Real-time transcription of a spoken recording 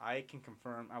I can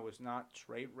confirm I was not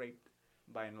straight raped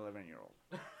by an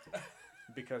 11-year-old.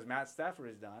 Because Matt Stafford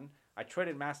is done. I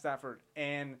traded Matt Stafford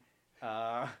and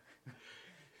Mac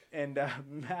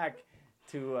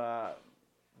to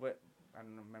what I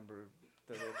don't remember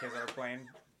the little kids that are playing.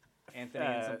 Anthony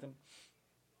and something.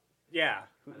 Yeah.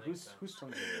 Whose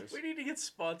turn it is? We need to get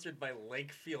sponsored by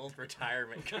Lakefield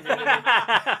Retirement Community.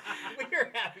 We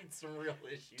are having some real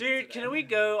issues. Dude, today. can we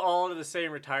go all to the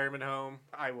same retirement home?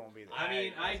 I won't be there. I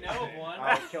mean, I know of one.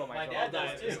 I'll kill My myself. dad I'll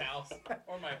die does at his too. house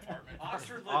or my apartment.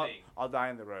 Oxford Living. I'll die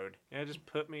in the road. Yeah, just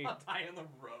put me I'll die on the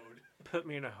road.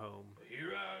 in a home.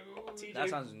 Here I go. TJ, That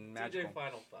sounds magical. TJ,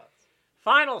 final thoughts.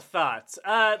 Final thoughts.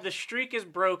 The streak is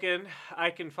broken. I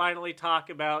can finally talk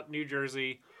about New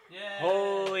Jersey. Yeah.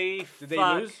 Holy Did they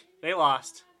fuck. lose? They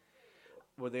lost.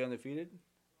 Were they undefeated?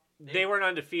 They weren't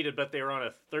undefeated, but they were on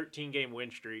a 13-game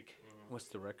win streak. What's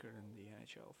the record in the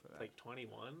NHL for that? Like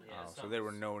 21. Yeah, so they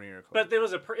were nowhere near close. But it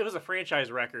was a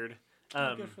franchise record.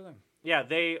 Good for them. Yeah,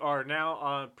 they are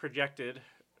now projected,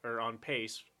 or on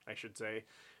pace, I should say,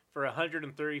 for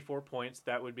 134 points.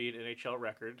 That would be an NHL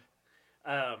record.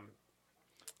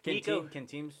 Can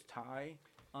teams tie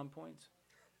on points?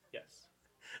 Yes.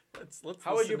 Let's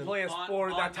How would you listen to- play a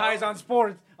sport on that ties on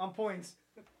points?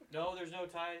 No, there's no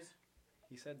ties.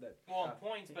 He said that. Well, on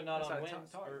points, but not that's on a wins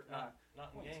tie- or uh,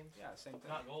 not in points. games. Yeah, same thing.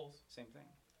 Not goals. Same thing.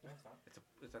 No, it's not.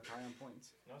 It's a tie on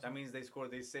points. No, it's That not. means they score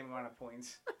the same amount of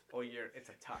points all year. It's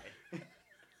a tie.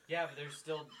 Yeah, but there's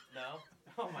still no.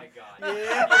 Oh my god.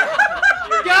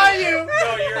 Got you.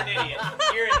 No, you're an idiot.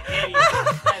 You're an idiot.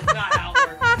 That's not how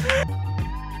it works.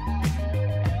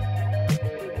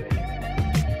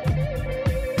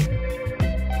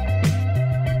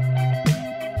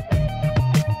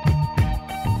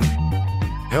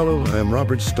 Hello, I'm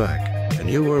Robert Stack, and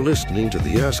you are listening to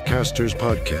the Asscasters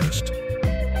podcast.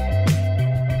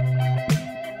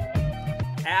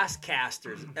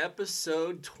 Asscasters,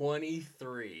 episode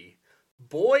 23.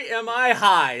 Boy, am I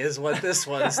high is what this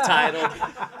one's titled.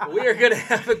 We are going to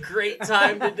have a great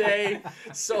time today.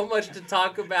 So much to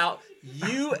talk about.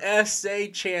 USA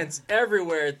chants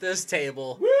everywhere at this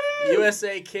table. Woo!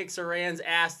 USA kicks Iran's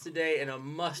ass today in a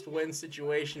must-win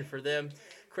situation for them.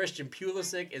 Christian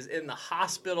Pulisic is in the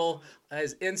hospital.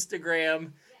 His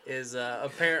Instagram is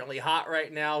apparently hot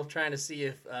right now, trying to see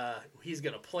if he's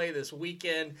going to play this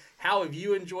weekend. How have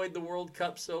you enjoyed the World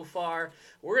Cup so far?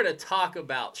 We're going to talk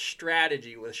about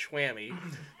strategy with Schwammy,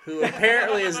 who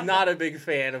apparently is not a big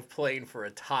fan of playing for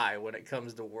a tie when it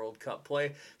comes to World Cup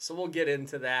play. So we'll get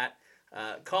into that.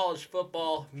 College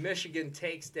football, Michigan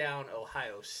takes down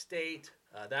Ohio State.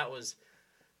 That was...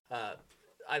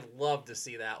 I'd love to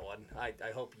see that one.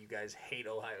 I hope you guys hate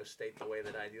Ohio State the way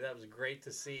that I do. That was great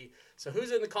to see. So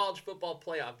who's in the college football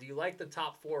playoff? Do you like the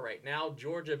top four right now?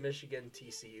 Georgia, Michigan,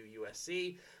 TCU,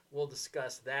 USC. We'll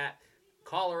discuss that.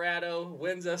 Colorado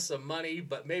wins us some money,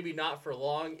 but maybe not for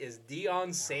long. Is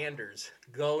Deion Sanders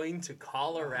going to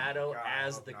Colorado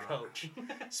as the coach?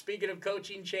 Speaking of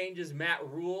coaching changes, Matt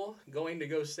Rule going to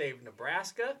go save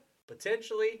Nebraska,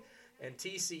 potentially. And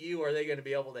TCU, are they going to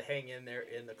be able to hang in there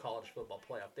in the college football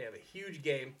playoff? They have a huge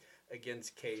game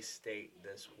against K-State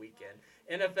this weekend.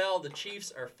 NFL, the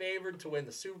Chiefs are favored to win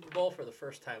the Super Bowl for the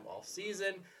first time all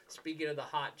season. Speaking of the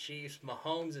hot Chiefs,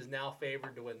 Mahomes is now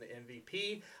favored to win the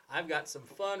MVP. I've got some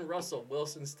fun Russell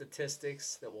Wilson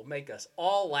statistics that will make us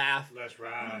all laugh. Let's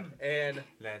ride. And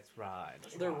Let's ride.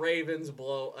 the Ravens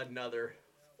blow another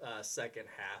second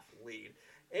half lead.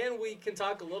 And we can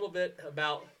talk a little bit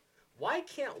about why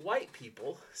can't white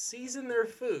people season their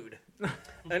food?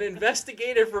 An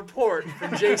investigative report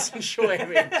from Jason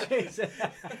Schwaming.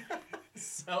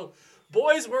 So,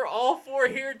 boys, we're all four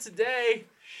here today.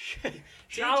 TJ,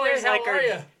 how are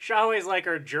you? Shawway's like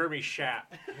our Jeremy Schaap.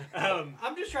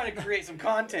 I'm just trying to create some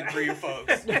content for you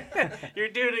folks. You're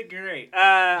doing it great.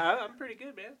 I'm pretty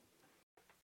good, man.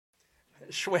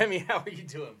 Schwammy, how are you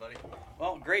doing, buddy?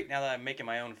 Well, great now that I'm making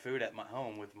my own food at my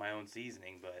home with my own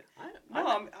seasoning. But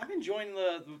I'm enjoying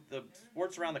the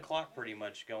sports around the clock pretty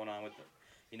much going on with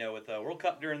with the World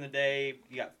Cup during the day.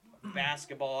 You got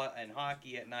basketball and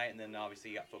hockey at night, and then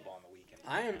obviously you got football on the weekend.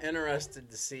 I am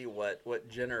interested to see what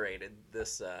generated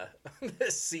this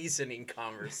this seasoning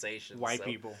conversation. White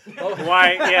people.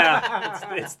 White,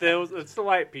 yeah. It's the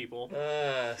white people.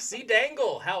 C.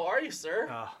 Dangle, how are you, sir?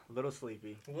 A little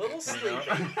sleepy. A little sleepy.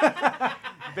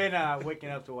 Been waking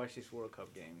up to watch these World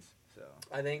Cup games. So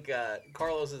I think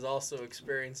Carlos is also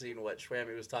experiencing what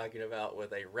Schwammy was talking about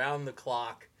with a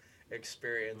round-the-clock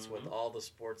experience with all the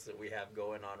sports that we have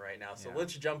going on right now. So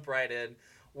let's jump right in.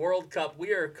 World Cup,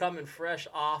 we are coming fresh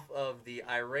off of the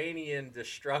Iranian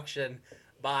destruction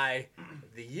by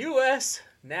the U.S.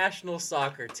 national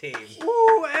soccer team.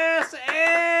 Woo,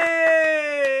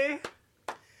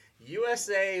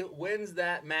 USA wins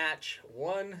that match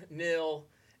 1-0,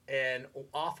 and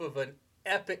off of an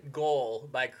epic goal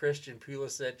by Christian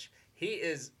Pulisic. He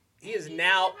is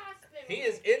now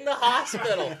in the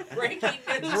hospital. Breaking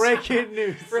news. Breaking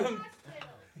news.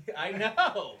 I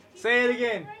know. Say it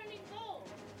again.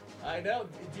 I know.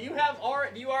 Do you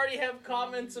already have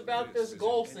comments about this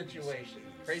goal situation?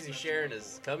 Crazy Sharon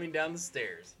is coming down the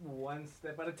stairs. One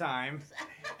step at a time.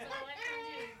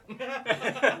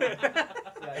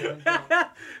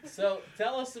 So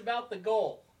tell us about the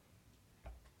goal.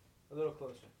 A little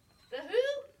closer. The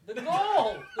who? The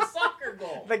goal. The soccer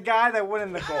goal. The guy that went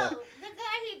in the goal. Oh, the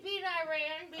guy who beat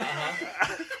Iran.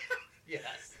 Because,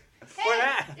 Yes.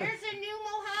 hey, there's a new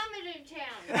Muhammad in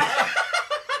town.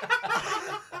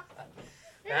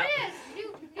 There is.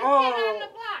 New kid on the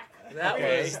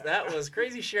block. That was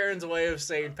Crazy Sharon's way of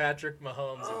saying Patrick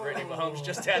Mahomes and Brittany Mahomes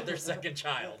just had their second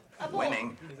child. A boy.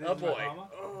 Winning. A boy.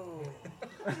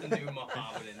 The new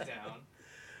Muhammad in town.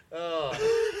 Oh.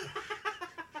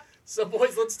 So,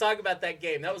 boys, let's talk about that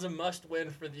game. That was a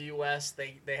must-win for the U.S.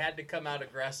 They had to come out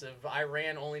aggressive.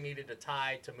 Iran only needed a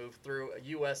tie to move through.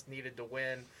 U.S. needed to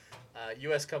win.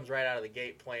 U.S. comes right out of the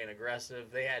gate playing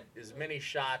aggressive. They had as many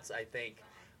shots, I think,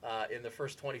 in the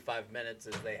first 25 minutes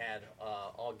as they had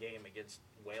all game against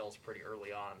Wales pretty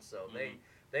early on. So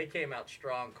they came out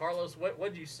strong. Carlos, what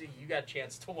did you see? You got a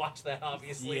chance to watch that,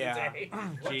 obviously, today.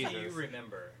 What do you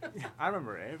remember? I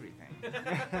remember everything.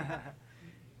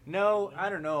 No, I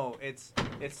don't know. It's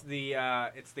the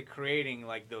creating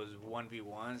like those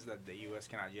 1v1s that the U.S.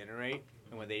 cannot generate,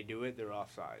 and when they do it, they're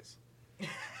offsides.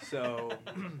 So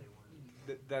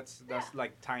that's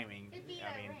like timing. I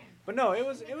mean, but no, it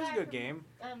was a good game.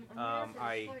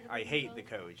 I hate the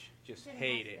coach. Just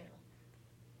hate it.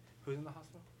 Who's in the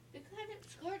hospital? The guy that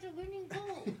scored the winning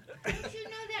goal. Did you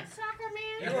know that soccer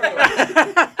man?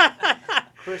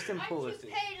 Kristen Aren't you Pulisic.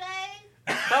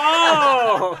 Pele?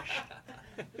 Oh!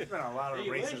 There's been a lot of He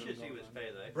wishes racism. he was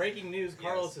Pele. Breaking news: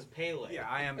 Carlos is Pele. Yeah,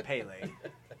 I am Pele.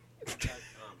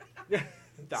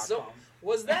 So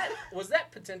was that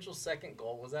potential second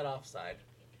goal? Was that offside?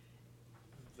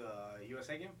 The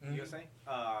USA game? Mhm. USA?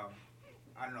 I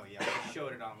don't know. Yeah, they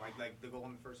showed it on like the goal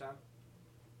in the first half.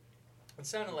 It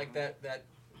sounded like that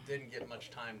didn't get much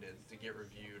time to get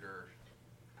reviewed or.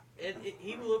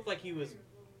 He looked like he was,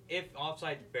 if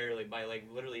offside, barely by like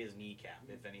literally his kneecap,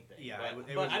 if anything. Yeah, but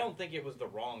I don't think it was the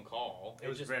wrong call. It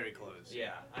was just very close.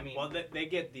 Yeah, I mean. Well, they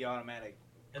get the automatic.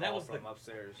 And that call was from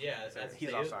upstairs. Yeah,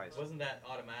 He's offside. Wasn't that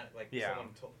automatic? Like Yeah.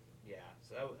 someone told. Yeah.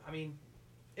 So I mean,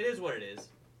 it is what it is.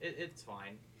 It's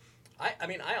fine. I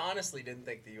mean, I honestly didn't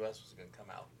think the U.S. was going to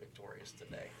come out victorious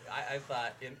today. I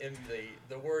thought, in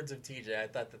the words of TJ, I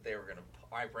thought that Iran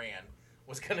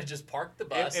was going to just park the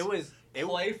bus.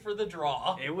 Play for the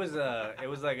draw. It was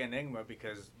like an enigma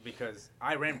because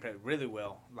Iran played really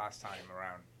well last time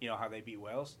around. You know how they beat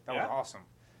Wales? That was awesome.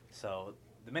 So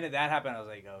the minute that happened, I was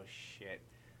like, oh shit.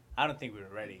 I don't think we were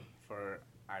ready for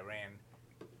Iran,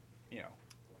 you know,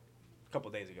 a couple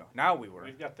days ago. Now we were.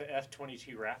 We've got the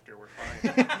F-22 Raptor. We're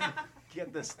fine.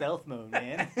 Get the stealth mode,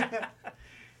 man.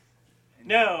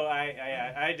 No,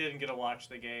 I didn't get to watch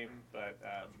the game, but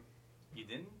You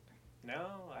didn't?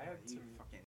 no, I had You some.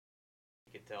 fucking.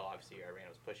 You could tell obviously Iran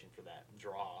was pushing for that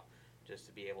draw, just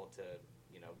to be able to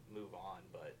move on.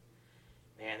 But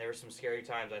man, there were some scary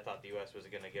times. I thought the U.S. was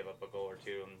going to give up a goal or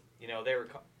two, and they were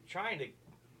trying to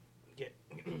get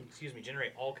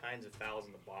generate all kinds of fouls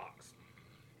in the box.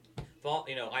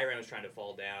 Iran was trying to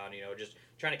fall down, just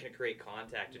trying to create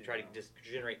contact to try to just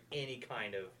generate any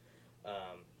kind of,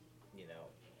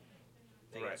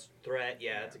 threat.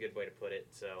 Yeah, that's a good way to put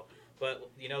it. So, but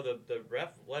the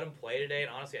ref let him play today, and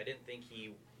honestly, I didn't think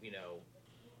he,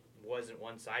 wasn't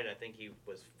one-sided. I think he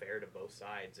was fair to both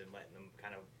sides and letting them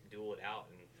kind of duel it out,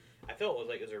 and I felt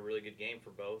it was a really good game for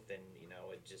both, and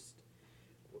it just.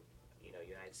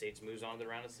 United States moves on to the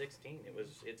round of 16.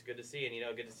 It's good to see, and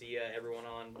good to see everyone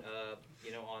on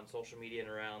on social media and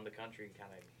around the country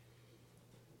kind of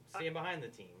staying behind the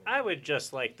team. I would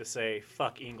just like to say,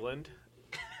 fuck England.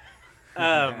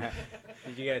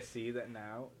 Did you guys see that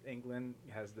now England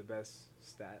has the best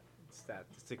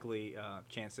statistically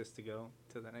chances to go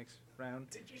to the next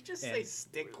round? Did you just say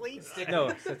stickly?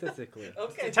 No, statistically.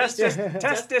 Okay.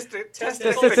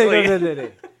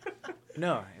 Statistically.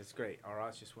 No, it's great. Our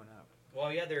odds just went up.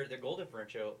 Well, yeah, their goal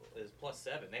differential is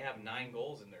 +7. They have 9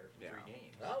 goals in their 3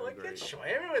 games. Oh, look at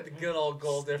Schwammy with the good old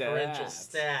goal differential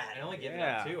stat. And only giving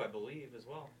up 2, I believe, as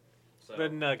well. So. The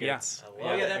Nuggets. Yeah.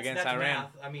 Well, that's against that's Iran.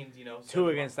 math. I mean, 2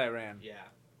 against Iran. Yeah.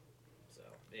 So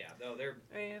no, they're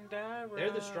And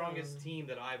they're the strongest team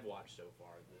that I've watched so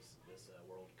far this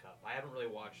World Cup. I haven't really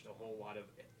watched a whole lot of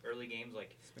early games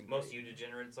like most of you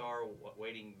degenerates are,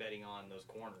 betting on those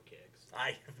corner kicks.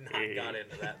 I have not got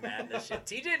into that madness shit.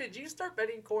 TJ, did you start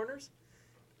betting corners?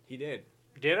 He did.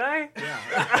 Did I? Yeah.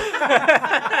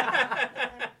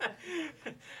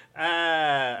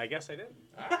 I guess I did.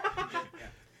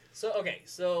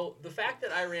 So the fact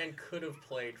that Iran could have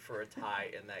played for a tie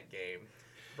in that game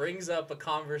brings up a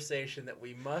conversation that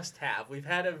we must have. We've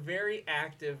had a very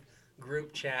active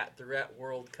group chat throughout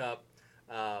World Cup.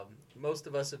 Most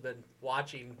of us have been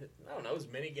watching, I don't know, as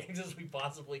many games as we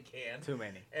possibly can. Too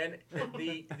many. And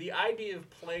the idea of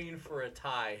playing for a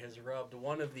tie has rubbed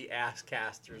one of the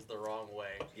Asscasters the wrong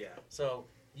way. Yeah. So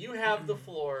you have the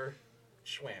floor,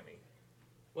 Schwammy.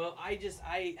 Well, I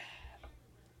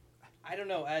don't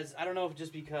know. I don't know if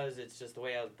just because it's just the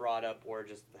way I was brought up, or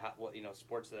just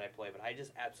sports that I play. But I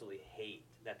just absolutely hate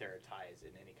that there are ties in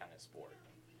any kind of sport.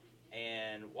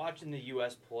 And watching the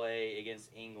U.S. play against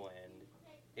England,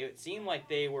 it seemed like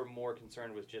they were more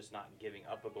concerned with just not giving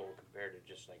up a goal compared to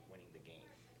just like winning the game,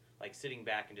 like sitting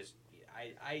back and just.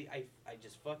 I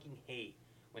just fucking hate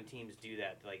when teams do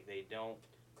that. Like they don't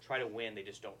try to win, they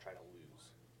just don't try to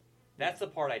lose. That's the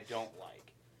part I don't like.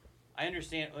 I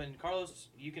understand, and Carlos,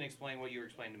 you can explain what you were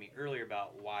explaining to me earlier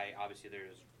about why obviously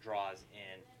there's draws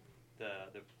in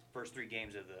the first 3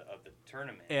 games of the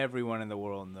tournament. Everyone in the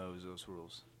world knows those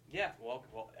rules. Yeah, well,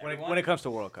 When it comes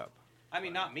to World Cup. I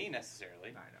mean, not me necessarily.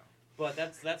 I know. But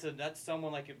that's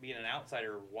someone like being an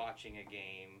outsider watching a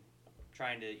game,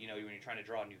 trying to when you're trying to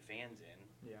draw new fans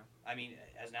in. Yeah. I mean,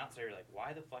 as an outsider, like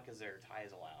why the fuck is there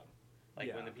ties allowed? Like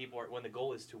Yeah. when the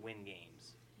goal is to win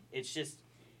games, it's just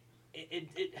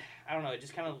it I don't know. It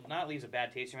just kind of not leaves a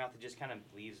bad taste in your mouth. It just kind of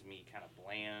leaves me kind of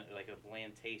bland, like a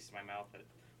bland taste in my mouth. That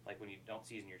like when you don't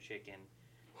season your chicken.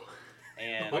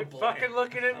 And Quit Fucking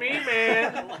looking at me,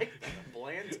 man. like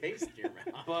bland taste in your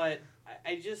mouth. But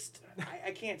I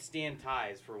can't stand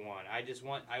ties for one. I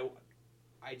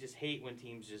just hate when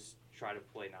teams just try to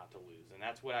play not to lose, and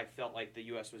that's what I felt like the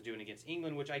U.S. was doing against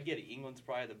England. Which I get it. England's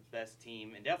probably the best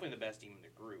team, and definitely the best team in the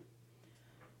group.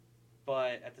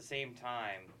 But at the same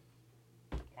time,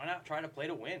 why not try to play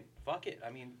to win? Fuck it.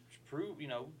 I mean, prove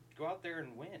go out there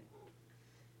and win.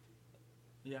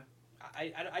 Yeah.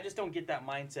 I just don't get that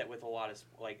mindset with a lot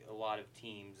of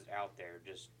teams out there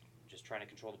just trying to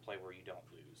control the play where you don't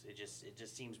lose. It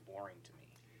just seems boring to me.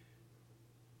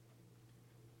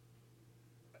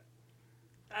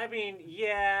 I mean,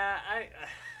 yeah,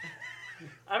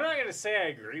 I'm not gonna say I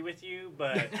agree with you,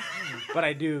 but But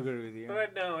I do agree with you.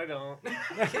 but no, I don't.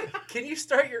 Can you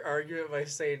start your argument by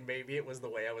saying maybe it was the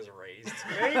way I was raised?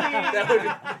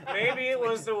 Maybe it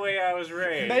was the way I was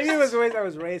raised. Maybe it was the way I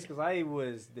was raised because I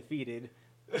was defeated.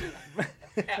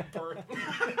 At birth.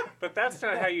 But that's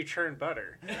not how you churn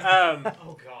butter.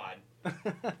 Oh God.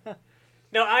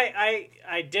 No,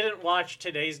 I didn't watch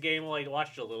today's game. Well, I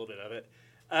watched a little bit of it.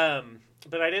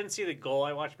 But I didn't see the goal.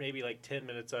 I watched maybe like 10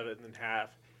 minutes of it and then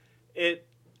half.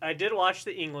 I did watch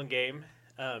the England game.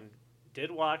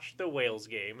 Did watch the Wales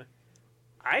game.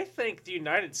 I think the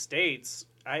United States.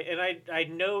 I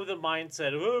know the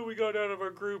mindset of, oh, we got out of our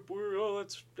group.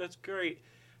 That's great.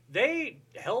 They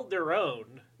held their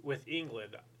own with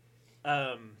England.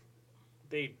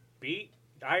 They beat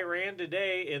Iran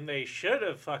today, and they should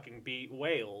have fucking beat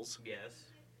Wales. Yes.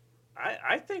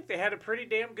 I think they had a pretty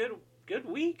damn good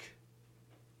week.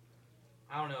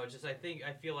 I don't know. It's just I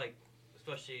feel like,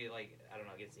 especially like I don't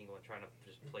know against England, trying to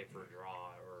just play for a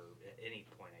draw or at any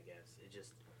point. I guess it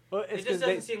just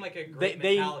doesn't seem like a great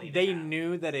mentality. They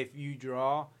knew that if you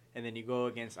draw and then you go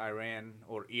against Iran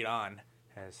or Iran,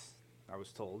 as I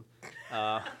was told.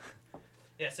 Yeah,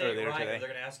 say it right. They're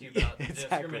going to ask you about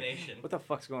discrimination. What the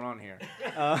fuck's going on here?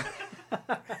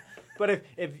 But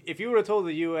if you would have told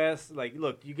the U.S., like,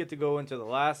 look, you get to go into the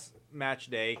last match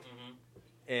day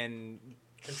and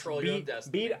control your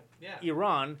destiny. Beat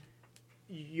Iran,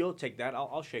 you'll take that.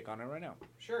 I'll shake on it right now.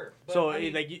 Sure. But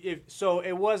So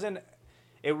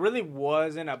it really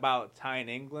wasn't about tying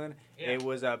England. Yeah. It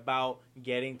was about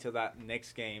getting to that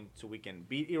next game so we can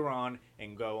beat Iran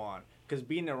and go on. Because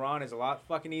beating Iran is a lot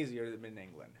fucking easier than beating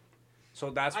England. So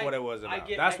that's what it was about.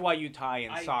 That's why you tie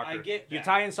in soccer. You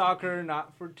tie in soccer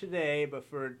not for today, but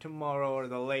for tomorrow or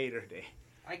the later day.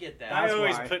 I get that. I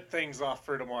always put things off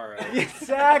for tomorrow.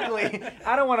 Exactly.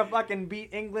 I don't want to fucking beat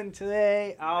England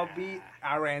today. I'll beat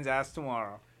Iran's ass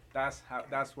tomorrow. That's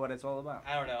what it's all about.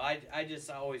 I don't know. I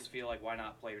always feel like why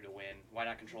not play to win? Why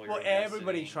not control your own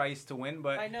everybody destiny? tries to win,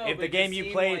 but I know, if but the game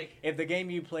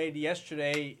it you played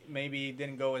yesterday maybe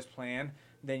didn't go as planned,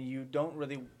 then you don't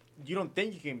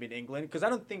think you can beat England, because I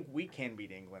don't think we can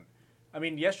beat England. I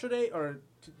mean, yesterday or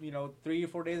 3 or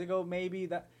 4 days ago maybe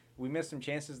that we missed some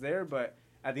chances there, but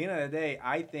at the end of the day,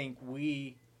 I think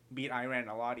we beat Iran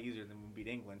a lot easier than we beat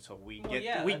England. So we Well, get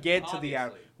yeah, we that's get to the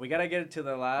obviously. we gotta get to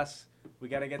the last. We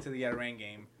gotta get to the Iran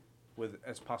game with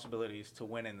as possibilities to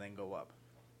win and then go up.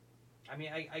 I mean,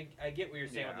 I get what you're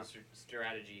saying Yeah. with the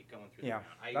strategy going through Yeah, the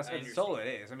round. that's I that's all it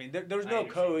understand. is. I mean, there's I no understand.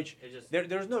 coach. It's just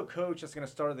There's no coach that's gonna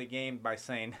start the game by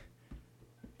saying,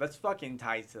 "Let's fucking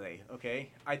tie today."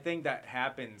 Okay, I think that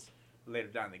happens later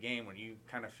down the game when you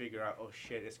kind of figure out, "Oh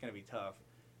shit, it's gonna be tough."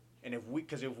 And if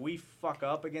we fuck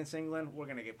up against England, we're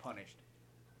gonna get punished.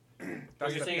 So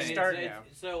That's you're the saying thing.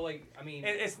 so like I mean,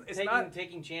 It's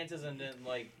taking chances and then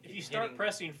like If you start hitting-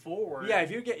 pressing forward, Yeah, if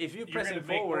you you're press going it to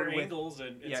make more forward with angles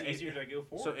and it's easier to go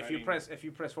forward. so if I you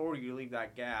mean, press forward, you leave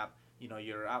that gap. You know,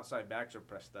 your outside backs are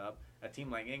pressed up. A team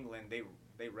like England,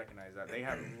 they recognize that. They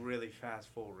have really fast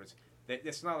forwards.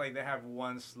 It's not like they have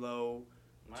one slow,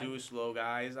 two slow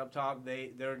guys up top.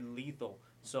 They're lethal.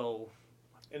 So,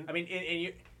 I mean,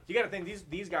 and you got to think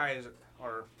these guys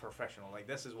are professional. Like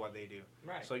this is what they do.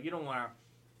 Right. So you don't want to.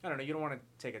 I don't know. You don't want to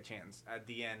take a chance at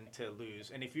the end to lose.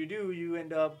 And if you do, you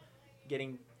end up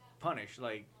getting punished.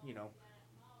 Like, you know,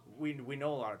 we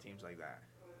know a lot of teams like that.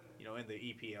 You know, in the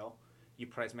EPL, you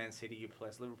press Man City, you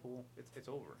press Liverpool, it's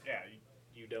over. yeah,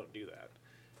 you don't do that.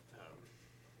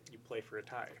 You play for a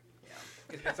tie.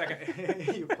 Yeah, it's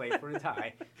like you play for a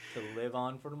tie to live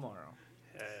on for tomorrow.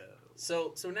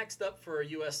 So next up for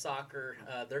U.S. soccer,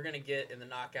 they're going to get in the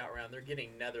knockout round. They're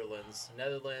getting Netherlands.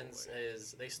 Netherlands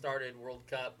they started World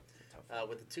Cup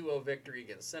with a 2-0 victory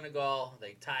against Senegal.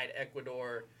 They tied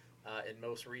Ecuador, and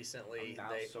most recently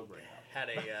they had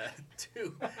a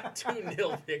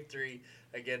 2-0 victory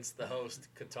against the host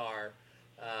Qatar.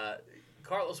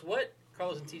 Carlos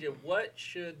and TJ, what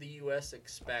should the U.S.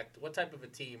 expect? What type of a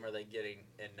team are they getting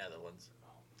in Netherlands?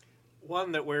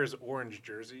 One that wears orange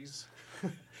jerseys.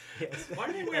 Yes. Why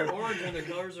do they wear orange when their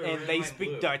colors are And red, they white, speak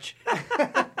blue? Dutch.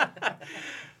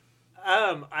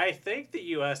 I think the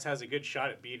U.S. has a good shot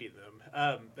at beating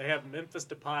them. They have Memphis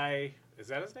Depay. Is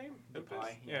that his name? Memphis?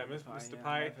 Depay, Yeah, Memphis yeah,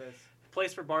 Depay. Memphis.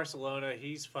 Plays for Barcelona.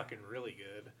 He's fucking really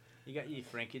good. You got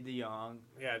Frankie De Jong.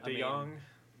 Yeah, I De mean, Jong.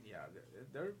 Yeah,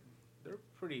 they're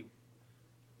pretty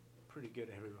good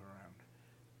everywhere around.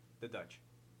 The Dutch.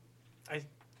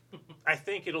 I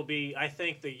think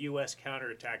the U.S.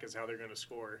 counterattack is how they're going to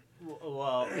score.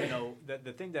 Well, you know,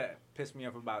 the thing that pissed me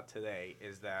off about today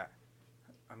is that,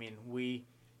 I mean,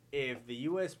 if the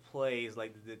U.S. plays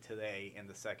like they did today in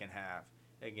the second half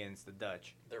against the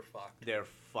Dutch, They're fucked. they're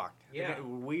fucked. Yeah.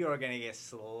 We are going to get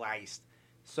sliced.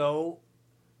 So,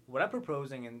 what I'm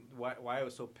proposing and why I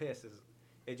was so pissed is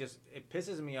it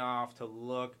pisses me off to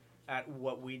look at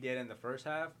what we did in the first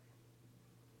half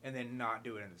and then not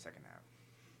do it in the second half.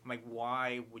 I'm like,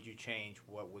 why would you change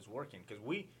what was working? Because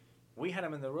we had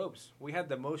them in the ropes. We had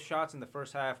the most shots in the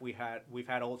first half we've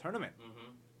had all tournament.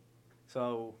 Mm-hmm.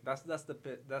 So that's the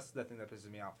thing that pisses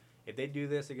me off. If they do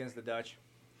this against the Dutch,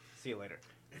 see you later.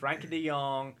 Frankie De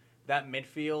Jong, that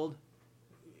midfield,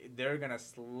 they're gonna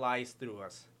slice through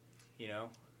us. You know.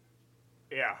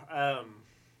 Yeah,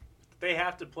 they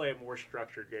have to play a more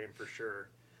structured game for sure.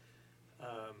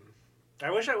 I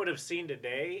wish I would have seen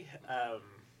today.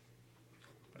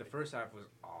 The first half was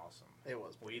awesome. It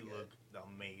was. We pretty good. looked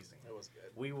amazing. It was good.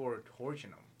 We were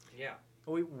torching them. Yeah.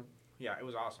 Yeah, it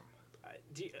was awesome.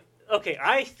 Okay,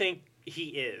 I think he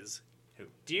is. Who?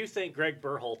 Do you think Greg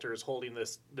Berhalter is holding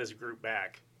this group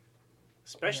back,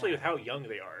 especially Yeah. with how young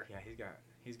they are? Yeah,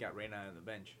 he's got Reyna on the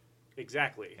bench.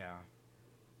 Exactly. Yeah.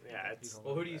 Yeah, it's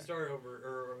Well, who do you start over,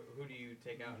 or who do you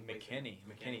take out? in place of McKinney.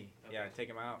 Okay. Yeah, take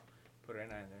him out. Put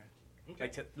Reyna in there.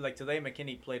 Okay. Like today,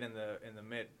 McKinney played in the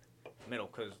middle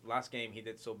because last game he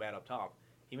did so bad up top.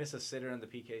 He missed a sitter in the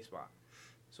PK spot,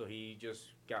 so he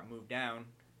just got moved down,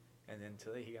 and then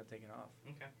today he got taken off.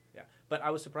 Okay. Yeah, but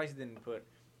I was surprised he didn't put.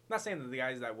 I'm not saying that the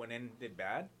guys that went in did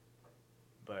bad,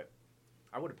 but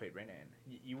I would have paid Reyna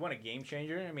in. You want a game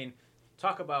changer? I mean,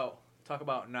 talk about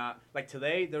not like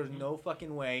today. There's no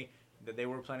fucking way that they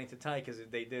were planning to tie because if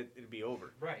they did, it'd be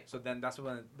over. Right. So then that's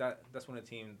when a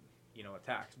team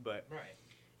attacks. But Right.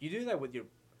 you do that with your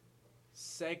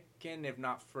second, if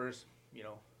not first,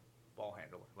 ball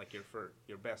handler, like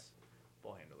your best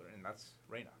ball handler, and that's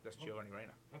Reyna. That's Giovanni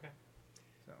Reyna. Okay.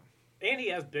 So and he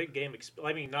has big game.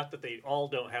 I mean, not that they all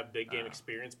don't have big game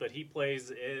experience, but he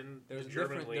plays in there's the a German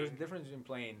difference. league. There's a difference in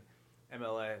playing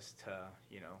MLS to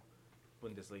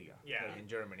Bundesliga. Yeah. Like in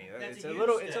Germany. That's It's a a huge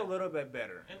little. step. It's a little bit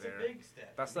better. That's there. a big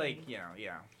step. That's like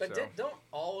yeah. But so.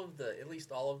 don't at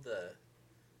least all of the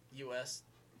U.S.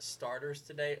 starters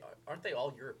today, aren't they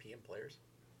all European players?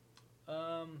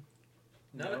 None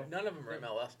None of them are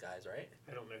MLS guys, right?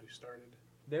 I don't know who started.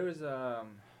 There was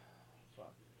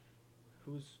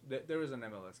there is an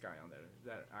MLS guy on there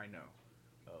that I know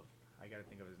of. I gotta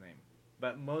think of his name.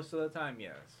 But most of the time,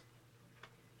 yes.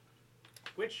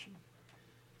 Which,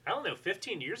 I don't know,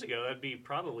 15 years ago, that'd be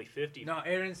probably 50. No,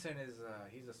 Aronson is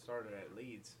he's a starter at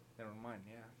Leeds. Never mind,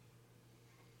 yeah.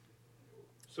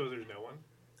 So there's no one?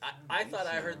 I thought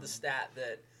I heard the stat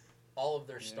that all of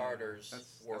their starters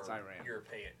were that's Iran.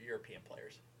 European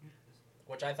players,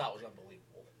 which I thought was unbelievable.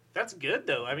 That's good,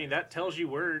 though. I mean, that tells you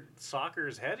where soccer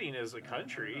is heading as a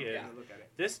country. And Look at it.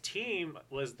 this team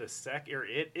was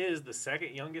it is the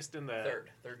second youngest in the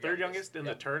Third youngest in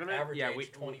the tournament. Average Yeah,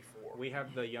 age 24. We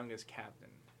have the youngest captain,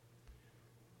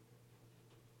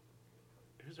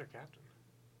 Who's our captain?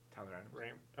 Tyler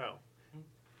Adams. Oh,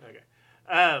 okay.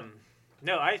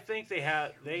 No, I think they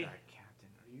have Who's our captain?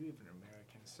 Are you even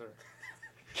American, sir?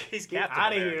 He's Get Captain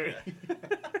out of America.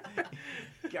 here!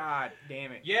 God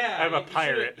damn it! Yeah, I'm a you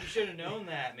pirate. You should have known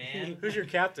that, man. Who's your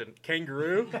captain?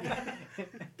 Kangaroo?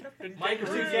 Mike Who's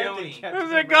your Ruzioni. captain?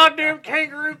 Who's the goddamn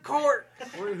kangaroo court?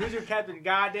 Who's your captain?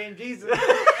 Goddamn Jesus!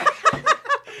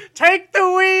 Take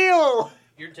the wheel!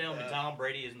 You're telling me Tom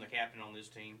Brady isn't the captain on this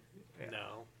team?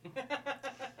 No.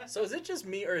 So is it just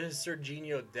me, or has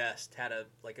Serginho Dest had a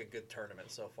good tournament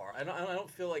so far? I don't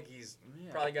feel like he's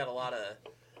probably got a lot of.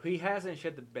 He hasn't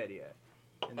shit the bed yet.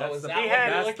 And Oh, that's is the, that what you're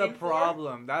that's the looking for?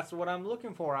 problem. That's what I'm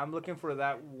looking for. I'm looking for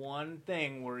that one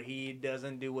thing where he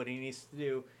doesn't do what he needs to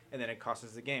do, and then it costs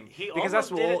us the game. He Because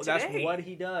that's almost did it what today. what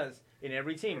he does in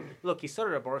every team. Look, he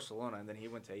started at Barcelona, and then he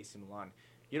went to AC Milan.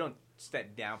 You don't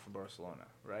step down from Barcelona,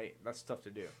 right? That's tough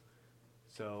to do.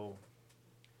 So,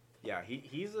 yeah,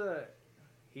 he's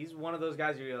one of those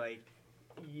guys where you're like,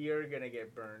 you're gonna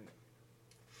get burned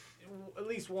at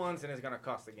least once, and it's gonna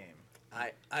cost the game.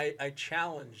 I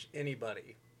challenge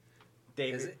anybody.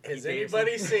 David, Has Pete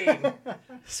anybody Davidson. seen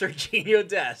Serginho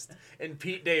Dest and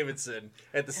Pete Davidson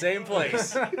at the same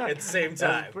place at the same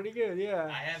time? That's pretty good, yeah.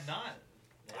 I have not.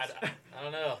 I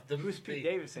don't know. Who's Pete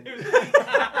Davidson? Tell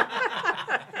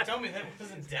me that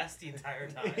wasn't Des the entire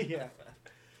time. Yeah.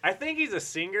 I think he's a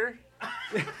singer.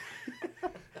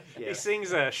 He Yes.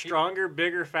 sings Stronger,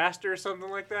 Bigger, Faster, or something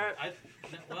like that.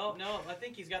 No, I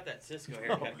think he's got that Cisco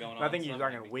haircut going on. I think you're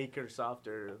something. talking weaker,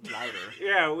 softer, louder.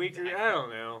 Yeah, I don't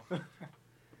know.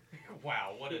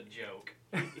 Wow, what a joke.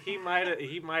 He might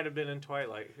have been in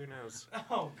Twilight. Who knows?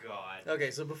 Oh, God. Okay,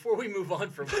 so before we move on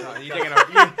from You're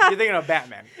thinking of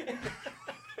Batman.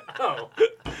 Oh,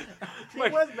 He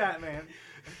was Batman.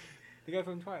 The guy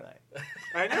from Twilight.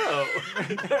 I know.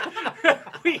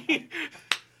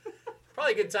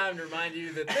 Probably a good time to remind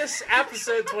you that this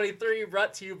episode 23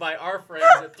 brought to you by our friends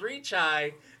at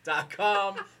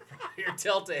 3chai.com for your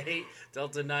Delta 8,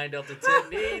 Delta 9, Delta 10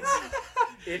 needs.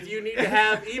 If you need to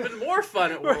have even more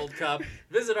fun at World Cup,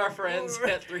 visit our friends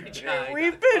at 3chai.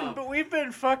 We've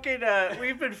been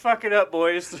fucking up,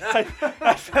 boys. I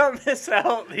found this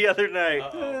out the other night.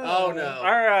 Oh no.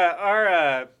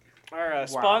 Our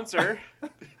sponsor.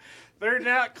 They're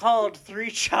not called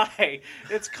 3Chai.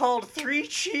 It's called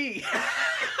 3Chi.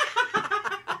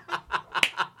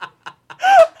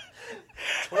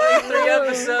 23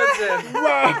 episodes in.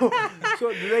 Wow.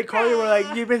 So do they call you? We're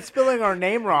like, you've been spelling our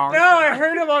name wrong. No, I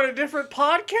heard him on a different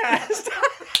podcast.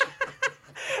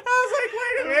 I was like,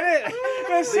 wait a minute.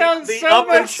 That sounds The so Up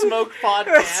and much. Smoke That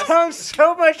podcast. sounds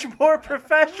so much more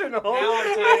professional. Now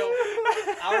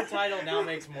our title now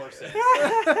makes more sense.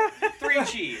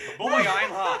 3G, boy, I'm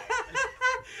hot.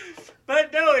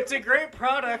 But no, it's a great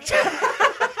product.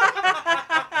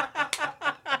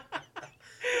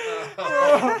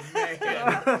 Oh, man.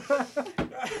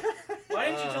 Why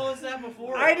didn't you tell us that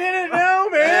before? I didn't know,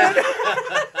 man.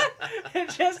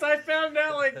 I found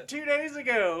out like 2 days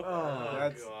ago. Oh,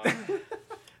 that's. God.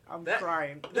 I'm That-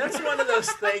 crying. That's one of those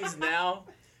things now.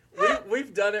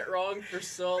 We've done it wrong for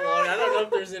so long. I don't know if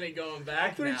there's any going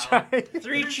back Three now. chai.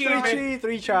 3Chi.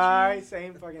 Three chai.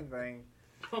 Same fucking thing.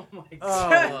 Oh, my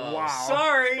God. Oh, wow.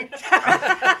 Sorry.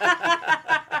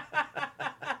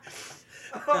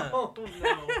 Oh,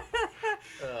 no.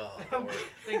 Oh, Lord.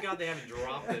 Thank God they haven't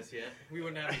dropped this yet. We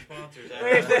wouldn't have any sponsors.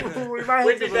 We might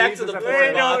We'd have to be back release to the this porn They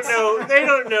episode. don't box. know. They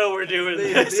don't know we're doing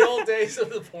this. The old days of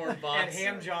the porn box. And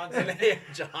Ham Johnson. And Ham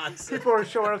Johnson. People are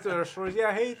showing up to their stores.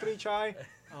 Yeah, hey, 3chai.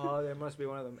 Oh, there must be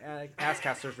one of them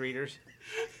Asscasters readers.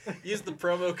 Use the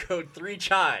promo code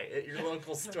 3chai at your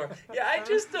local store. Yeah, I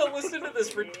just don't listen to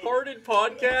this retarded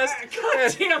podcast.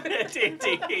 God damn it,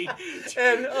 indeed.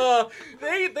 And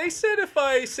they said if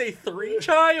I say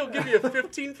 3chai, you'll give you a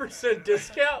 15%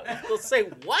 discount. They'll say,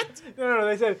 what? No,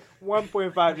 they said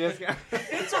 1.5 discount.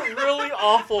 It's a really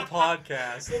awful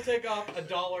podcast. We'll take off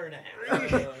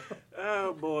 $1.50.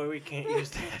 Oh boy, we can't use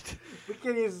that. We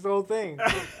can use this whole thing.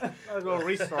 I'll go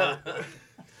restart.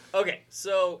 Okay,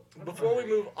 so before we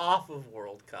move off of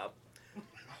World Cup,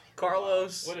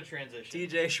 Carlos, What a transition.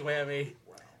 TJ Schwammy.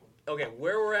 Okay,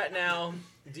 where we're at now,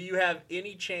 do you have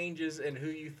any changes in who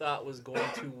you thought was going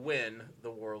to win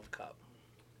the World Cup?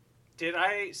 Did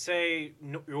I say?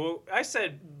 No, well, I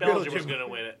said Belgium was going to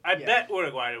win it. I bet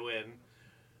Uruguay to win.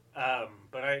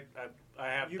 But I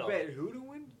have You Belgium. bet who to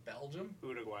win? Belgium?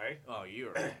 Uruguay. Oh,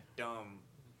 you're dumb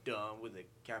with a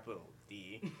capital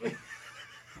D.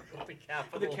 With the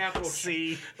capital, With a capital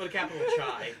C. With a capital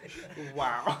chai.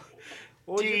 Wow.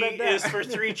 What would D you bet that? is for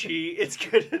 3 chi. It's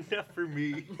good enough for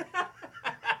me.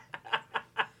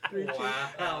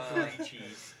 Wow. 3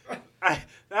 cheese.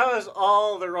 That was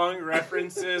all the wrong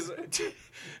references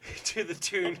to the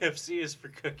tune of C is for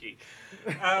cookie.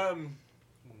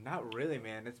 Not really,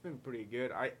 man. It's been pretty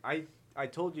good. I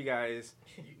told you guys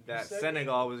that said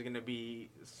Senegal was gonna be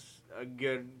a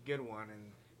good one,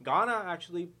 and Ghana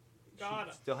actually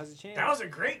still has a chance. That was a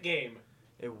great game.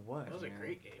 It was. That was a man.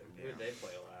 great game. Who did they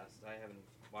play last? I haven't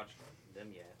watched them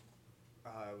yet.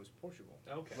 It was Portugal.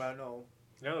 Okay. Well, no.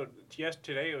 No, yes,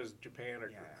 today it was Japan or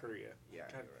Yeah. Korea. Yeah.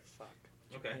 God, you're right. fuck.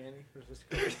 Okay. Japan versus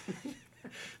Korea.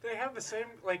 They have the same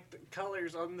the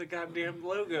colors on the goddamn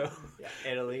logo.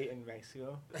 Yeah. Italy and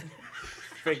Mexico.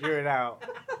 Figure it out.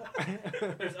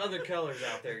 There's other colors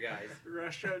out there, guys.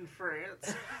 Russia and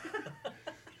France.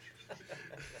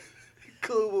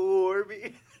 Global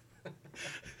warming.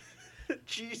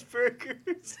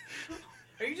 Cheeseburgers.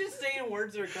 Are you just saying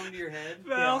words that are coming to your head?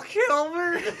 Val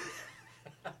Kilmer.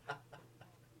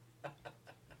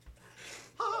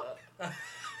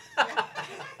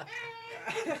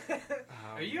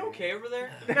 Are you okay over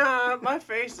there? Nah, my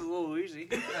face is a little woozy.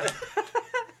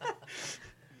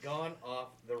 Gone off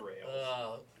the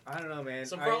rails. I don't know, man.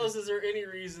 So, Carlos, is there any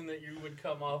reason that you would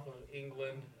come off of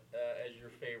England as your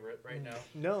favorite right now?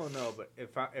 No, but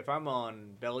if I'm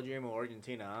on Belgium or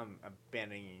Argentina, I'm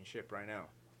abandoning ship right now.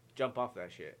 Jump off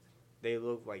that shit. They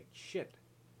look like shit.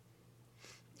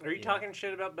 Are you talking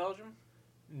shit about Belgium?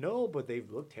 No, but they've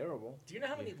looked terrible. Do you know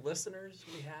how many listeners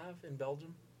we have in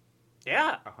Belgium?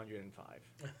 Yeah. 105.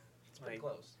 It's pretty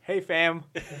close. Hey, fam.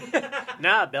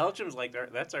 Nah, Belgium's like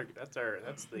that's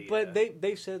the. But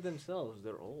they said themselves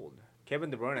they're old. Kevin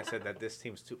De Bruyne said that this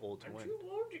team's too old to I'm win. too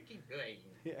old to keep playing.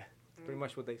 Yeah, that's pretty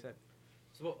much what they said.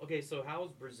 So so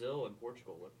how's Brazil and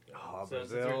Portugal look? Oh, So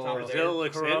since Brazil. they're top Brazil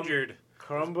looks injured.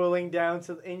 Crumbling down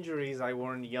to injuries. I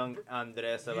warned young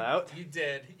Andres about. You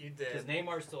did. Because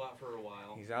Neymar's still out for a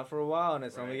while. He's out for a while, and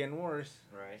it's only Right. getting worse.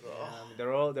 Right.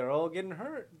 They're all getting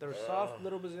hurt. They're soft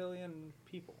little Brazilian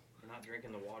people. They're not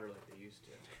drinking the water like they used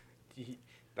to.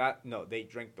 They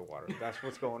drink the water. That's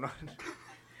what's going on.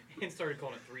 And started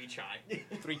calling it 3 chai.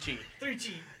 3 chi. 3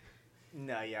 chi.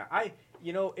 No, yeah,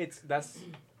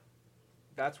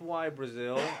 that's why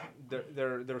Brazil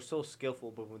they're so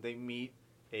skillful, but when they meet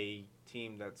a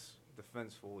team that's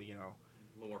defenseful, A little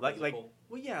more like physical.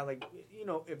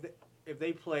 if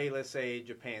they play, let's say,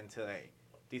 Japan today,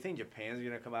 do you think Japan's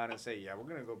gonna come out and say, yeah, we're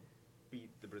gonna go beat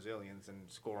the Brazilians and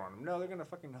score on them? No, they're gonna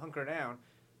fucking hunker down,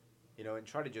 and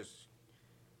try to just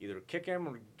either kick them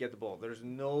or get the ball. There's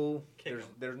no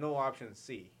option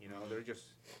C. They're just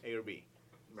A or B.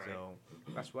 Right. So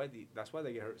that's why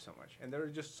they get hurt so much, and they're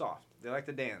just soft. They like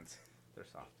to dance. They're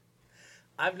soft.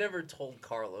 I've never told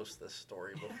Carlos this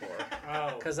story before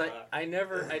Oh, because I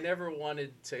never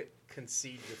wanted to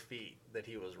concede defeat that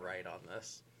he was right on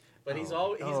this. But he's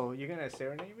always you're gonna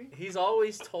serenade me? he's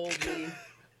always told me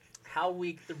how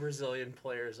weak the Brazilian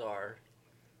players are.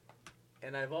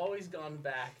 And I've always gone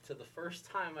back to the first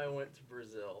time I went to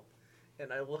Brazil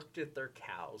and I looked at their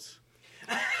cows.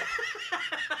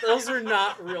 Those are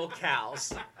not real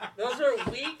cows. Those are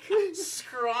weak,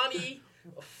 scrawny,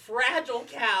 fragile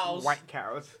cows. White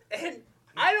cows. And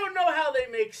I don't know how they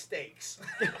make steaks.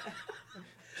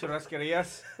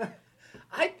 Churrascarias.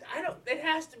 I don't. It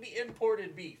has to be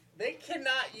imported beef. They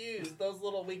cannot use those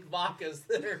little weak vacas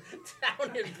that are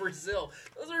down in Brazil.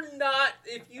 Those are not.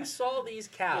 If you saw these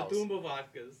cows, Tumba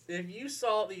vodkas. if you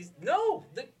saw these,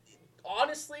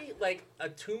 honestly, like a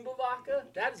Tumba vaca,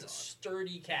 that is a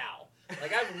sturdy cow.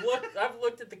 Like I've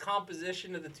looked at the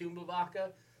composition of the Tumba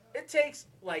vaca. It takes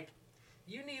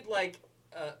you need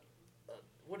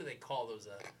what do they call those?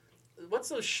 What's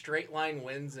those straight line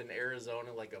winds in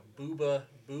Arizona? Like a booba.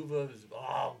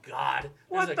 Oh God!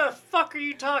 what the fuck are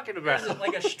you talking There's about?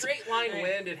 like a straight line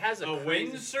wind. It has a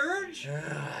wind crazy- surge?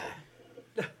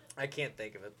 I can't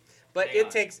think of it, but Hang it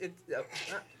on. takes it.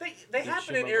 They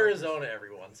happen in Shimabakis. Arizona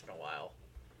every once in a while.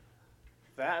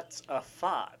 That's a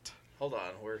thought. Hold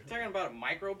on. We're Talking about a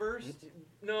microburst?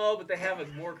 no, but they have a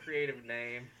more creative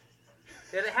name.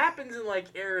 It happens in like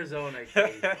Arizona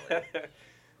occasionally.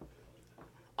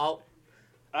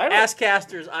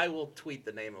 Asscasters, I will tweet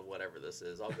the name of whatever this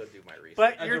is. I'll go do my research.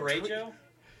 But A you're derecho?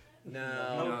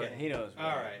 No. Okay. He knows.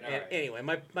 All right. Anyway,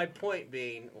 my point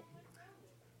being,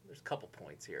 there's a couple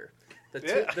points here.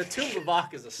 The tube of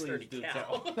vodka is a sturdy do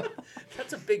cow.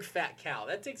 That's a big fat cow.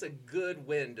 That takes a good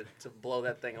wind to blow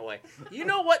that thing away. You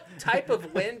know what type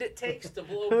of wind it takes to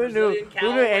blow a Brazilian cow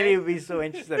Who knew away? Eddie would be so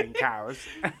interested in cows?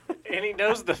 And he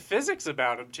knows the physics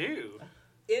about him, too.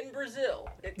 In Brazil,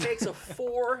 it takes a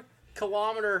 4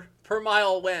 kilometer per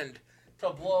mile wind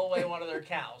to blow away one of their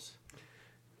cows.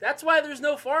 That's why there's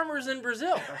no farmers in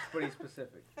Brazil. That's pretty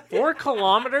specific. 4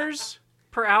 kilometers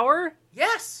per hour?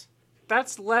 Yes.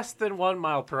 That's less than 1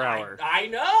 mile per hour. I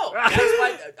know. That's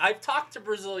why I've talked to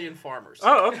Brazilian farmers.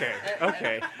 Oh, okay.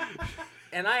 Okay.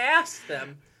 And I asked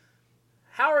them,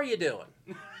 how are you doing?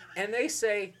 And they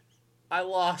say, I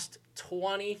lost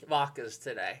 20 vodkas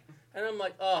today. And I'm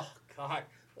like, oh, God.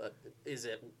 Is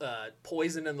it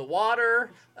poison in the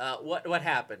water? What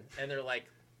happened? And they're like,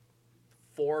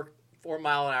 4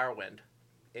 mile an hour wind.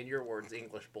 In your words,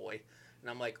 English boy. And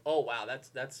I'm like, oh, wow,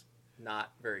 that's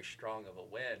not very strong of a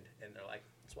wind. And they're like,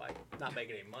 that's why I'm not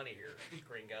making any money here,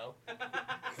 gringo.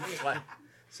 That's why.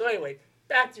 So anyway,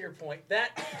 back to your point.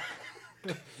 That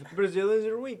Brazilians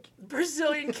are weak.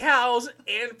 Brazilian cows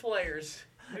and players,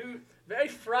 very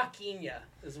fraquinha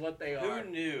is what they are.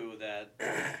 Who knew that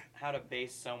how to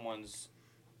base someone's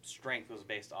strength was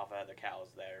based off of other cows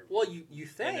there Well, you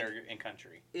think in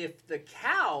country? if the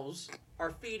cows are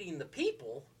feeding the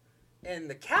people and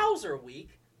the cows are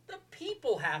weak, the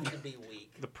people have to be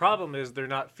weak. The problem is they're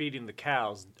not feeding the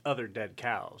cows other dead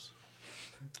cows.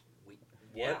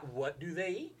 What do they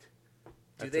eat? Do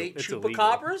That's they eat it's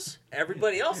chupacabras?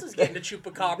 Everybody else is getting a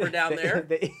chupacabra down there.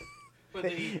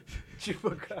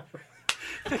 Chupacabra.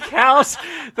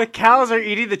 The cows are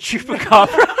eating the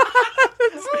chupacabra.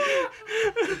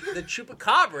 The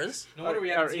chupacabras. No wonder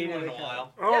we Are haven't seen eating one in the a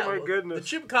while. Oh yeah, my well, goodness.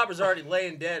 The chupacabras are already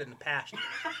laying dead in the pasture,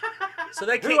 so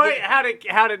they can't Wait, get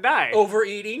how did it die?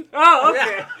 overeating. Oh,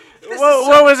 okay. Yeah. This is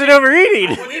What was it overeating?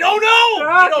 We don't know. We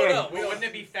Okay. don't know. Well, wouldn't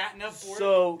it be fat enough for it?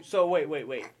 So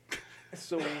wait.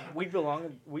 So we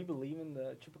believe in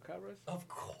the chupacabras? Of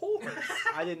course.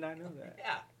 I did not know that.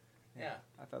 Yeah.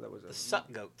 I thought that was The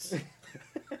suck goats.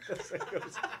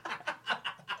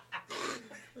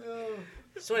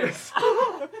 So anyway,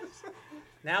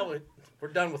 now we're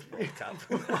done with World Cup.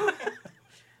 Now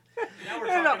we're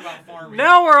talking about farming.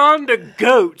 Now we're on to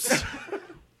goats.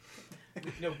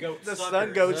 No goats. The sun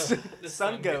suckers. goats. The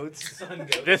Sun goats. Sun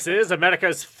goats. This is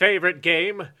America's favorite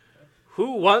game.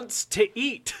 Who wants to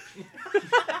eat?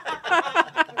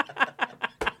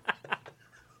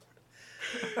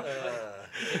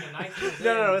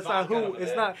 No, it's not who.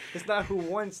 It's not who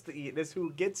wants to eat. It's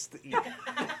who gets to eat.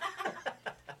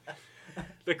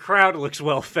 The crowd looks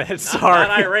well fed. Not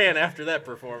Sorry. Iran after that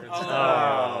performance.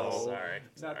 Oh. Sorry.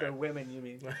 Not the women, you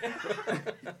mean?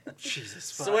 Jesus.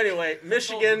 So anyway,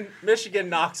 Michigan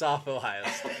knocks off Ohio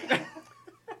State.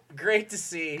 Great to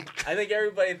see. I think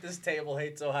everybody at this table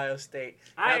hates Ohio State.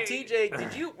 Now,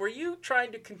 TJ, were you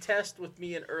trying to contest with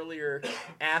me an earlier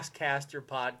Asscaster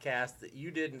podcast that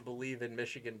you didn't believe in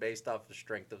Michigan based off the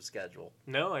strength of schedule?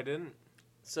 No, I didn't.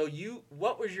 So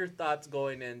what was your thoughts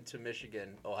going into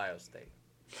Michigan, Ohio State?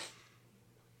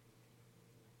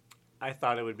 I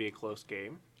thought it would be a close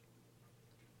game.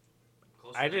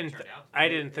 Closer I than it didn't. turned out. I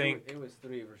didn't think It was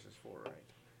 3 versus 4, right?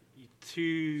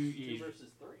 two. 2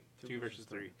 versus 3. 2 versus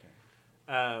 3.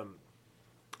 Okay.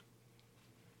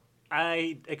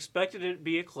 I expected it to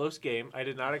be a close game. I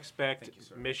did not expect Thank you,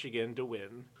 sir. Michigan to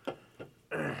win.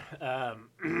 Oh,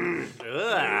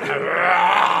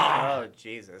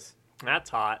 Jesus. That's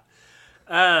hot.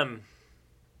 No,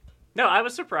 I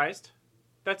was surprised.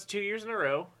 That's 2 years in a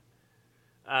row.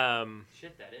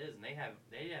 Shit, that is, and they haven't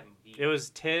beat It was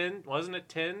 10, wasn't it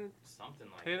 10? something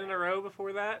like 10 that. in a row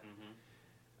before that.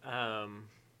 Mm-hmm.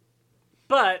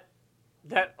 But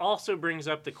that also brings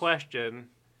up the question,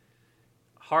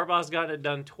 Harbaugh's gotten it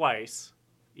done twice.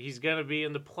 He's going to be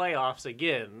in the playoffs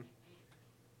again.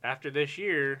 After this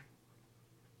year,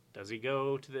 does he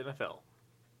go to the NFL?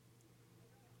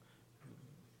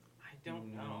 I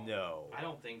don't know. No. I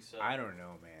don't think so. I don't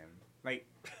know, man. Like,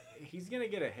 he's going to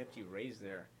get a hefty raise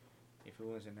there if he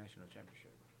wins a national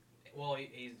championship. Well,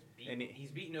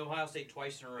 he's beaten Ohio State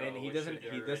twice in a row. And he which doesn't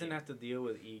should he do doesn't already. have to deal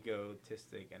with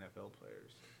egotistic NFL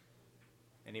players.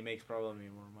 And he makes probably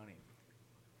more money.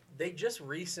 They just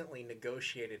recently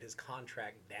negotiated his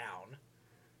contract down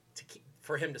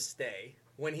for him to stay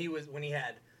when he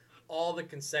had all the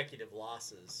consecutive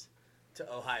losses to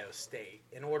Ohio State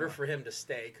in order for him to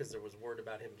stay, because there was word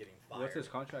about him getting fired. What's his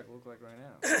contract look like right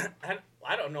now?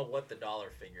 I don't know what the dollar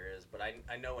figure is, but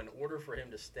I know in order for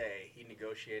him to stay, he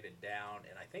negotiated down,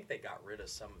 and I think they got rid of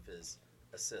some of his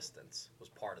assistants, was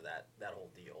part of that whole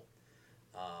deal.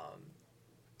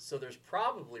 So there's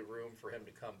probably room for him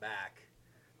to come back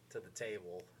to the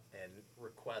table and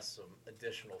request some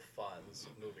additional funds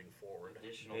moving forward.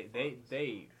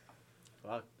 They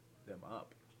fucked them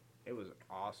up. It was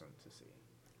awesome to see.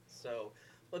 So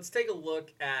let's take a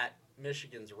look at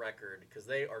Michigan's record, because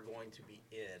they are going to be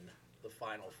in the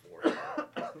Final Four.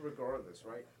 Regardless,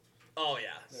 right? Oh,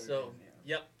 yeah. So,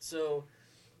 yep. So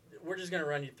we're just going to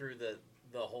run you through the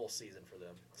whole season for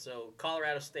them. So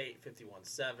Colorado State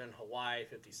 51-7, Hawaii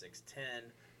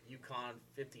 56-10, UConn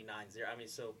 59-0. I mean,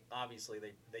 so obviously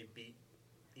they beat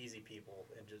easy people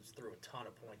and just threw a ton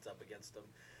of points up against them.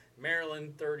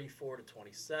 Maryland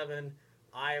 34-27,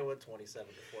 Iowa 27-14,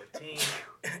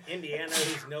 Indiana,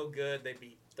 who's no good, they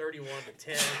beat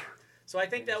 31-10. So I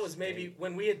think that was maybe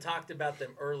when we had talked about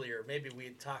them earlier. Maybe we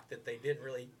had talked that they didn't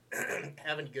really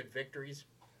have any good victories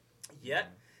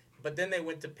yet. But then they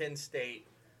went to Penn State.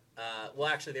 Well,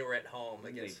 actually, they were at home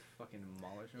against. They fucking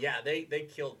demolished them. Yeah, they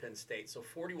killed Penn State. So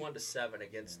 41-7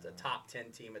 against a top 10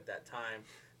 team at that time.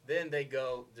 Then they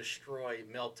go destroy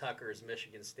Mel Tucker's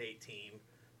Michigan State team.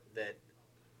 That,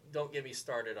 don't get me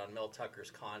started on Mel Tucker's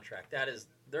contract.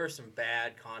 There are some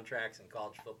bad contracts in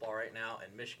college football right now,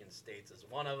 and Michigan State's is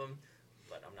one of them.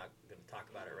 But I'm not going to talk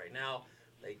about it right now.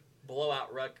 They blow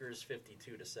out Rutgers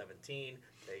 52-17.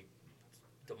 They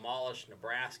demolished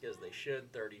Nebraska as they should,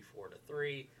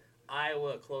 34-3.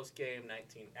 Iowa, a close game,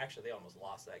 19. Actually, they almost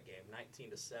lost that game,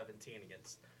 19-17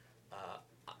 against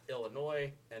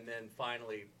Illinois, and then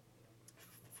finally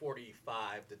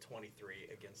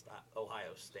 45-23 against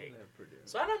Ohio State.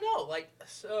 So I don't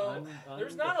know,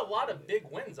 there's not a lot of big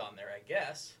wins on there, I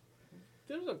guess.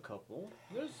 There's a couple.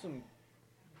 There's some.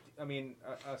 I mean,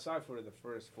 aside for the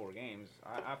first 4 games,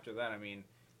 after that, I mean,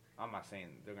 I'm not saying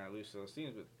they're gonna lose to those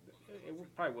teams, but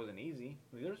it probably wasn't easy.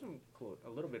 I mean, there's some a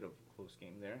little bit of close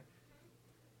game there.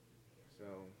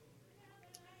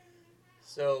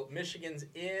 So Michigan's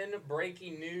in.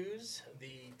 Breaking news: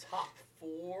 the top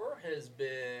 4 has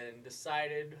been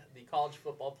decided. The college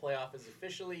football playoff is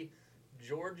officially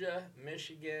Georgia,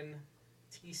 Michigan,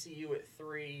 TCU at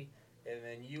 3, and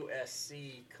then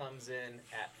USC comes in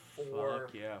at 4.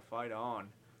 Fuck yeah, fight on.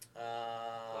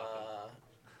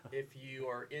 If you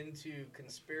are into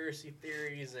conspiracy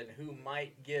theories and who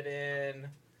might get in,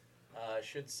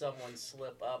 should someone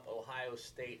slip up, Ohio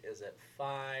State is at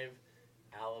 5,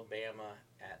 Alabama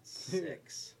at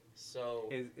 6. So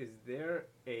is there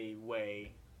a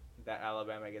way that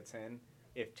Alabama gets in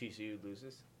if TCU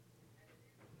loses?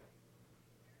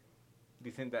 Do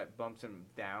you think that bumps them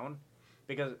down?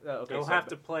 Because they'll have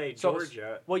to play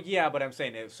Georgia. Well, yeah, but I'm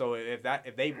saying if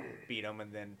they beat them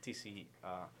and then TCU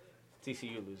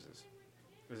loses,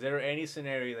 is there any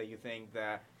scenario that you think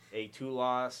that a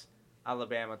 2-loss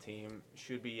Alabama team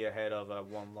should be ahead of a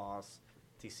 1-loss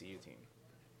TCU team?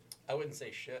 I wouldn't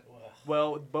say shit.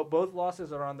 Well, but both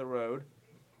losses are on the road,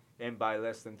 and by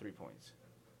less than 3 points.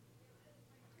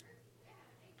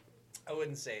 I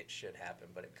wouldn't say it should happen,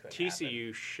 but it could.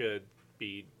 TCU should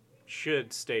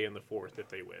stay in the 4th if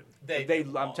they win.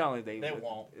 I'm telling you, they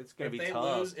won't. It's gonna be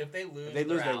tough. If they lose, they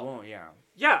won't. Yeah.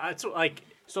 Yeah, it's like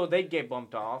so they get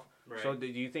bumped off. Right. So do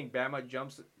you think Bama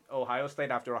jumps Ohio State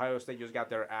after Ohio State just got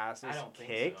their asses I don't think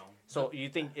kicked? So you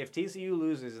think if TCU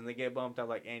loses and they get bumped out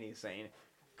like Andy's saying,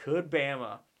 could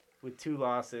Bama with 2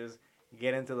 losses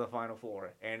get into the Final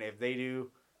Four? And if they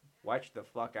do, watch the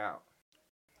fuck out.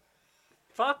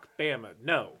 fuck Bama.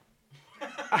 No.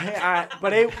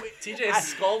 But TJ's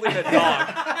scolding a dog.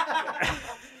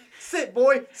 Sit,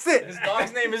 boy, sit. His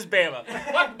dog's name is Bama.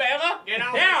 Fuck Bama. Get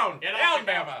out. Down. Get Down,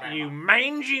 out. Bama. You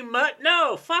mangy mutt.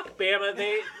 No, fuck Bama.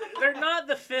 They're not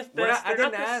the 5th best.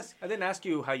 I didn't ask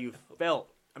you how you felt.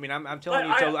 I mean, I'm telling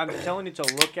you to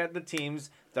look at the teams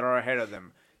that are ahead of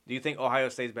them. Do you think Ohio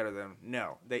State's better than them?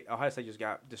 No. Ohio State just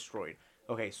got destroyed.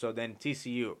 Okay, so then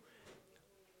TCU.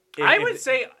 I would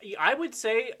say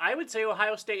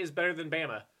Ohio State is better than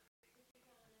Bama.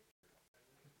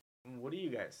 What do you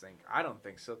guys think? I don't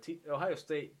think so. Ohio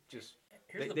State just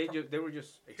they were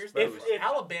just exposed. If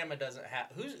Alabama doesn't have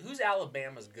who's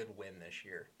Alabama's good win this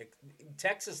year?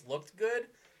 Texas looked good,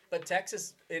 but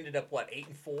Texas ended up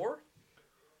 8-4,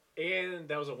 and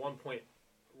that was a 1 point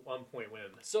win.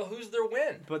 So who's their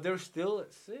win? But they're still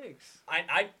at 6.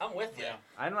 I'm with you. Yeah.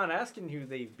 I'm not asking who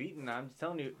they've beaten. I'm just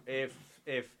telling you if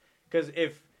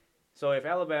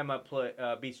Alabama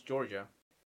beats Georgia,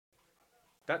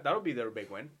 that'll be their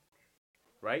big win.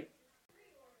 right?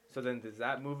 So then does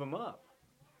that move them up?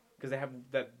 Because they have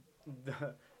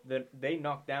they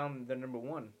knocked down the number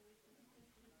 1.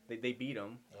 They beat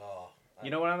them. Oh, You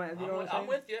know what I'm saying? I'm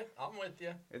with you. I'm with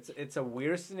you. It's a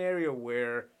weird scenario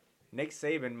where Nick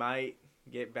Saban might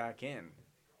get back in.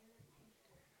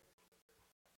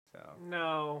 So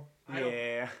No.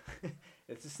 yeah,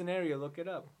 it's a scenario. Look it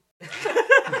up.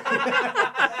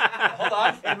 Hold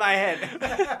on. In my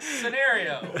head.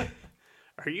 Scenario.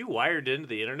 Are you wired into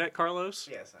the internet, Carlos?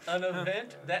 Yes. An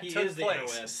event that He took is the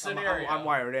place. interweb. Scenario. I'm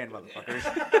wired in,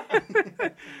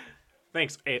 motherfuckers.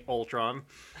 Thanks, Ultron.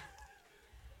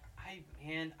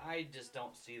 I just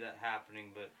don't see that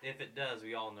happening. But if it does,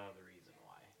 we all know the reason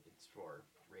why. It's for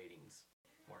ratings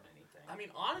more than anything. I mean,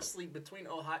 honestly, between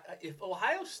if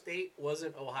Ohio State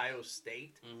wasn't Ohio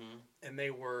State and they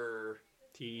were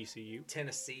TCU.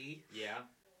 Tennessee, Yeah.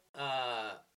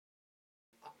 I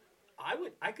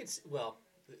could see, well,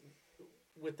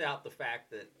 without the fact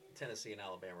that Tennessee and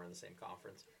Alabama are in the same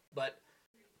conference,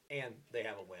 and they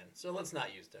have a win. So let's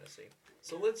not use Tennessee.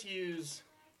 So let's use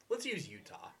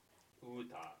Utah.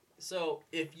 So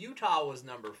if Utah was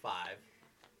number 5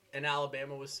 and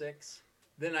Alabama was 6,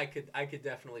 then I could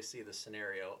definitely see the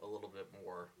scenario a little bit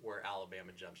more where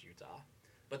Alabama jumps Utah.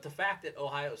 But the fact that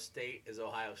Ohio State is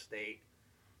Ohio State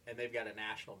and they've got a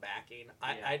national backing,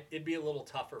 it'd be a little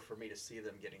tougher for me to see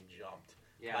them getting jumped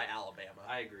by Alabama.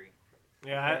 I agree.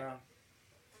 Yeah,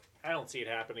 I don't see it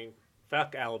happening.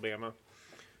 Fuck Alabama.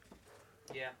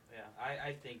 Yeah.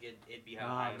 I think it'd be Oh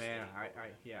Ohio man,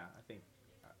 State. I think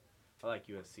I like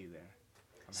USC there.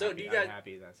 I'm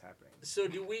happy that's happening. So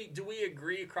do we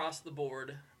agree across the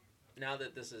board? Now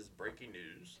that this is breaking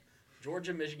news,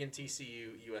 Georgia, Michigan, TCU,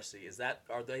 USC,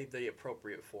 are they the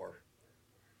appropriate 4?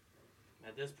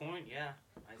 At this point, yeah,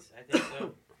 I think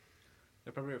so. The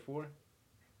appropriate 4?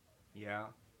 Yeah,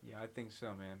 I think so,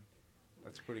 man.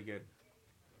 That's pretty good.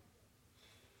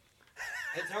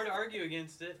 It's hard to argue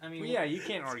against it. I mean, Well, yeah, you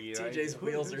can't argue. TJ's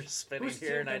wheels are spinning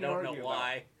here, and I don't know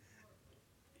why.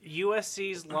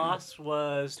 USC's loss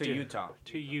was To Utah.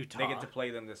 To Utah. They get to play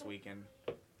them this weekend.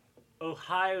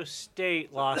 Ohio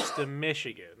State lost to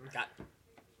Michigan. Got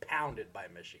pounded by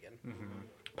Michigan.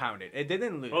 Pounded. It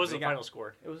didn't lose. What was They the got- final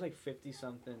score? It was like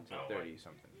 50-something to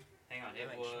 30-something. hang on, I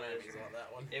think Schmeider's on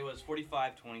that one. it was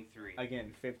 45-23.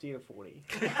 Again, 50 to 40.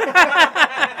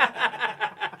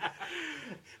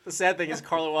 The sad thing is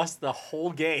Carlo lost the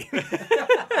whole game.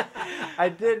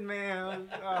 I did, man.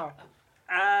 Oh.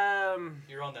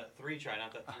 You're on that 3 try,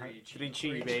 not that 3 cheat. 3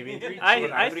 cheat, baby.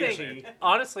 I Three think, cheat.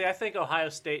 honestly, I think Ohio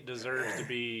State deserves to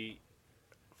be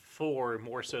 4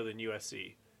 more so than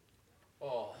USC.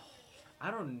 Oh,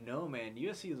 I don't know, man.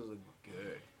 USC look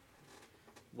good.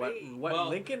 Hey, What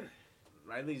Lincoln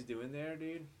Riley's doing there,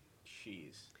 dude?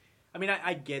 Jeez. I mean,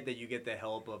 I get that you get the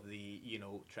help of the,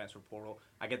 transfer portal.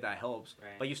 I get that helps.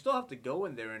 Right. But you still have to go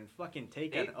in there and fucking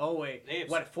take They- an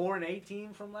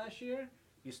 4-18 from last year?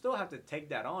 You still have to take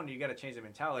that on. You got to change the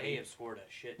mentality. They have scored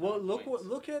a shit. Well, ton of points.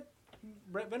 look at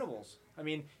Brett Venables. I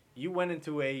mean, you went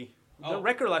into the Oh.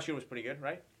 record last year was pretty good,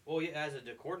 right? Well, yeah, as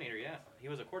a coordinator, yeah, he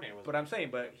was a coordinator. But I'm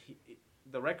saying,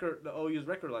 the OU's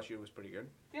record last year was pretty good.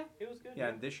 Yeah, it was good. Yeah,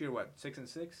 and this year what?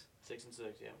 6-6.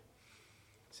 6-6, yeah.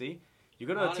 See, you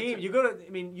go to a team. You go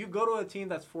to a team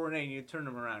that's 4-8, and you turn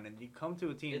them around, and you come to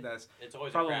a team that's It's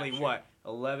always probably a crapshoot. what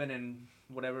 11 and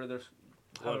whatever. There's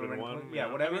 11-1, yeah,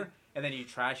 yeah. whatever. I mean- And then you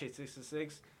trash it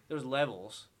 6-6. There's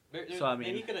levels. So I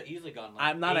mean, he could have easily gone. Like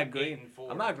I'm not 8, agreeing.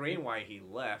 8-4. I'm not agreeing why he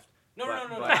left. No, but,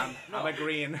 no. But No. I'm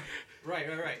agreeing. Right.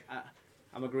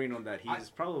 I'm agreeing on that. He's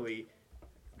probably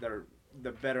the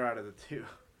better out of the two.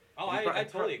 Oh, He I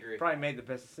totally agree. Probably made the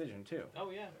best decision too. Oh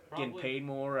yeah, probably. Getting paid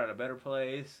more at a better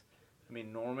place. I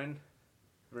mean, Norman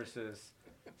versus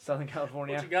Southern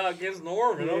California. what you got against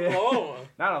Norman, Yeah. Oklahoma?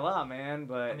 Not a lot, man,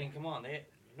 but I mean, come on,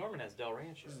 Norman has Del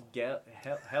Rancho.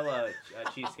 hella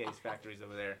cheesecake factories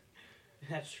over there.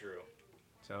 That's true.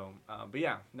 So, but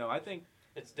yeah, no, I think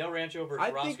It's Del Rancho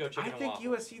versus Roscoe Chicken and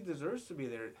Waffles. USC deserves to be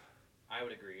there. I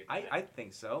would agree. With I that.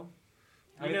 think so.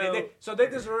 I You mean, know- they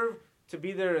deserve to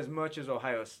be there as much as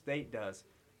Ohio State does,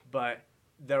 but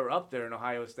they're up there and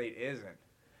Ohio State isn't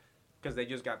because they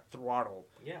just got throttled.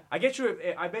 Yeah. I bet you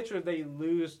if they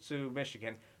lose to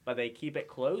Michigan, but they keep it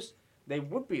close, they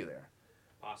would be there.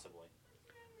 Possibly.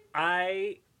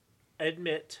 I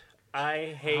admit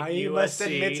I hate I must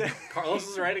admit USC. to- Carlos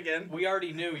is right again. We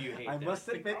already knew you hate I them. must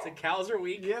admit The cows are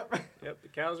weak. Yep. Yep, the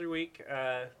cows are weak.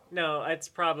 No, it's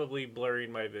probably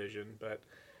blurring my vision, but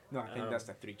No, I think that's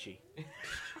the 3-chi.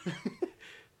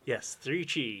 yes,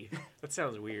 3-Chi. That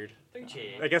sounds weird.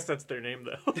 3-chi. I guess that's their name,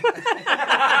 though.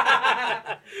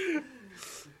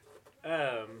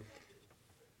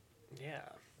 Yeah.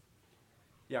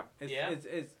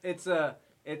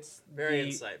 It's Very the,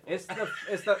 insightful.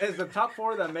 It's the top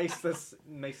four that makes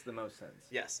the most sense.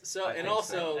 Yes. So I and think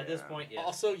also so. At this point, yes.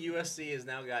 also USC has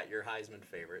now got your Heisman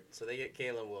favorite, so they get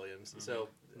Caleb Williams. So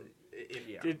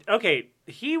Okay,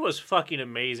 he was fucking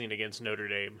amazing against Notre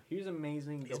Dame. He was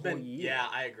amazing he's the been whole year. yeah,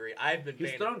 I agree. I've been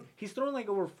He's thrown like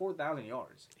over 4,000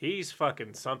 yards. He's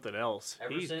fucking something else.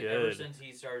 He's good. Ever since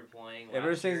he started playing. Ever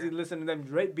last since year, he listened to them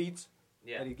Drake beats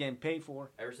yeah. that he's getting paid for.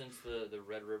 Ever since the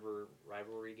Red River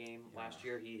rivalry game last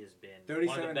year, he has been 37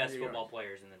 one of the best yards. football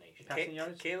players in the nation. Passing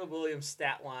yards? Caleb Williams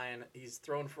stat line, he's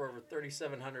thrown for over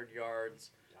 3,700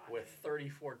 yards with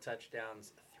 34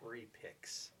 touchdowns, 3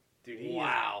 picks. Dude, he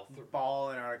Wow. is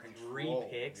balling out of control. 3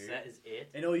 picks, dude. that is it.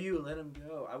 And OU, let him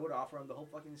go. I would offer him the whole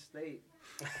fucking state.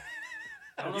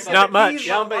 I don't know It's about not much. He's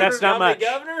That's not much.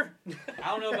 Governor? I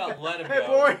don't know about let him Hey go.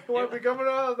 boy, you want to be coming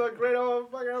out of the great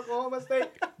old fucking Oklahoma State?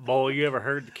 Boy, you ever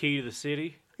heard the key to the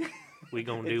city? We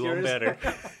gonna do them yours. better.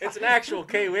 It's an actual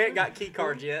K. We ain't got key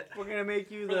cards yet. We're gonna make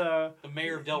you the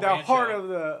mayor of Del the Rancho. heart of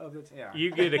the yeah.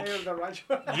 You get Mayor of the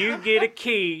Rancho. You get a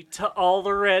key to all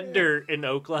the red dirt in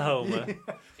Oklahoma.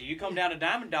 If you come down to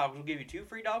Diamond Dogs, we'll give you 2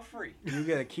 free dogs free. You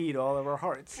get a key to all of our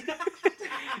hearts.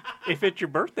 If it's your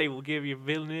birthday, we'll give you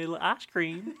vanilla ice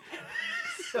cream.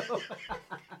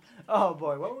 Oh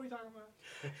boy, what were we talking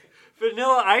about?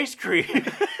 Vanilla ice cream.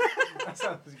 That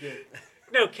sounds good.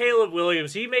 No, Caleb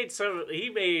Williams. He made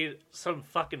some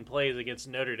fucking plays against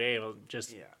Notre Dame.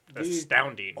 Just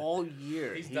astounding. All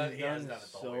year, He's he's done- he has done done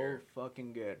it the whole so year.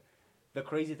 fucking good. The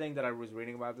crazy thing that I was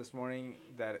reading about this morning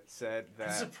that it said I'm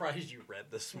that surprised you read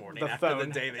this morning The after phone. the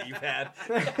day that you've had.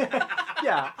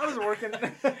 yeah, I was working.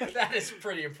 That is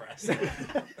pretty impressive.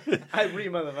 I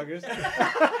read motherfuckers.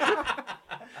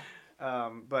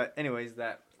 But anyways,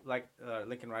 that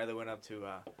Lincoln Riley went up to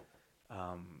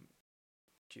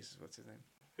Jesus, what's his name?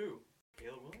 Who?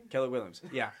 Caleb Williams? Caleb Williams.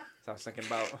 Yeah. So I was thinking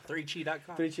about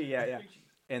 3chi.com. 3G, yeah.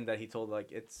 And that he told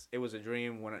it was a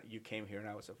dream when you came here,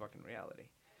 now it's a fucking reality.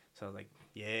 So I was like,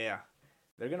 yeah,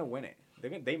 they're gonna win it.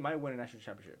 They might win a national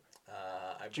championship.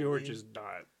 I George believe- is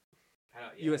not.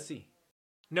 USC.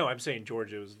 No, I'm saying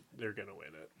Georgia they're gonna win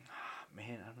it.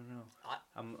 Man, I don't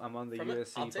know. I'm on the From it-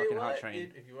 USC I'll tell you fucking hot what,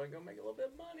 train. if you want to go make a little bit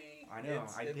of money, I know,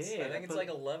 I did. I think it's like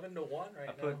 11 to 1 right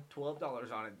I now. put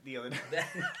 $12 on it the other day.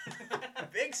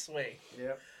 Big swing.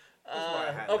 Yep. why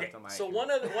I had Okay, left on my so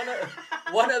account.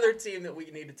 one other team that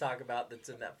we need to talk about that's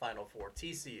in that Final Four,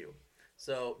 TCU.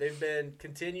 So they've been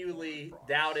continually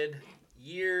doubted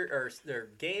their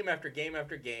game after game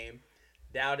after game.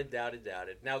 Doubted.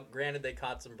 Now, granted, they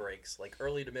caught some breaks. Like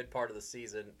early to mid part of the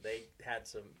season, they had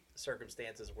some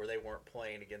circumstances where they weren't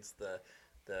playing against the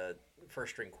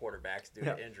first string quarterbacks due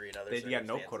to injury and other They circumstances.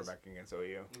 got no quarterback against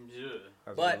OU. Yeah. That was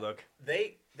a But good look.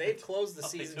 they've closed the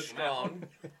Thought they season took 'em out. strong.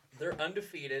 They're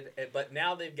undefeated, but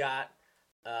now they've got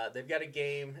a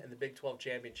game in the Big 12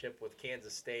 championship with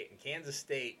Kansas State, and Kansas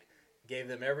State gave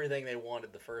them everything they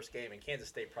wanted the first game, and Kansas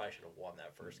State probably should have won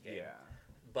that first game. Yeah.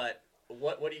 But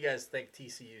what do you guys think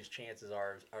TCU's chances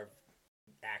are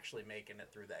actually making it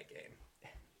through that game?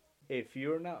 If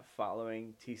you're not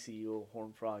following TCU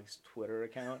Horned Frogs Twitter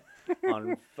account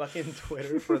on fucking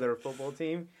Twitter for their football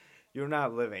team, you're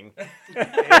not living.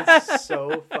 It's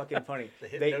so fucking funny. The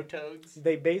Hypnotoads?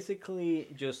 They basically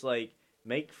just like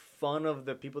make fun of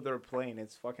the people that are playing.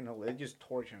 It's fucking hilarious. They just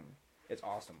torture them. It's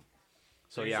awesome.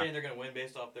 So you're saying they're going to win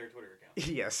based off their Twitter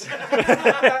account? Yes.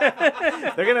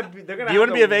 They're gonna. Do you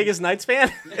want to be a Vegas Knights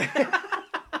fan?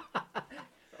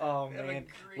 Oh They have a man,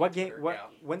 great what game? Twitter What?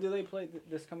 account. When do they play?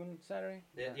 This coming Saturday?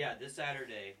 Yeah, this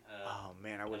Saturday. Oh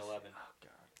man, I at was. 11. Oh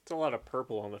god, It's a lot of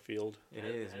purple on the field. it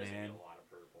That is, is gonna be man. A lot of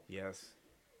purple. Yes.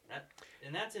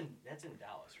 That's in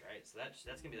Dallas, right? So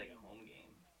that's gonna be like a home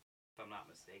game, if I'm not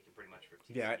mistaken, pretty much for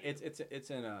TCU. Yeah, it's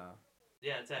in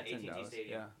Yeah, it's at it's in AT&T Dallas,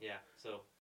 Stadium. yeah. Yeah, so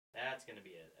that's gonna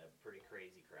be a pretty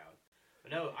crazy crowd.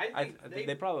 But no, I I think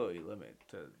they probably limit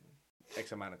to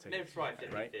X amount of they're tickets. probably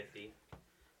 50-50. right?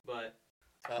 But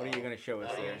What are you gonna show us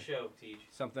what are you there? gonna show, Teach?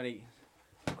 Something.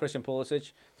 Christian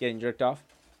Pulisic getting jerked off.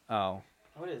 Oh.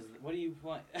 What do you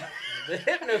want? The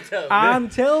Hypnotoad. I'm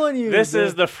telling you. This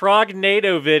is the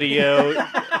Frognado video.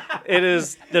 It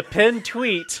is the pinned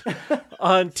tweet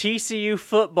on TCU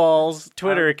football's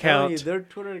Twitter I'm telling you, account. their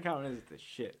Twitter account is the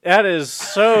shit. That is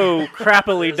so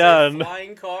crappily There's done. a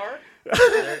flying car.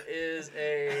 There is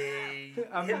a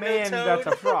Man, that's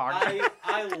a frog.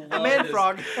 I love A man this.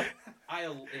 frog. I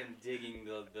am digging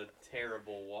the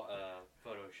terrible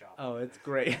Photoshop. Oh, it's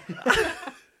great.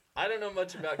 I don't know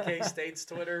much about K-State's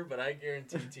Twitter, but I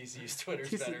guarantee TCU's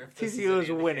Twitter's better. If this TCU is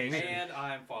any winning. indication. And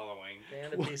I'm following.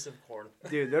 And a piece of corn.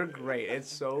 Dude, they're great. It's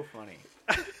so funny.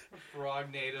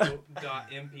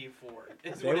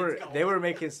 They were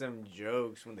making some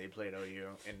jokes when they played OU,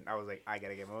 and I was like, I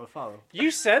gotta give them a follow.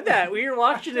 You said that. We were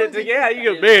watching it together.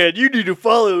 You go, man, you need to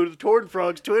follow the Torn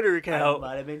Frogs Twitter account.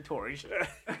 Might have been Tories.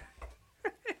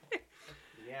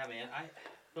 Yeah, man.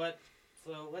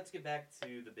 So let's get back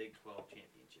to the Big 12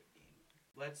 championship game.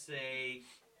 Let's say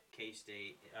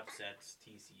K-State upsets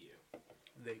TCU.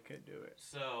 They could do it.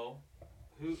 So,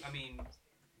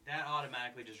 that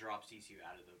automatically just drops TCU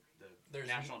out of the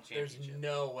national championship. There's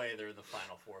no way they're in the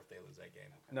Final Four if they lose that game.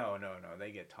 No,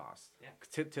 they get tossed.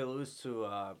 Yeah. To lose to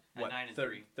what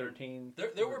 9-3. 13?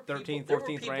 There were 13, people,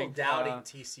 14th ranked. doubting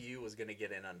TCU was going to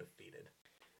get in undefeated.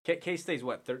 K-State's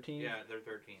what, 13? Yeah, they're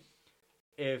 13th.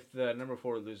 If the number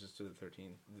 4 loses to the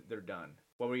 13, they're done.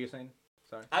 What were you saying?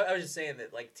 Sorry. I was just saying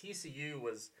that like TCU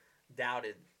was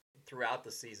doubted throughout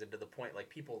the season to the point like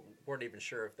people weren't even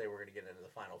sure if they were going to get into the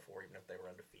Final Four even if they were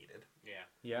undefeated. Yeah.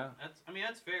 Yeah.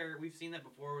 That's fair. We've seen that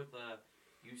before with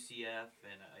UCF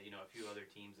and a few other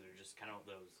teams that are just kind of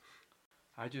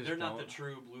those. They're not the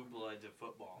true blue bloods of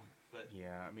football, but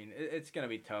yeah, it's going to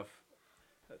be tough.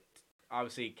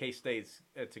 Obviously, K-State's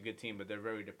it's a good team, but they're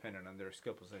very dependent on their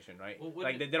skill position, right? Well,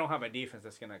 they don't have a defense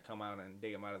that's going to come out and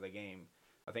dig them out of the game.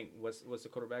 I think what's the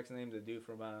quarterback's name? The dude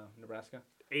from Nebraska.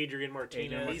 Adrian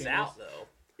Martinez. He's out though.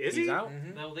 Is He's he? out?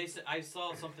 Mm-hmm. no, I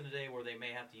saw something today where they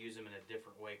may have to use him in a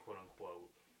different way, quote unquote,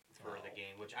 for the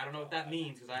game, which I don't know what that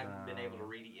means because I haven't been able to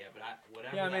read it yet. But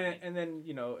whatever. Yeah, that means. and then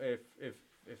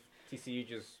if TCU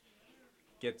just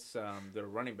gets their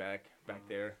running back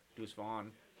there, Deuce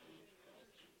Vaughn,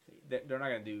 they're not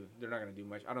gonna do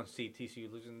much. I don't see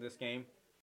TCU losing this game,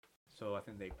 so I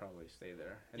think they probably stay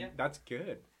there, and that's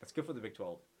good. That's good for the Big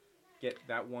 12. Get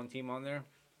that one team on there,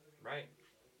 right?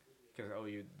 Because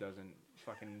OU doesn't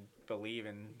fucking believe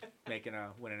in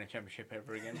winning a championship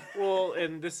ever again. Well,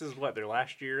 and this is what their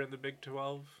last year in the Big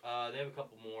 12. They have a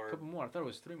couple more. I thought it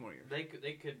was 3 more years. They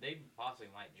possibly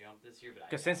might jump this year, but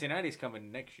Because Cincinnati's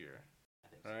coming next year, I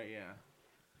think so. right? Yeah.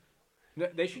 No,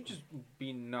 they should just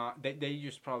be not. They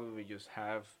just probably just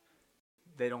have.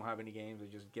 They don't have any games. They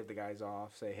just get the guys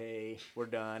off. Say, hey, we're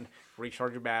done.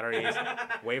 Recharge your batteries.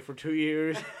 Wait for 2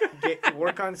 years.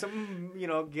 Work on some.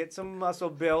 Get some muscle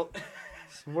built.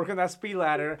 Work on that speed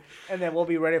ladder, and then we'll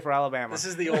be ready for Alabama. This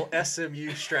is the old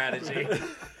SMU strategy.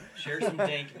 Share some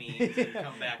dank memes and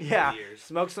come back in 2 years.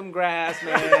 Smoke some grass,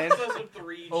 man. Some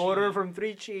 3G. Order from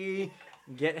 3Chi.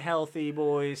 Get healthy,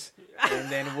 boys, and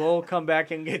then we'll come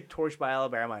back and get torched by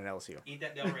Alabama and LSU. Eat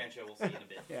that Del Rancho. We'll see you in a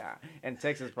bit. Yeah, and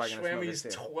Texas is probably going to smoke Schwammy's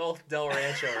it too. 12th Del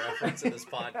Rancho reference in this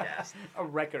podcast. A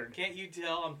record. Can't you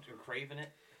tell I'm craving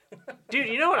it? Dude,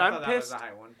 you know what I'm That pissed? was a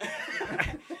high one.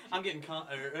 I'm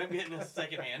getting a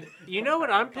second hand. You know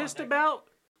what I'm pissed about?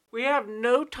 We have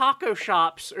no taco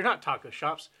shops, or not taco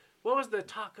shops. What was the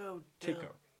taco?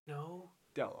 Tico. No.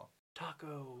 Dello.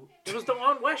 Taco. It was the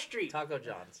on West Street. Taco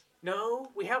John's. No,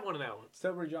 we have one of those.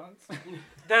 Silver Johns.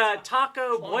 The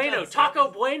Taco Bueno. John's. Taco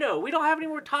Bueno. We don't have any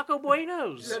more Taco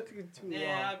Buenos.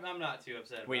 Yeah, I'm not too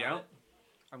upset about We don't? it.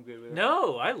 I'm good with it.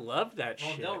 No, I love that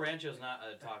Well, shit. Del Rancho's not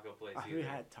a taco place We either.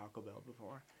 had Taco Bell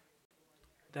before.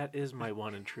 That is my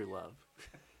one and true love.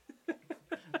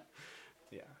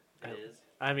 Yeah. It is.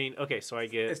 I mean, okay, so I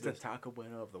get It's the this. Taco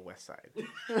Bueno of the West Side.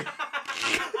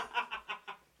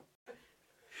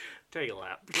 Take a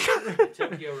lap.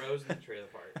 Tokyo Rose in the trailer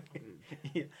park.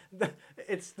 Yeah.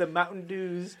 It's the Mountain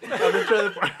Dews of the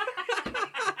trailer park.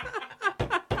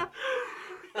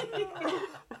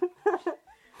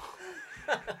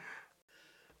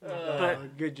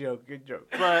 But Good joke. Good joke.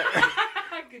 but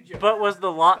Good job. but was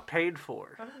the lot paid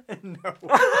for? No.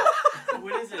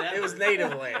 When is it? It was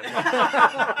native land.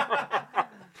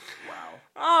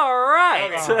 All right.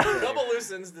 Okay. Double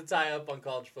loose ends to tie up on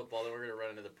college football. Then we're going to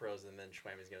run into the pros, and then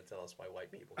Schwammy's going to tell us why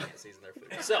white people can't season their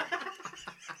food. So,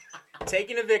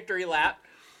 taking a victory lap,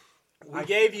 we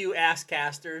gave you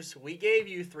Asscasters. We gave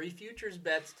you 3 futures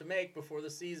bets to make before the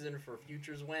season for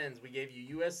futures wins. We gave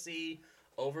you USC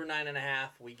over 9.5.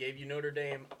 We gave you Notre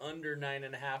Dame under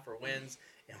 9.5 for wins,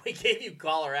 and we gave you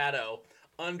Colorado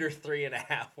under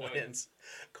 3.5 wins.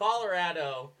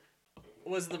 Colorado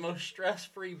was the most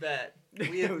stress-free bet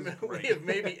we have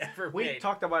maybe ever We made.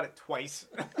 talked about it twice.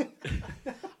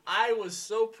 I was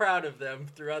so proud of them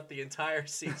throughout the entire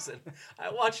season.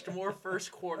 I watched more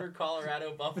first quarter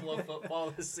Colorado Buffalo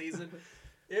football this season.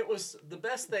 It was the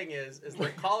best thing is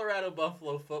that Colorado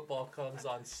Buffalo football comes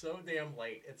on so damn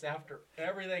late. It's after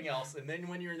everything else, and then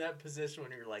when you're in that position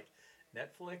when you're like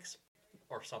Netflix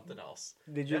or something else.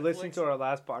 Did you listen to our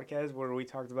last podcast where we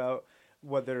talked about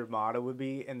what their motto would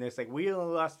be? And it's like, we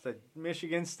only lost to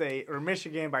Michigan State or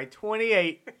Michigan by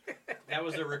 28. That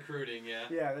was the recruiting, yeah.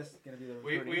 Yeah, this is gonna be the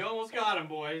recruiting. We almost got him,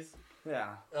 boys.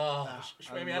 Yeah.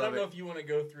 Shmammy, I don't know if you want to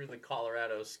go through the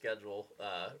Colorado schedule.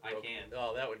 I can.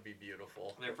 Oh, that would be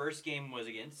beautiful. Their first game was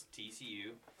against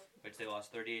TCU, which they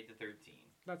lost 38-13.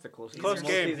 That's a close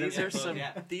game.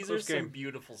 These are some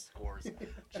beautiful scores.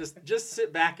 Just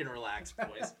sit back and relax,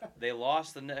 boys. They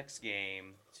lost the next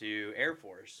game to Air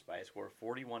Force by a score of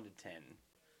 41-10.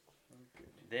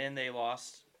 Then they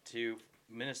lost to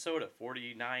Minnesota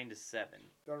 49-7.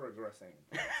 They're regressing.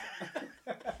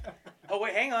 Oh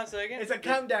wait, hang on a second. It's a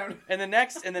countdown. In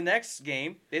the next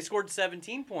game, they scored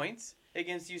 17 points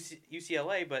against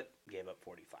UCLA, but gave up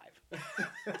 45.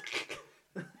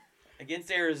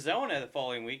 Against Arizona the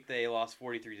following week, they lost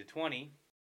 43-20.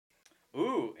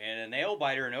 Ooh, and a nail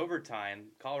biter in overtime.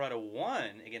 Colorado won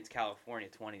against California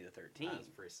 20-13. I was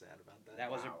pretty sad about that. That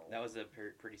was a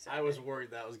pretty sad. I was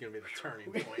worried that was going to be the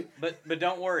turning point. But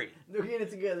don't worry. They're getting it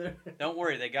together. Don't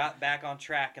worry. They got back on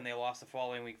track and they lost the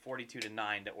following week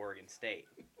 42-9 to Oregon State.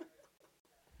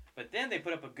 But then they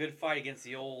put up a good fight against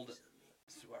the old.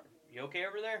 You okay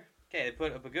over there? Okay, they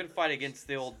put up a good fight against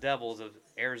the old Devils of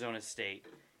Arizona State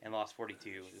and lost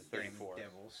 42-34.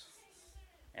 Devils.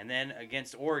 And then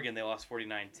against Oregon, they lost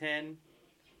 49-10.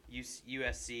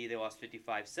 USC, they lost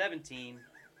 55-17.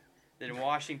 Then in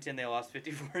Washington, they lost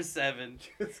 54-7.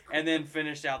 And then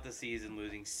finished out the season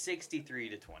losing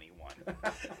 63-21.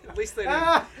 At least they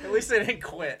didn't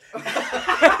quit. They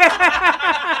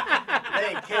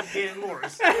kept getting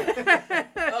worse.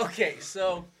 Okay,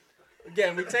 so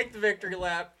again, we take the victory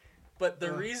lap, but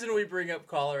the reason we bring up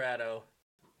Colorado,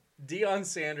 Deion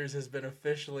Sanders has been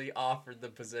officially offered the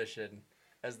position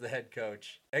as the head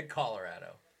coach at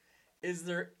Colorado. Is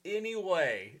there any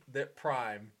way that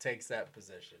Prime takes that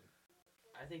position?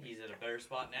 I think he's at a better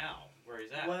spot now where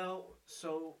he's at. Well,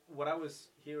 so what I was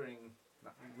hearing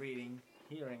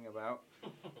about,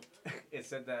 it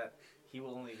said that he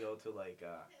will only go to like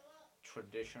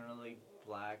traditionally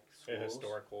black schools.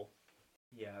 Historical.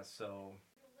 Yeah, so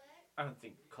I don't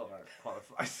think Colorado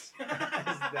qualifies.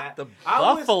 That The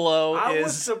Buffalo I is...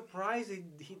 was surprised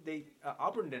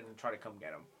Auburn didn't try to come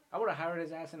get him. I would have hired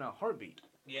his ass in a heartbeat.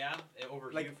 Yeah, over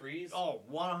Hugh Freeze. Oh,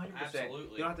 100%.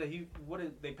 Absolutely. You don't have to. What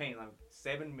are they paying? Like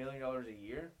 $7 million a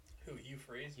year? Who, Hugh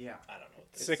Freeze? Yeah. I don't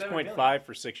know. 6.5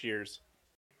 for 6 years.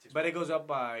 But it goes up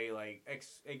by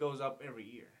it goes up every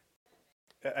year.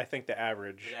 I think the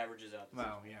average. It averages out.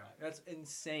 Wow, yeah, that's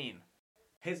insane.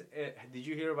 Did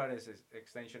you hear about his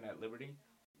extension at Liberty?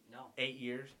 No. 8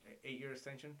 years, 8-year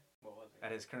extension. What was it?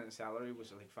 At his current salary,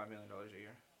 was like $5 million a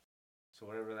year. So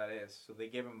whatever that is, so they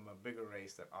gave him a bigger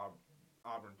raise that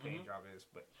Auburn paying job is.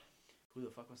 But who the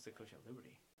fuck wants to coach at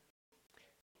Liberty?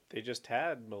 They just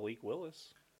had Malik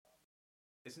Willis.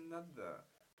 Isn't that the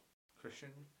Christian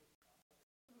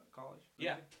college?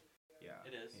 Yeah. Yeah,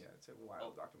 It is. Yeah, it's a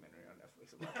wild documentary on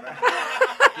Netflix about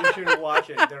that. You should watch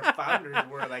it. Their founders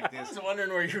were like I this. was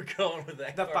wondering where you were going with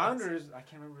that. The Carlos. founders, I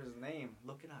can't remember his name.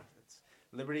 Look it up. It's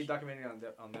Liberty documentary on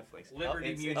Netflix. Liberty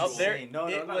It's Mutual. Up there, insane. No,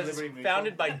 it not was Liberty Mutual.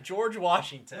 founded by George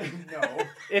Washington. No,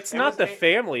 It's It not was the a-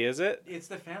 family, is it? it's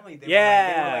the family. They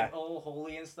Yeah. were like all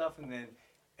holy and stuff, and then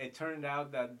it turned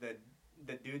out that the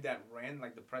dude that ran,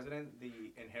 like the president,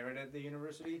 inherited the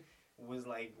university, was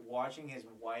like watching his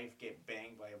wife get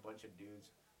banged by a bunch of dudes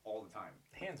all the time.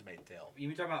 Handmaid's Tale. You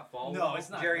talking about Falwell? No,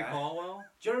 it's not Jerry that. Falwell?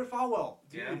 Jerry Falwell,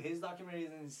 dude, Yeah. his documentary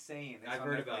is insane. It's I've on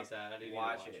heard Netflix. about that. I didn't even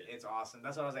Watch watch it. it. It's awesome.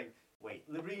 That's why I was like, wait,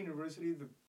 Liberty University,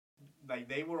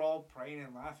 they were all praying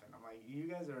and laughing. I'm like, you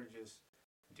guys are just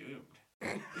doomed.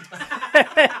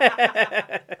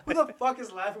 Who the fuck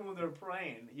is laughing when they're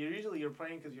praying? You're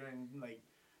praying because you're in like,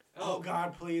 oh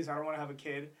God, please, I don't want to have a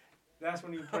kid. That's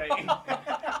when you pray.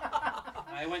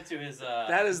 I went to his.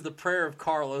 That is the prayer of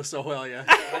Carlos Oelia.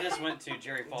 I just went to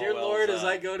Jerry Falwell's. Dear Lord, as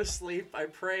I go to sleep, I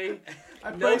pray. I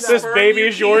No pray that- This sperm baby you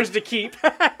is keep. yours to keep. I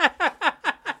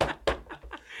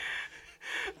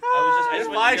just If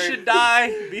went I to Jerry- should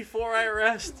die before I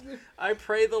rest, I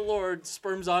pray the Lord,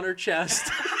 sperms on her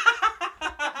chest.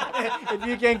 if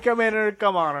you can't come in her,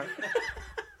 come on her.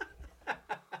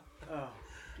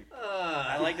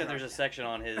 I like that there's a section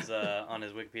on his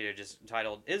Wikipedia just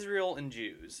titled "Israel and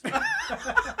Jews."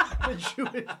 The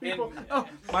Jewish people. And- Oh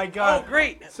my God. Oh,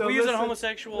 great! So we use listen-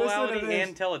 homosexuality listen to this.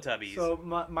 and Teletubbies. So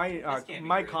my This can't be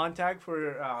my great. contact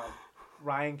for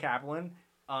Ryan Kaplan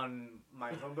on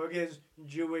my phone book is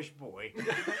Jewish boy.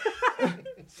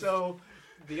 So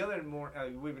the other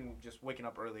morning, we've been just waking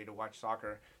up early to watch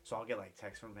soccer, so I'll get like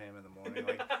texts from him in the morning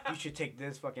like, you should take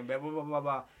this fucking bet, blah blah blah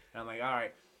blah, and I'm like, all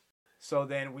right. So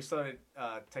then we started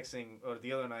texting, or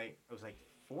the other night it was like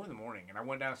 4 a.m, and I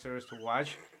went downstairs to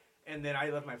watch, and then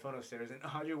I left my phone upstairs, and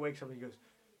Audrey wakes up and he goes,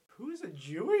 who's a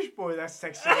Jewish boy that's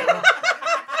sexual?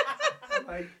 I'm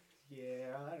like,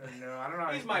 yeah, I don't know. I don't know.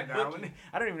 How He's to my explain that bookie. one.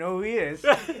 I don't even know who he is.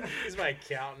 He's my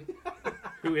accountant.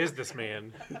 Who is this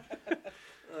man?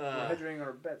 We're hedging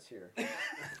our bets here.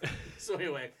 So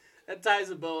anyway, that ties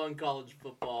a bow on college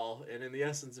football, and in the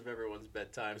essence of everyone's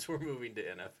bedtimes, we're moving to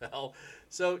NFL.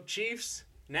 So Chiefs,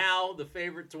 now the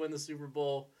favorite to win the Super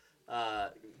Bowl.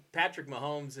 Patrick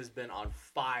Mahomes has been on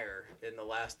fire in the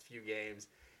last few games.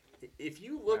 If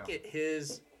you look at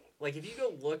his, like, if you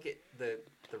go look at the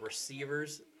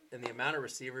receivers and the amount of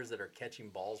receivers that are catching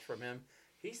balls from him,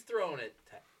 he's throwing it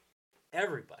to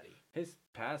everybody. His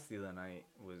pass the other night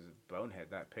was bonehead.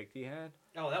 That pick he had.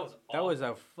 Oh, that was awful. That was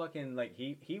a fucking like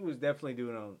he was definitely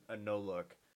doing a no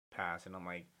look pass, and I'm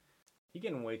like, he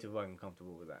getting way too fucking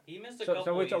comfortable with that. He missed a So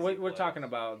couple we're plays. talking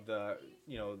about the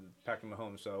Patrick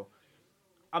Mahomes. So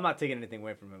I'm not taking anything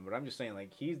away from him, but I'm just saying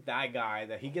like he's that guy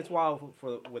that he gets wild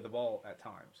with the ball at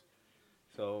times.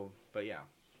 So, but yeah,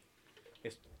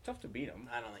 it's tough to beat him.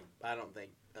 I don't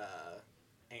think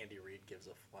Andy Reid gives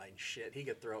a flying shit. He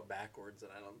could throw it backwards,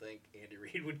 and I don't think Andy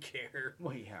Reid would care.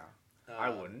 Well, yeah, I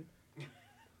wouldn't.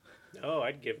 No,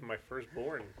 I'd give him my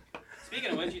firstborn.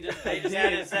 Speaking of which, they just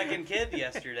had his second kid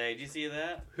yesterday. Did you see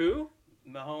that? Who?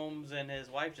 Mahomes and his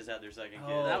wife just had their second kid.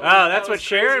 Oh, That's what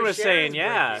Sharon crazy. was saying. Sharon's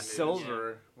Yeah. breaking news.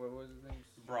 Silver. What was his name?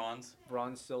 Bronze.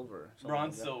 Bronze silver. Something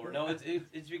Bronze like that. silver. No,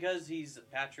 it's because he's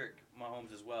Patrick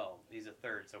Mahomes as well. He's a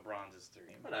third, so bronze is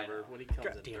three. Whatever. When he comes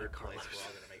God in damn it, third place, Carlos. we're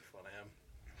all going to make fun of him.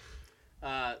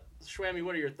 Schwammy,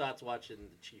 what are your thoughts watching the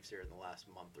Chiefs here in the last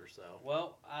month or so?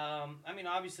 Well, I mean,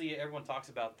 obviously everyone talks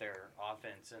about their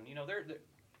offense, and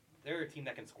they're a team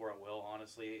that can score at will.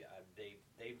 Honestly,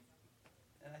 they've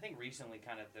and I think recently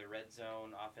kind of the red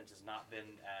zone offense has not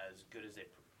been as good as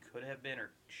it could have been or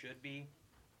should be.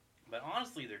 But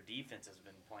honestly, their defense has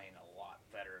been playing a lot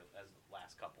better as the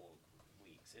last couple of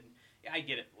weeks. And yeah, I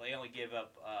get it. They only give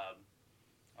up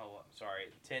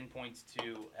 10 points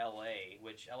to LA,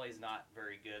 which LA is not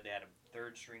very good. They had a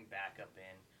third string backup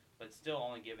in, but still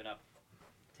only giving up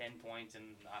 10 points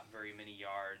and not very many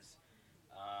yards.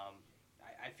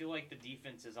 I feel like the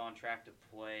defense is on track to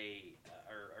play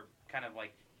or kind of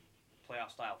like playoff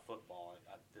style football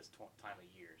at this time of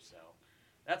year. So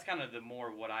that's kind of the more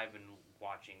what I've been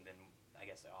watching than I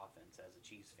guess the offense as a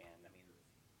Chiefs fan. I mean,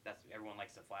 that's everyone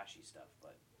likes the flashy stuff,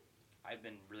 but I've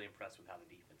been really impressed with how the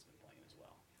defense has been playing as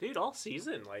well. Dude, all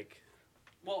season, like.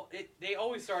 Well, they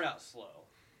always start out slow,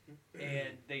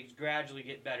 and they gradually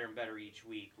get better and better each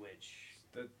week, which.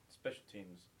 The special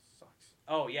teams sucks.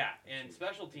 Oh yeah, and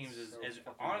special teams is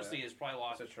fucking honestly bad. has probably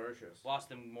It's atrocious. lost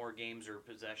them more games or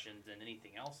possessions than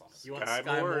anything else on the You want Sky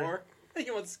Sky Moore? Moore?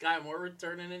 You want Sky Moore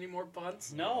returning any more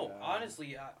punts? No, Yeah.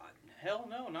 honestly, hell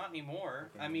no, not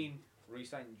anymore. I mean,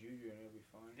 Resign Juju and it'll be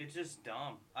fine. it's just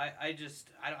dumb. I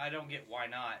don't get why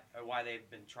not, or why they've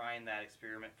been trying that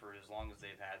experiment for as long as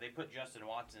they've had. They put Justin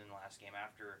Watson in the last game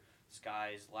after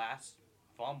Sky's last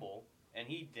fumble, and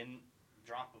he didn't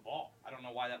drop the ball. I don't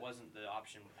know why that wasn't the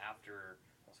option after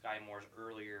Sky Moore's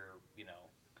earlier,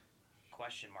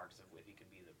 question marks of if he could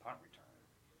be the punt returner.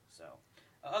 So,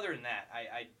 other than that,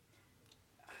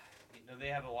 they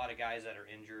have a lot of guys that are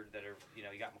injured that are, you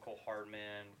got McCole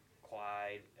Hardman,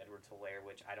 Clyde, Edwards-Helaire,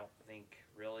 which I don't think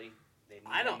really they need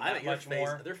I think much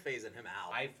more. they're phasing him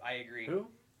out. I agree. Who?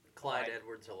 Clyde Clyde.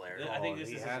 Edwards-Helaire. I think Oh, this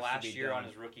he is has his to last be year on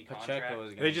done. his rookie Pacheco contract. is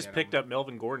gonna They just get picked him. up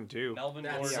Melvin Gordon, too. Melvin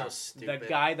That's Gordon. so The stupid.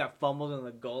 guy that fumbled in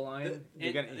the goal line.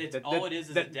 All it is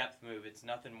a depth move. It's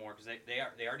nothing more because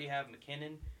they already have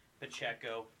McKinnon,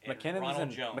 Pacheco, and Ronald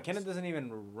Jones. McKinnon doesn't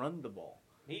even run the ball.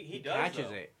 He He does catches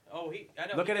though. it. Oh, I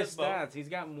know. Look he at does his both. stats. He's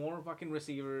got more fucking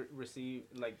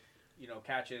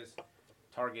catches,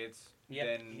 targets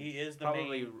Yep, than he is the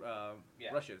probably main.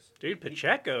 Yeah. rushes. Dude,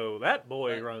 Pacheco, that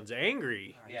boy Right. runs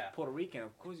angry. He's Yeah. Puerto Rican.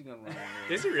 Of course he's gonna run.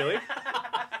 Is he really?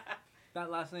 That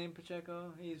last name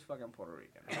Pacheco. He's fucking Puerto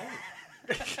Rican.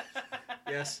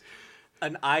 Yes.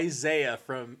 An Isaiah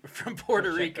from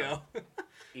Puerto Pacheco. Rico.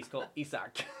 He's called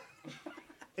Isaac.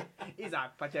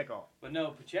 Isaac Pacheco. But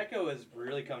no, Pacheco has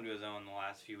really come to his own in the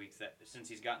last few weeks since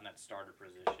he's gotten that starter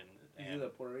position. He's And either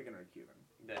Puerto Rican or Cuban.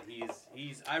 that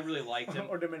I really liked him.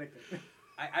 or Dominican.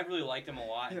 I really liked him a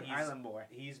lot. He's an island boy.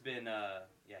 He's been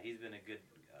he's been a good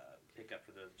pickup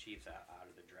for the Chiefs out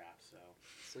of the draft.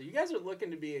 So you guys are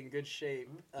looking to be in good shape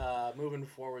moving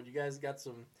forward. You guys got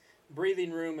some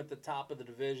breathing room at the top of the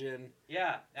division.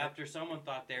 Yeah, after someone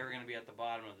thought they were going to be at the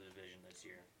bottom of the division this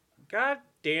year. God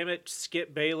damn it,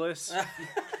 Skip Bayless.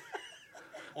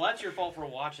 Well, that's your fault for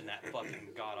watching that fucking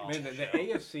god awful Man, the show.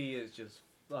 AFC is just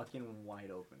fucking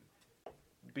wide open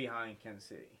behind Kansas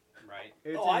City. Right?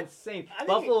 It's Oh, insane. I think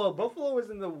Buffalo is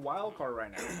in the wild card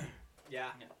right now. Yeah.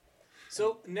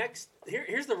 So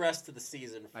here's the rest of the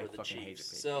season for I the fucking hate the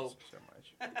Chiefs. Patriots So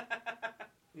much.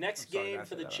 next I'm sorry, game I for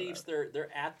said the that out Chiefs, loud. they're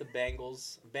at the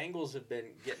Bengals. Bengals have been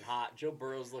getting hot. Joe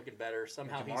Burrow's looking better.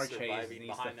 Somehow Jamar he's Chase surviving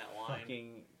needs behind to that line,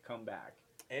 fucking come back.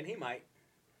 and he might.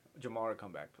 Jamar,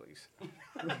 come back, please.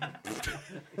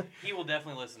 He will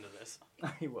definitely listen to this.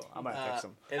 He will. I'm gonna text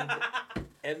him.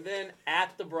 And then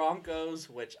at the Broncos,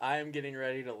 which I am getting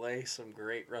ready to lay some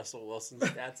great Russell Wilson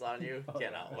stats on you.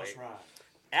 Cannot wait. right.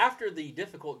 After the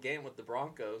difficult game with the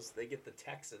Broncos, they get the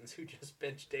Texans, who just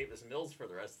benched Davis Mills for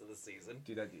the rest of the season.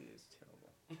 Dude, that dude is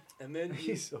terrible. And then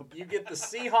He's so bad. you get the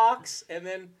Seahawks, and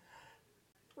then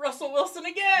Russell Wilson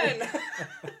again.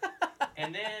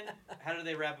 And then, how do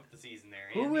they wrap up the season there?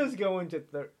 Who Andy? is going to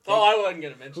third? Oh, I wasn't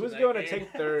going to mention Who's that going to game.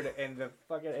 take third in the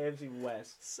fucking AFC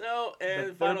West? So, The and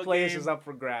third final place game, is up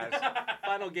for grabs.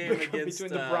 final game against between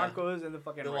the Broncos and the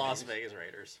fucking the Raiders. Las Vegas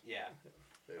Raiders, Yeah.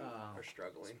 who are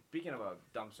struggling. Speaking of a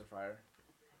dumpster fire,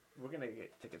 we're gonna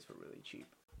get tickets for really cheap.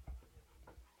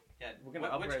 Yeah. We're gonna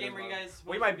Which upgrade game those are you mother-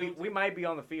 guys? We might be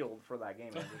on the field for that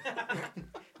game. Andy.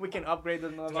 We can upgrade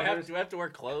those Do I have motherfuckers. to wear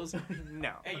clothes?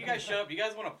 No. Hey, you guys show up. You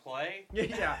guys want to play?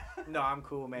 Yeah. No, I'm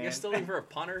cool, man. You guys still looking for a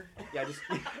punter? Yeah, just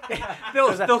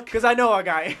They'll because I know a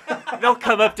guy. they'll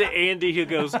come up to Andy who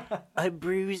goes, "I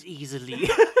bruise easily."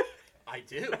 I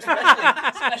do,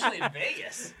 especially in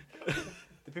Vegas.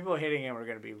 The people hitting him are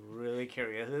gonna be really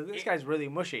curious. This guy's really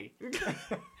mushy.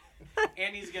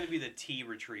 Andy's gonna be the tea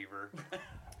retriever.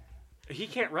 He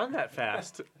can't run that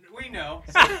fast. We know.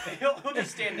 He'll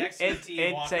just stand next to the tea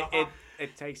and walk off.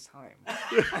 It takes time.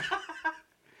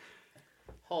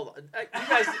 Hold on, you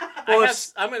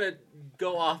guys. I'm gonna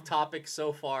go off topic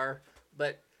so far,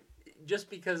 but just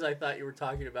because I thought you were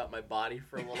talking about my body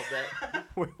for a little bit,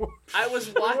 I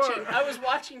was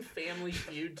watching Family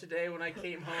Feud today when I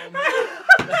came home.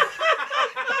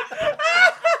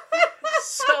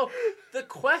 So the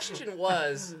question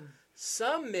was,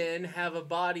 some men have a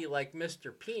body like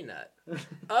Mr. Peanut.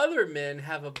 Other men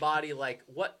have a body like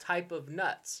what type of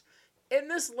nuts? And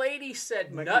this lady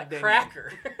said Macadamia.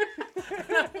 nutcracker. And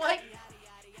I'm like,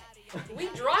 we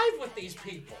drive with these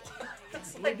people.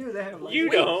 It's We like, do. They have You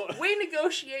don't. we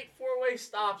negotiate four-way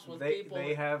stops with people.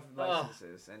 They have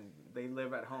licenses and they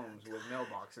live at homes with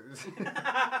mailboxes.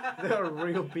 They're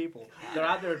real people. They're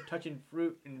out there touching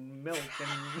fruit and milk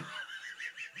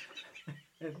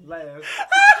and lettuce.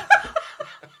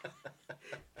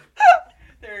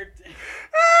 They're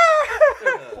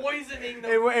poisoning the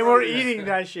And we're fruit. eating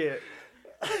that shit.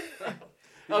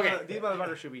 Okay. These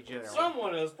motherfuckers should be jailed.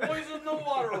 Someone has poisoned the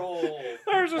water hole.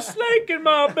 There's a snake in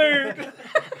my boot.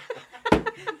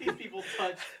 These people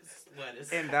touch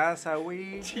lettuce. And that's how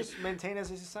we just maintain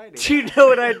as a society. Do you know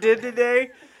what I did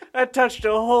today? I touched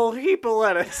a whole heap of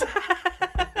lettuce.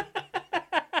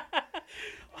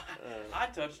 I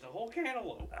touched a whole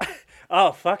cantaloupe.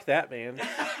 Oh, fuck that, man.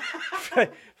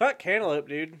 Fuck cantaloupe,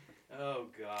 dude. Oh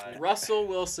God. Russell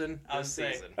Wilson I this was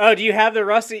saying- season. Oh, do you have the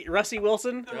Rusty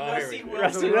Wilson? The Oh, here Rusty we go.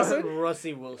 Rusty Wilson. Wilson?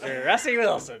 Rusty Wilson. Rusty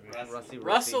Wilson.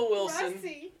 Russell Wilson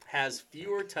Rusty. has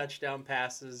fewer touchdown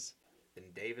passes than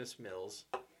Davis Mills.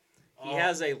 He Oh.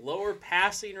 has a lower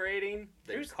passing rating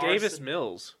than Who's Carson, Davis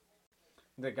Mills?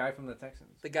 The guy from the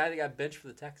Texans. the guy that got benched for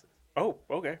the Texans. Oh,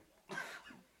 okay.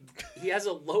 He has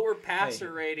a lower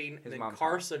passer rating his than mom's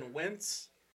Carson Wentz.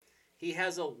 He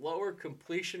has a lower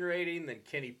completion rating than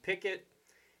Kenny Pickett.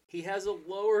 He has a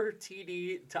lower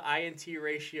TD to INT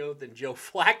ratio than Joe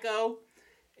Flacco.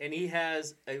 And he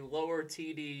has a lower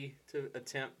TD to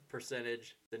attempt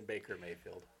percentage than Baker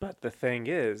Mayfield. But the thing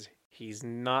is, he's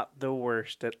not the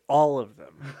worst at all of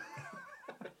them.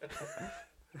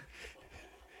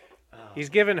 He's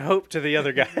given hope to the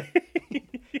other guy.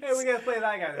 Hey, we gotta play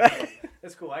that guy.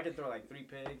 That's cool. I can throw like 3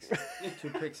 picks, 2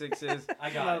 pick sixes. I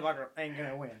got it. Motherfucker ain't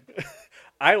gonna win.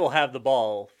 I will have the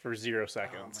ball for 0 Oh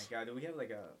seconds. my god, do we have like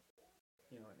a,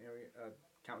 an area,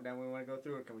 countdown we want to go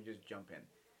through, or can we just jump in?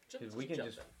 Because we can jump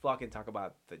just in. fucking talk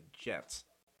about the Jets.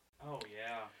 Oh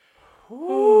yeah.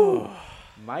 Ooh.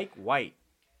 Mike White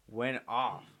went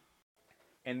off,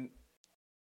 and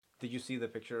did you see the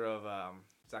picture of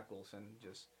Zach Wilson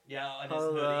just Yeah, on his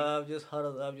huddled hoodie. up,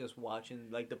 just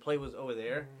watching? Like the play was over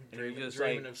there, and he Dreaming, just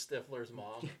dreaming like of Stifler's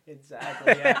mom.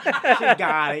 exactly, yeah, she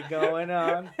got it going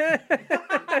on.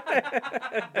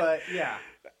 But yeah,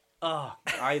 oh,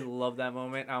 I love that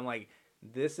moment. I'm like,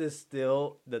 this is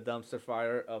still the dumpster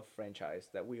fire of franchise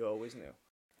that we always knew.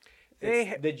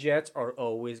 The Jets are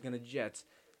always gonna Jets.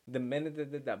 The minute they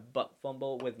did that butt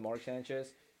fumble with Mark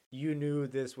Sanchez, you knew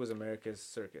this was America's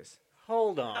circus.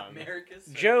 Hold on. America's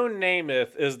Joe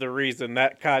Namath is the reason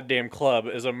that goddamn club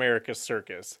is America's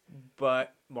Circus.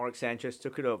 But Mark Sanchez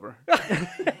took it over.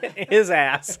 His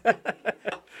ass.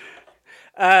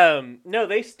 No,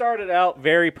 they started out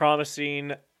very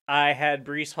promising. I had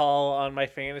Brees Hall on my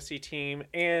fantasy team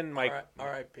and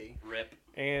R.I.P. Rip.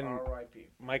 and R.I.P.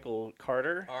 Michael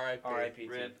Carter. R.I.P. R.I.P.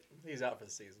 Rip. He's out for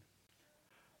the season.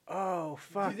 Oh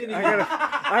fuck!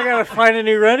 I gotta find a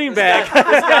new running back.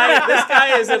 This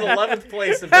guy is in 11th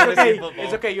place in fantasy football.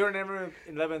 It's okay. You're never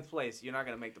in 11th place. You're not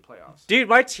gonna make the playoffs. Dude,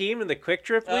 my team in the Quick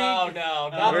Trip League. Oh no,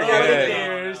 not We're the good. other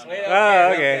Bears. teams.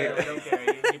 Oh, okay. We don't care.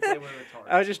 You play with retards.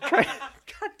 I was just trying.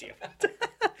 God damn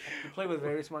it! You play with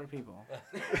very smart people.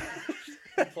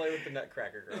 Play with the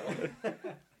Nutcracker girl.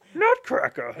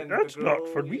 Nutcracker. And That's the girl,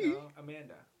 not for you me. know,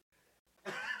 Amanda.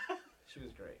 She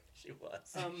was great. She was.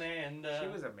 Amanda. She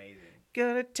was amazing.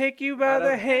 Gonna take you by Out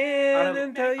the of- hand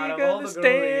and tell you Out of all gonna the girls that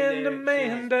stand, you dated,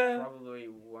 Amanda. She's probably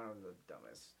one of the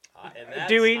dumbest. And that's-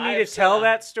 Do we need I've to tell set a-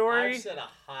 that story? I've set a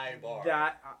high bar.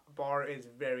 That bar is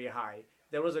very high.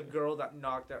 There was a girl that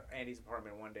knocked at Andy's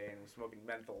apartment one day and was smoking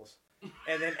menthols,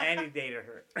 and then Andy dated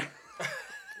her.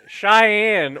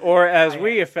 Cheyenne, or as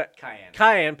we affect Cayenne.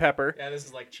 cayenne pepper. Yeah, this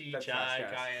is like Chi That's Chai,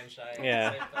 fast, Cayenne, Cheyenne.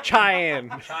 Yeah, same thing. Cheyenne.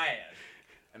 Cheyenne.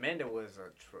 Amanda was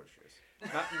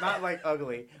atrocious. Not like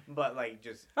ugly, but like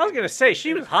just. I was gonna say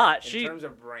she was hot. In She terms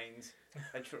of brains,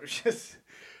 atrocious.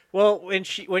 well,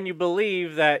 when you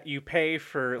believe that you pay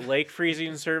for lake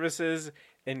freezing services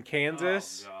in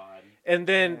Kansas, Oh, God. and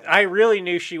then Yeah. I really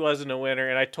knew she wasn't a winner,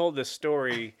 and I told this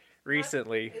story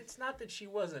recently. It's not that she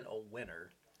wasn't a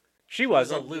winner. She She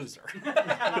was a wasn't. loser.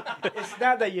 It's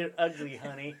not that you're ugly,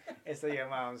 honey. It's that your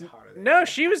mom's hotter than No, you.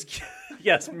 she was.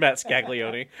 Yes, Matt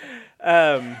Scaglione.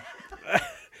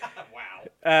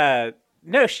 Wow.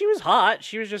 No, she was hot.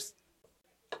 She was just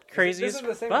crazy This as is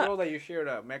the same fuck. girl that you shared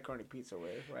a macaroni pizza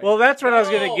with, right? Well, that's what I was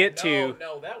gonna get No, to.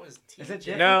 no, that was Is it TJ.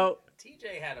 different? No,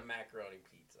 TJ had a macaroni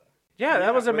pizza. yeah,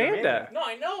 that was with Amanda. No,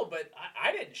 I know, but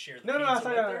I didn't share the No, I pizza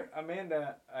said with her.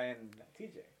 Amanda and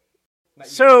TJ. Not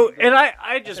you, So, TJ. and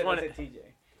I just said- wanted. I said TJ.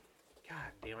 God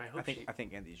damn, I hope I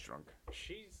think Andy's drunk.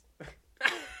 she's.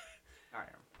 I am.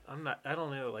 I'm not. I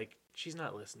don't know. Like she's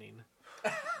not listening.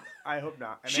 I hope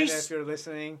not. Amanda, She's- if you're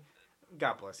listening,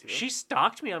 God bless you. She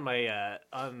stalked me on my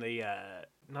on the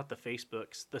not the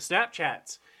Facebooks, the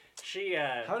Snapchats. She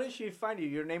How did she find you?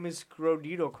 Your name is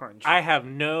Grodito Crunch. I have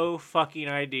no fucking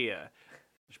idea.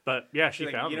 But yeah, she She's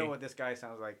like, found you me. know what? This guy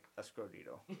sounds like a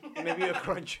Scrodito. Maybe a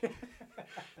crunch.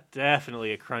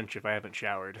 Definitely a crunch if I haven't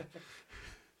showered.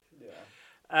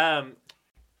 Yeah.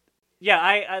 Yeah,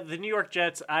 I the New York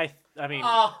Jets. I mean.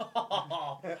 Oh,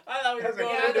 I thought we were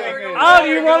going Yeah, into they were a going- Oh,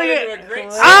 you want me to- a great.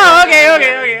 Oh,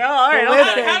 okay. Oh, all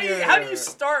right. Okay. How do you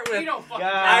start with? You don't fucking.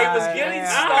 I was getting Yeah.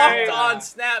 stalked Yeah. on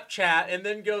Snapchat and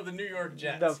then go the New York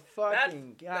Jets. The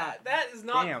fucking God. that is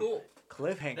not Damn. cool.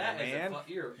 Cliffhanger, That is man.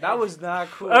 you're That was not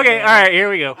cool. Okay, man. all right. Here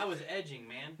we go. I was edging,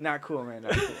 man. Not cool, man.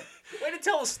 Not cool. Way to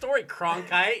tell a story,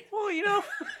 Cronkite. Well, you know.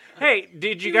 Hey,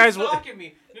 did you He guys? was stalking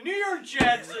me? The New York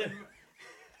Jets. And...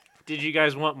 Did you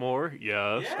guys want more?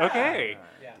 Yes. Yeah. Okay.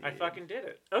 Yeah. I fucking did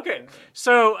it. Okay.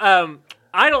 So,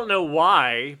 I don't know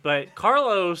why, but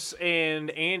Carlos and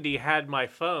Andy had my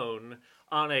phone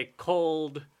on a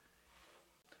cold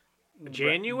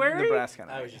January. Nebraska.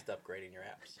 I was just upgrading your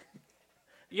apps.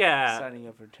 Yeah. signing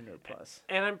up for Tinder Plus.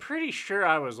 And I'm pretty sure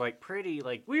I was like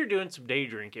we were doing some day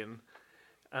drinking.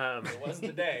 It wasn't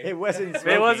the day. It wasn't.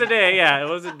 It was a smoking. day, yeah, it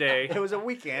was a day. It was a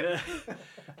weekend.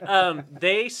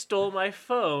 They stole my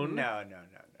phone. No.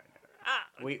 Ah.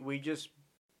 We just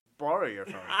borrow your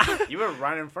phone. You were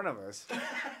right in front of us.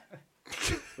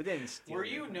 We didn't steal. Were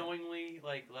your you phone. knowingly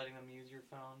like letting them use your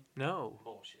phone? No,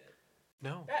 Bullshit.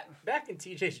 no. Back in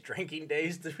TJ's drinking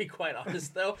days, to be quite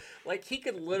honest, though, like he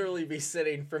could literally be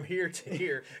sitting from here to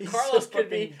here. He's Carlos so could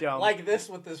be fucking dumb. like this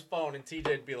with his phone, and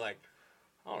TJ'd be like,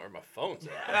 "I don't know where my phone's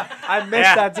at." I missed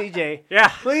Yeah. that, TJ. Yeah.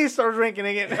 Please start drinking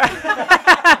again.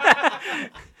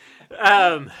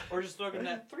 Or just throwing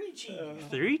that 3 cheese.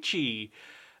 3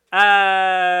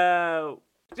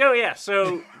 So yeah,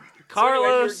 so Carlos, So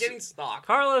anyway, you're getting stalked.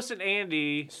 Carlos and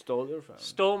Andy Stole their phone.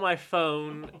 stole my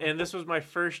phone, and this was my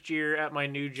first year at my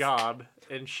new job,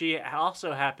 and she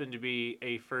also happened to be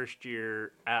a first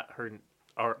year at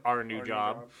our new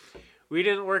job. We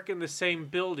didn't work in the same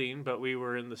building, but we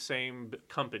were in the same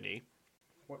company.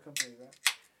 What company is that?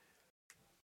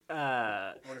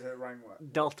 What does that rhyme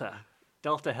with? Delta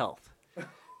Health.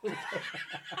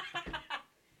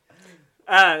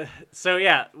 So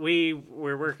yeah, we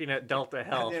were working at Delta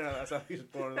Health. You know, that's how he was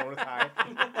born in North High.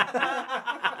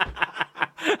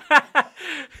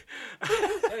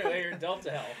 Anyway, you're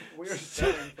Delta Health. We were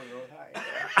selling from North High.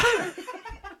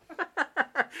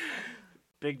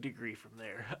 big degree from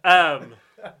there.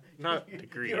 Not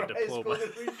degree, Your a high school diploma.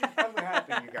 degree, I'm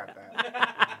happy you got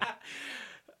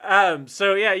that.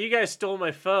 So yeah, you guys stole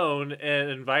my phone and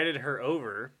invited her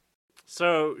over.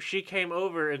 So she came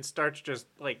over and starts just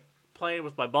like playing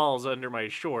with my balls under my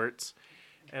shorts,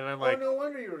 and I'm like, oh, no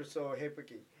wonder you were so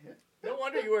hippie. No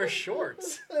wonder you wear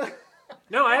shorts.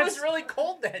 no, It was really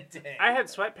cold that day. I had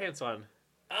sweatpants on.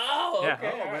 Oh, Yeah.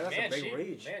 okay. Oh, man, that's a big she,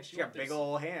 reach. Man, She got big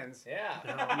old hands. Yeah.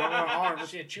 Long arms.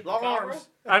 She had Long chupacabra? arms.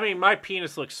 I mean, my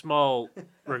penis looks small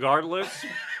regardless,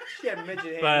 She had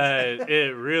midget hands. but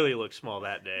it really looked small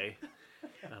that day.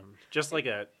 Just like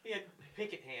a He had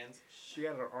picket hands. She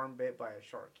got her arm bit by a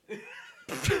shark.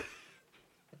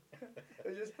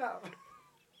 It just happened.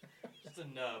 Just a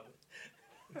nub.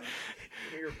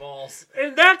 Your balls.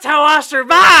 And that's how I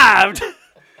survived.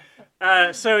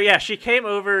 So yeah, she came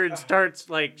over and starts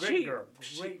like Great girl.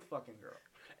 Great fucking girl.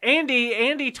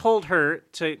 Andy told her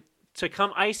to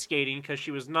come ice skating because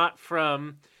she was not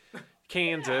from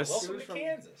Kansas. Welcome She was to from-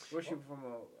 Kansas. Was she from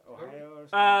Ohio or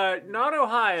something? Not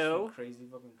Ohio, Some crazy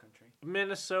fucking country.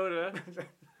 Minnesota,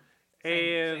 Same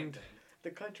and thing. The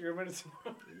country of Minnesota.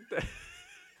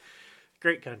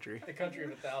 great country. The country of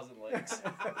 1,000 lakes.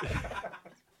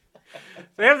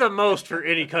 They have the most for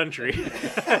any country.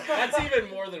 That's even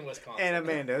more than Wisconsin. And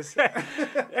Amanda's.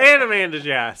 And Amanda's,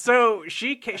 yeah. So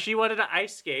she wanted to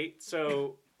ice skate,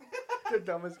 so The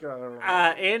dumbest girl ever.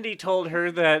 Andy told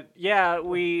her that, yeah,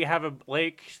 we have a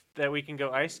lake that we can go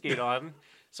ice skate on.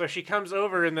 So she comes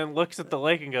over and then looks at the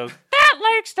lake and goes, that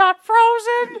lake's not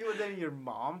frozen! You were dating your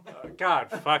mom? God,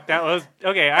 fuck, that was...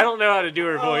 Okay, I don't know how to do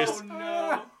her voice. Oh,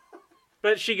 no.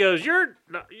 But she goes,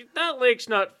 that lake's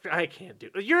not... I can't do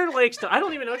it. Your lake's not... I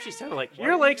don't even know what she sounded like. Why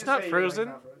Your did you lake's just not say your lake's frozen.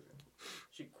 not frozen?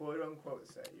 She quote unquote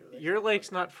said Your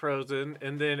lake's not frozen.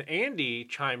 And then Andy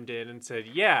chimed in and said,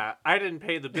 yeah, I didn't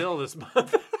pay the bill this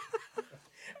month.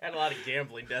 I had a lot of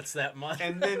gambling debts that month.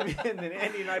 And then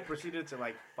Andy and I proceeded to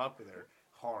like fuck with her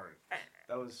hard.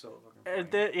 That was so fucking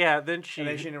funny. Then she... And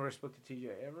then she never spoke to TJ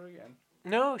ever again.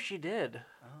 No, she did.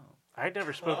 Oh. I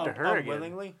never spoke to her again.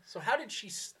 Willingly? So how did she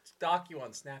stalk you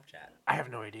on Snapchat? I have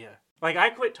no idea. Like,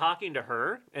 I quit talking to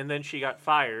her, and then she got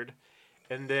fired.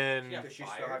 And then... Yeah. Does she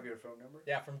still have your phone number?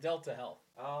 Yeah, from Delta Health.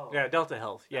 Oh. Yeah, Delta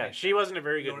Health. Yeah, makes she wasn't a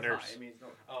very good North nurse. High. It means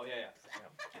North High. Oh yeah.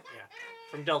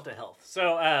 From Delta Health.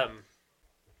 So,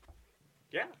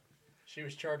 yeah. She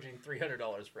was charging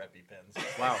 $300 for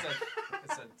EpiPens. Wow.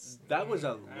 It's That was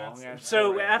a long ass.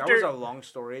 So story. after- that was a long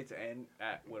story to end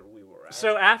at where we were at.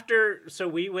 So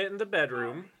we went in the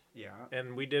bedroom, yeah,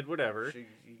 and we did whatever. she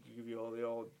give you all the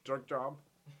old jerk job.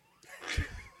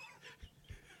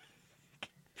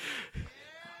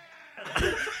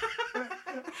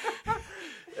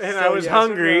 And So I was yes or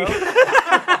hungry. no?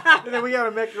 And then we got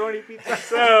a macaroni pizza.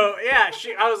 So, yeah,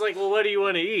 I was like, well, what do you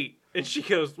want to eat? And she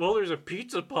goes, well, there's a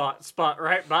pizza spot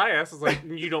right by us. I was like,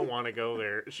 you don't want to go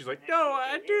there. She's like, no,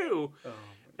 I do. Oh,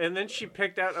 And then she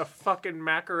picked out a fucking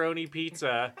macaroni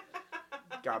pizza.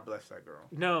 God bless that girl.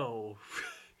 No.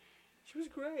 She was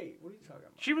great. What are you talking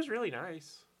about? She was really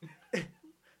nice.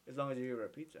 As long as you give her a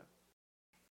pizza.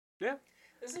 Yeah.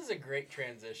 This is a great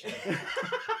transition.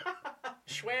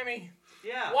 Schwammy,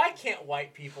 Yeah. why can't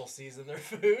white people season their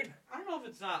food? I don't know if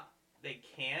it's not they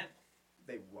can't.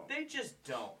 They won't. They just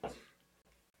don't.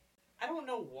 I don't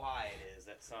know why it is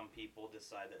that some people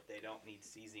decide that they don't need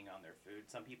seasoning on their food.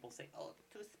 Some people say, "Oh, it's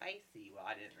too spicy." Well,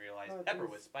 I didn't realize pepper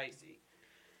was spicy.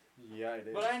 Yeah, it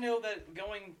is. But I know that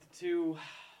going to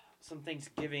some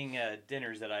Thanksgiving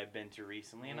dinners that I've been to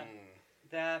recently, and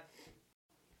that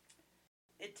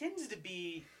it tends to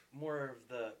be more of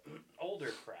the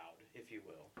older crowd, if you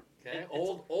will. Okay, It's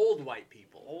old white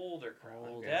people. older crowd.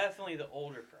 Older. Definitely the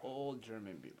older crowd. Old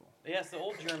German people. Yes, the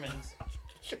old Germans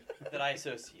that I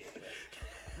associate with.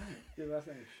 Your last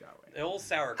name is Shawe. The old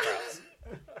sauerkrauts.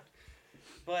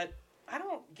 But I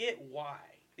don't get why.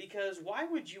 Because why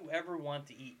would you ever want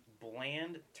to eat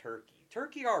bland turkey?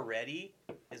 Turkey already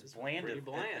is bland pretty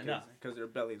bland. enough. Because their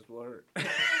bellies will hurt.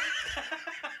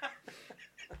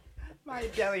 My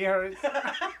belly hurts.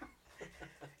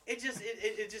 It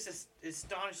just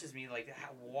astonishes me, like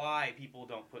why people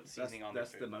don't put seasoning on their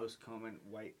That's food. the most common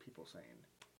white people saying.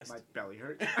 My belly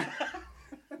hurts.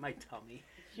 My tummy.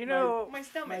 You know, my My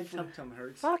stomach. tum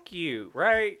hurts. fuck you,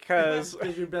 right? Because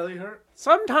Does your belly hurt?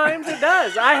 sometimes it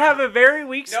does. I have a very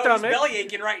weak No, stomach. he's belly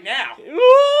aching right now.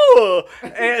 Ooh!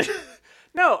 And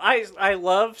no, I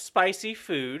love spicy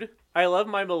food. I love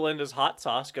my Melinda's hot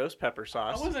sauce, ghost pepper I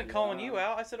sauce. wasn't calling you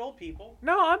out. I said old people.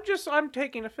 No, I'm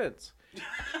taking offense.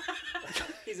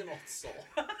 He's an old soul.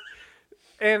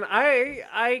 And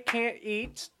I can't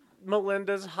eat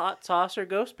Melinda's hot sauce or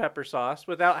ghost pepper sauce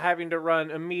without having to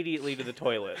run immediately to the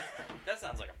toilet. That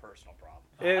sounds like a personal problem.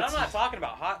 It's- I'm not talking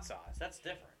about hot sauce. That's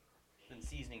different than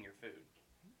seasoning your food.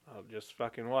 I'll just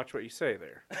fucking watch what you say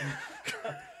there.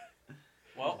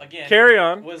 Well, again, Carry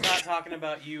on. Was not talking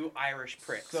about you Irish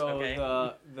pricks, So okay?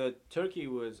 the turkey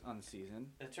was unseasoned.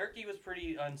 The turkey was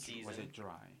pretty unseasoned. Was it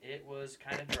dry? It was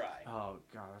kind of dry. Oh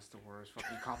god, that's the worst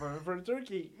fucking compliment for the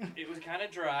turkey. It was kind of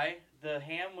dry. The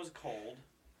ham was cold.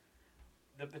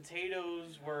 The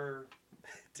potatoes were...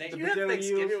 Did The you have potato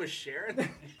Thanksgiving yields- with Sharon?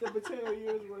 The potato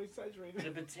ears were exaggerated.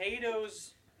 The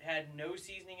potatoes had no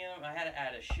seasoning in them. I had to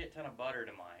add a shit ton of butter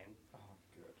to mine. Oh,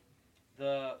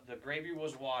 good. The gravy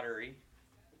was watery.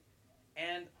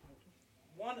 And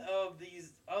one of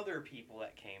these other people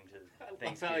that came to I love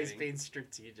Thanksgiving... how he's being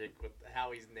strategic with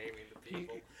how he's naming the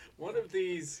people. One of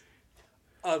these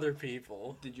other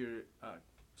people. Did your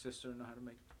sister know how to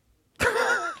make?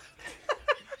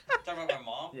 Talking about my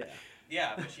mom? Yeah.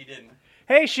 Yeah, but she didn't.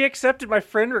 Hey, she accepted my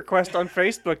friend request on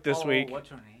Facebook this Oh, week. What's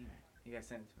her name? You guys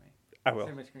send it to me. I will.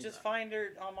 Send me a screenshot. Just find her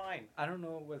on mine. I don't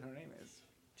know what her name is.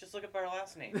 Just look up her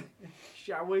last name.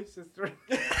 Shall we, sister?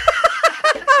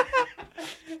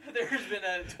 There's been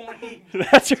a 20...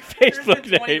 That's your There's Facebook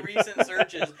been 20 name. recent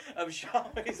searches of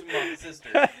Shaway's mom's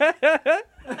sister.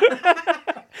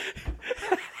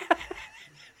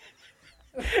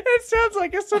 It sounds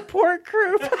like a support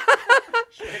group.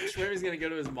 Schwimmer's gonna go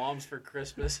to his mom's for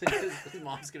Christmas, and his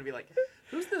mom's gonna be like,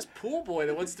 "Who's this pool boy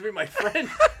that wants to be my friend?"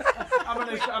 I'm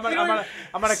gonna come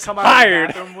out Fired.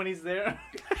 of the bathroom when he's there.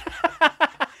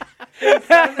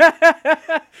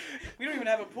 We don't even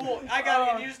have a pool. I got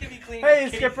it. And you're just gonna be cleaning. Hey,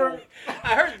 the kiddie Skipper. pool.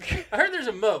 I heard there's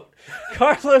a moat.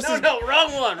 Carlos No, is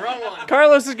wrong one.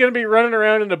 Carlos is gonna be running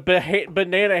around in a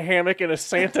banana hammock and a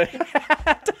Santa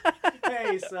hat.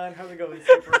 Hey, son, how's it going,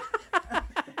 Skipper?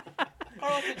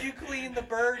 Carl, did you clean the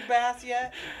bird bath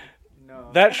yet? No.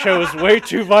 That show is way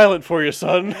too violent for you,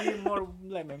 son. Need more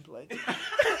lemon, please.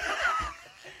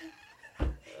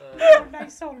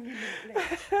 Nice on you.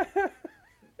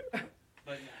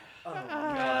 But Oh, God,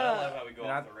 I love how we go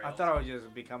And off the rails. I thought I was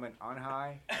just becoming on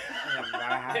high. And that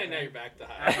happened. And now you're back to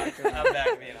I'm high. back to I'm back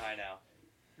to being high now.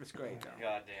 It's great, though.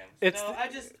 God damn. It's No,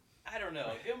 the- I don't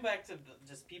know. Going back to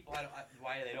just people,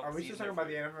 why they don't. Are we season still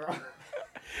talking their about the food.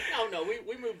 NFL? No,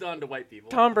 we moved on to white people.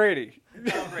 Tom Brady.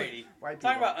 Tom Brady. White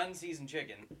Talking people. about unseasoned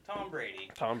chicken. Tom Brady.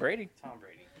 Tom Brady. Tom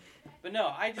Brady. But no,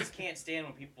 I just can't stand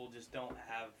when people just don't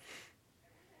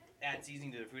add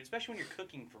seasoning to their food, especially when you're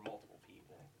cooking for multiple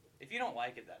people. If you don't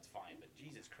like it, that's fine. But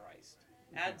Jesus Christ,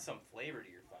 add some flavor to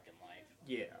your fucking life.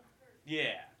 Yeah.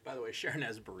 Yeah, By the way, Sharon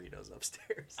has burritos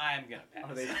upstairs. I'm gonna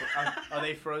pass. Are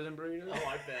they frozen burritos? Oh,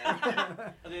 I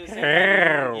bet. Are they the same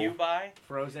kind Ow. you buy?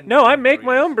 Frozen. No, I make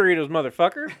my own burritos,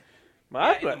 motherfucker.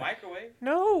 Yeah, in the microwave?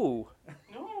 No.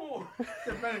 No.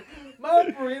 My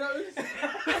burritos.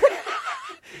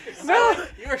 No.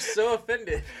 You are so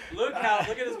offended. Look at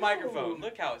his microphone.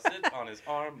 Look how it sits on his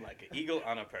arm like an eagle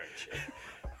on a perch.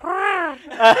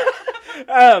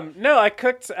 No, I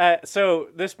cooked. So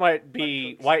this might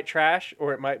be white trash,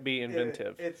 or it might be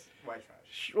inventive. It's white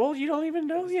trash. Well, you don't even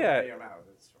know It's yet. in your mouth,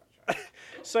 it's white trash.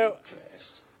 So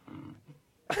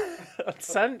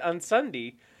on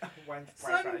Sunday, White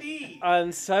Sunday.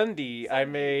 on Sunday, I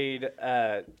made.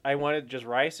 I wanted just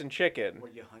rice and chicken. Were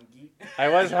you hungry? I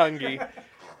was hungry,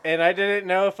 and I didn't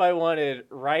know if I wanted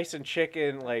rice and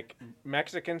chicken like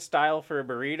Mexican style for a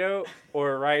burrito,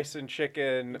 or rice and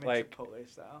chicken like. Chipotle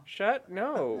style. Shut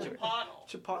no.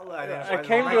 Chipotle.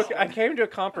 I came to a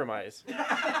compromise.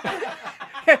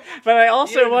 But I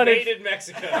also wanted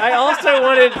Mexico. I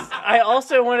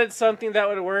also wanted something that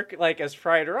would work like as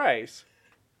fried rice.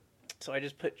 So I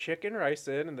just put chicken rice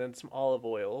in and then some olive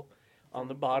oil on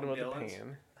the bottom of the Dylan's?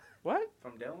 pan. What?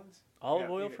 From Dylan's?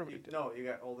 Olive oil from No, you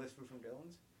got all this food from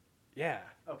Dylan's? Yeah.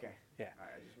 Okay. Yeah.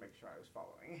 Alright, just make sure I was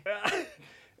following.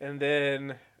 And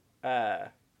then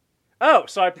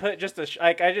so I put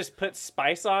I just put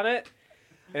spice on it.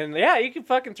 And yeah, you can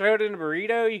fucking throw it in a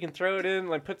burrito. You can throw it in,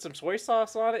 like, put some soy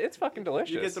sauce on it. It's fucking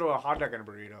delicious. You can throw a hot dog in a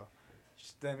burrito.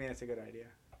 I mean, it's a good idea.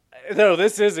 No,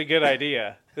 this is a good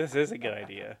idea. This is a good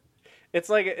idea. It's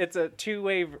like a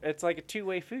two-way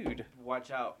food.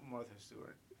 Watch out, Martha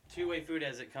Stewart. Two-way food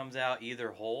as it comes out either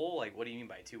whole? Like, what do you mean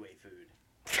by two-way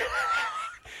food?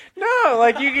 No,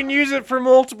 like you can use it for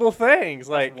multiple things.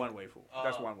 Like, That's one way food.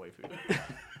 That's one way food.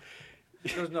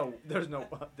 There's no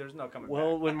coming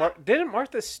well, back. when didn't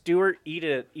Martha Stewart eat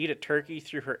a turkey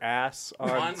through her ass on,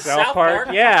 On South Park?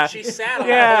 Yeah, She sat on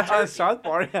Yeah. a On South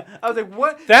Park, I was like,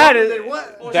 what? That What? is-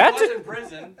 What? Well, That's she was a- in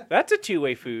prison. that's a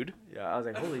two-way food. Yeah, I was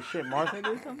like, holy shit, Martha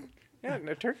did something? Yeah,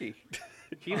 no turkey.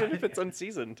 Even if it's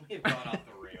unseasoned. You've gone off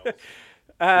the rails.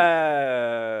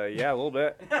 Yeah, a little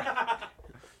bit.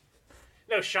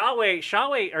 No,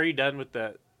 Shawway, are you done with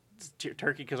the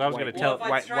turkey? Because I was going to tell.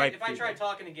 Well, if I try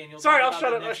talking again, you'll. Sorry, talk I'll about shut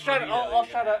the up. next Shut up. burrito I'll you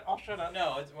shut have. up. I'll shut up.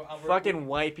 No, it's Fucking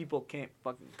white people can't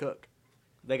fucking cook.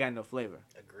 They got no flavor.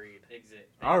 Agreed.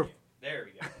 Arf. There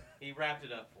we go. He wrapped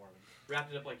it up for me.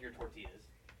 Wrapped it up like your tortillas.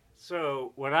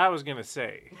 So what I was going to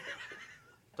say.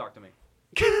 Talk to me.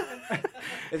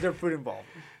 Is there food involved?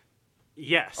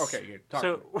 Yes. Okay, good. Talk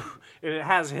So and it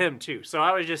has him too. So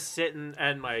I was just sitting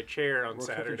in my chair on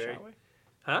Saturday. Cooking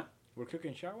Huh? We're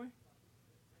cooking Shawway?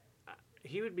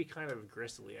 He would be kind of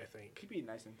gristly, I think. He'd be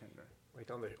nice and tender. Like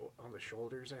on the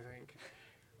shoulders, I think.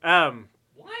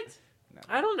 What? No.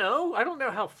 I don't know. I don't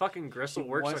know how fucking gristle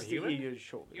works on Wants to human. eat your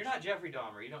shoulders. You're not Jeffrey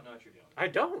Dahmer. You don't know what you're doing. I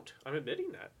don't. I'm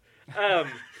admitting that.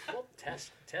 Well,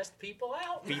 test people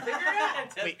out. Figure it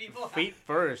out. Test people out. Feet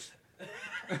first.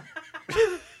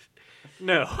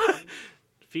 No.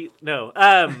 Feet. No.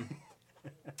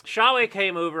 Shawway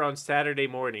came over on Saturday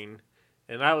morning,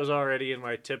 and I was already in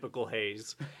my typical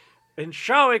haze. And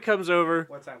Shawway comes over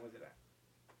What time was it at?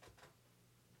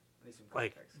 I need some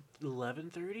Like- context.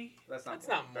 11:30. That's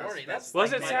not morning. That's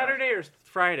Was like it Saturday or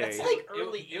Friday? That's like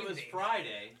early It was evening.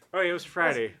 Friday. Oh, it was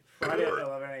Friday. Friday at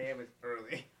 11 a.m. is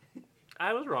early.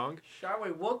 I was wrong.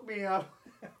 Shawway woke me up.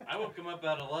 I woke him up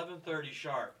at 11:30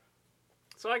 sharp.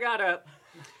 So I got up,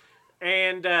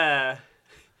 and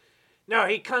no,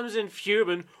 he comes in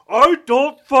fuming. I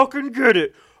don't fucking get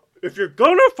it. If you're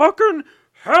gonna fucking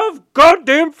have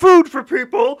goddamn food for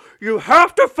people, you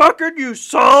have to fucking use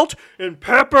salt and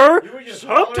pepper, You were just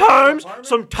sometimes following the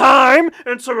some thyme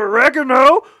and some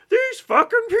oregano. These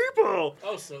fucking people.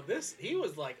 Oh, so he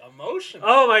was like emotional.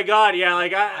 Oh my god, yeah,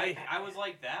 like I was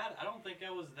like that. I don't think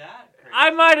I was that crazy. I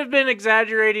might have been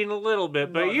exaggerating a little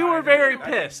bit, but you were very That's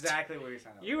pissed. exactly what you're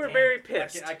saying. You were very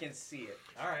pissed. I can see it.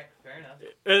 All right, fair enough.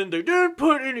 And they didn't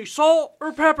put any salt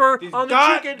or pepper on the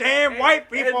chicken. Goddamn white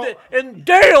people. And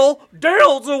Dale's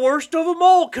the worst of them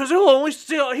all because he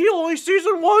only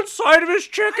seasoned one side of his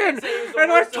chicken. say he was the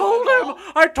And I worst of told them him,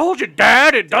 I told you,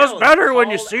 Dad, it does Dale better when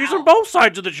you called season out. both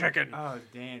sides of the chicken. Oh,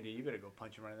 damn, dude. You better go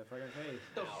punch him right in the fucking face.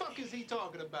 The fuck is he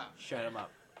talking about? Shut him up.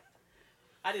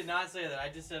 I did not say that. I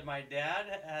just said my dad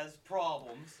has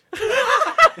problems.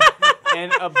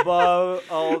 And above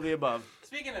all the above.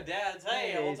 Speaking of dads,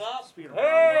 hey, what's up?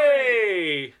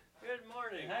 Hey! Good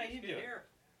morning. How you doing?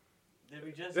 Did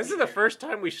we just? This is the first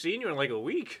time we've seen you in like a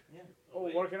week. Oh,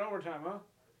 working overtime, huh?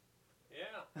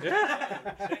 Yeah.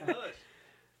 St. Louis.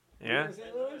 Yeah. In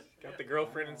St. Louis? Got the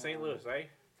girlfriend in St. Louis, eh?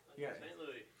 You gotta, St.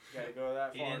 Louis. you gotta go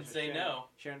that He far. didn't so say Sharon- no.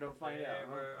 Sharon don't find out.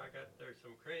 Huh? Where there's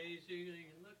some crazy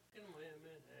looking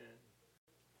women, and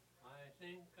I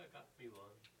think I got me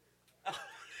one.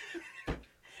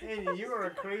 Hey, you are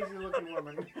a crazy looking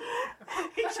woman.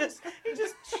 he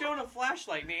just showed a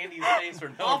flashlight in Andy's face for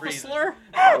no reason. Officer?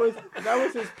 That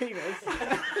was his penis.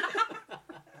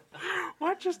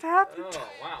 What just happened? Oh,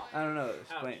 wow. I don't know.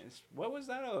 Explain. What was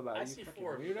that all about? I you see fucking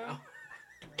 4 of you weirdo? now.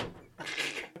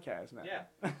 Podcast, man.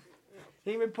 Yeah.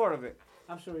 He even part of it.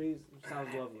 I'm sure he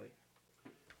sounds lovely.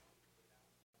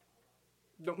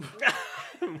 Don't.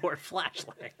 More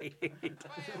flashlight.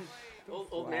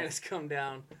 Old man has come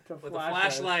down To with a flashlight.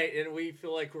 flashlight, and we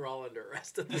feel like we're all under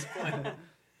arrest at this point.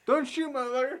 Don't shoot,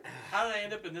 mother. How did I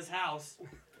end up in this house?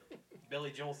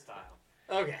 Billy Joel style.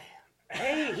 Okay.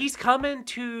 Hey, he's coming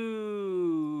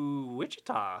to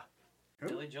Wichita. Who?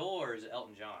 Billy Joel or is it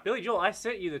Elton John? Billy Joel, I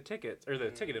sent you the tickets or the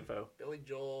ticket info. Billy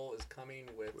Joel is coming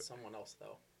with someone else,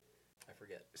 though. I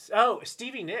forget. Oh,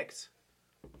 Stevie Nicks.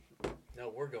 No,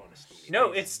 we're going to Stevie.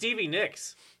 No, it's Stevie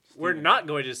Nicks. We're not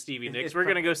going to Stevie Nicks. it's We're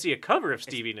pro- going to go see a cover of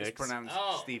Stevie It's Nicks. pronounced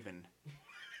Oh. Stephen.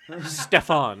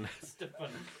 Stefan. Stefan.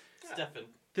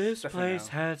 This Stefano. place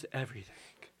has everything.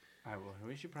 I will.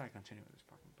 We should probably continue with this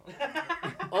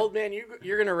fucking podcast. Old man,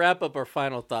 you're going to wrap up our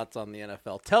final thoughts on the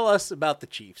NFL. Tell us about the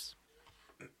Chiefs.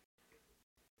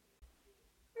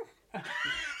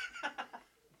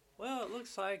 Well, it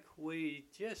looks like we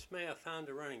just may have found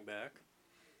a running back.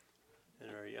 And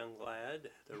our young lad,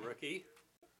 the rookie,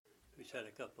 who's had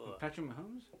a couple of Patrick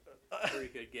Mahomes? pretty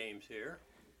good games here.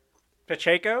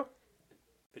 Pacheco?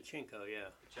 Pachinko, yeah.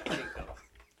 Pachinko.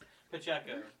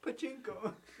 Pacheco.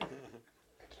 Pachinko.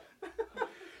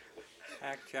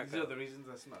 These are the reasons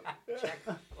I smoke.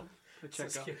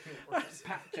 Pacheco.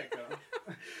 Pacheco.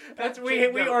 That's we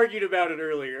argued about it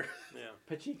earlier. Yeah.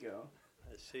 Pacheco.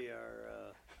 I see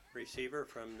our receiver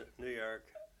from the New York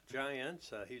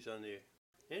Giants. He's on the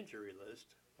injury list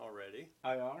already.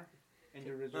 IR?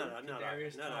 Injured reserve? Not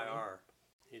Kadarius Toney. IR.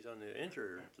 He's on the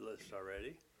injured list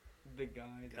already. The guy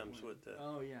that Comes went- with the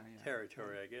Oh, yeah.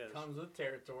 territory, I guess. Comes with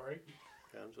territory.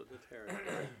 Comes with the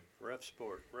territory. Rough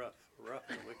sport. Rough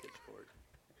and wicked sport.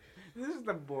 This is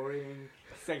the boring,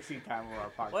 sexy time of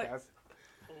our podcast.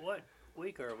 What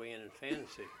week are we in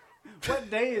fantasy? What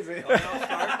day is it?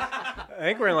 I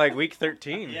think we're in like week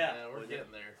 13. Yeah, we're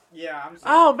getting there. Yeah, I'm.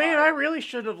 Oh man, I really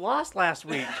should have lost last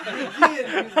week. You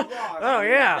did. You lost. Oh I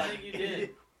yeah, think you did.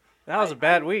 that was a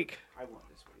bad week. I won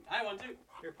this week. I won too.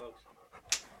 Here, folks.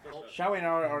 Shawty and I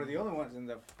are the only ones in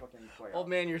the fucking playoffs. Old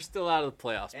man, you're still out of the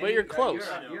playoffs, And but you're close.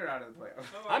 You're out of the playoffs.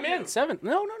 I'm in 7th.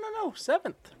 No,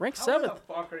 7th. Ranked How 7th. the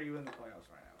fuck are you in the playoffs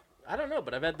right now? I don't know,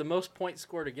 but I've had the most points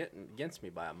scored against me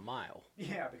by a mile.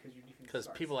 Yeah, because your defense. Because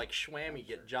sucks. people like Schwammy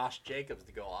get Josh Jacobs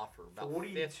to go off for about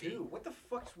 42. 50. What the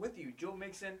fuck's with you, Joe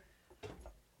Mixon,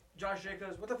 Josh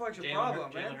Jacobs? What the fuck's your Jalen problem,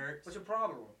 Hurts- man? Jalen Hurts. What's your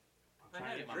problem?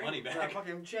 Trying to get my dream. money I back.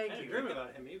 fucking I shank had a you. dream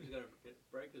about him. He was going to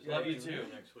break his Love leg you too.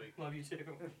 next week. Love you too.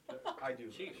 I do.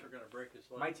 Chiefs are going to break his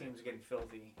leg. My team's getting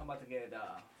filthy. I'm about to get.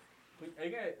 Are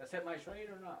you gonna accept my trade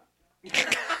or not?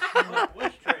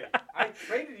 Which trade? I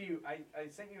traded you. I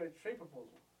sent you a trade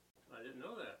proposal. I didn't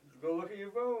know that. Go look at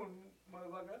your phone,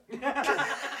 motherfucker.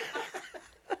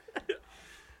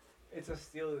 It's a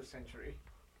steal of the century.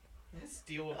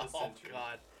 Steal of the Oh, century.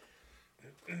 God.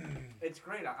 It's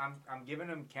great. I'm giving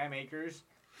him Cam Akers,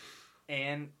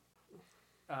 and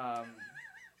Oh,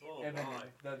 Evan,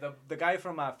 my. the guy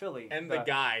from Philly. And the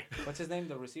guy. What's his name?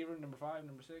 The receiver, number 5,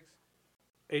 number 6.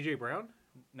 AJ Brown,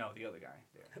 No, the other guy.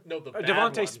 There. No, the bad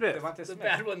Devontae one. Smith. Devontae The Smith.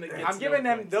 bad one that gets I'm giving no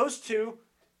them points. those two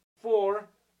for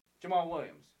Jamal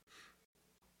Williams.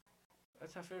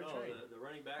 That's a fair Oh, trade. the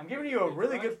running back. I'm giving you a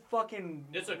really good fucking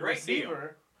It's a great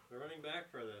receiver. The running back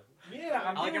for the. Yeah,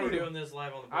 I like how we're doing this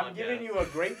live on the podcast. I'm giving you a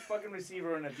great fucking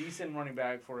receiver and a decent running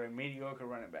back for a mediocre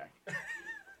running back.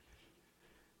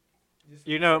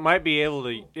 You know, it might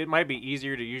be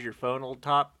easier to use your phone, old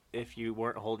top, if you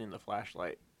weren't holding the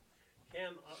flashlight.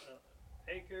 Cam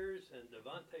Akers and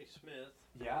Devontae Smith.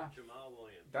 Yeah. For Jamal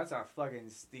Williams. That's a fucking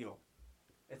steal.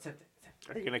 It's a.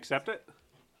 Are you gonna accept it?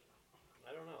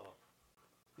 I don't know.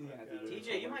 Yeah,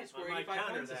 TJ, you might score I might 85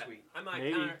 counter points this that. week. I might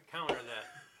Maybe. counter that.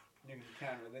 You can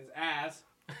counter this ass.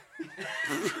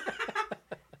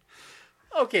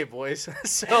 Okay, boys.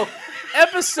 So,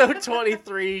 episode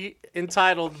 23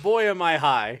 entitled Boy Am I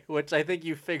High, which I think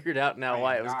you figured out now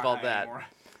why it was called that.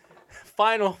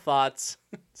 Final thoughts.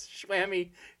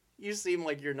 Schwammy, you seem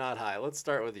like you're not high. Let's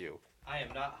start with you. I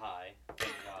am not high.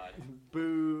 Thank God.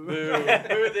 Boo.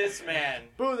 Boo this man.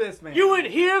 Boo this man. You in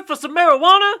here for some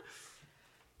marijuana?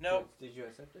 Nope. Did you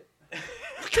accept it?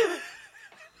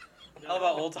 How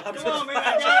about old Tom? Come on, man.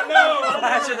 I gotta know.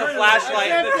 Flashing the flashlight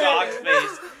in the dog's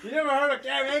face. You never heard of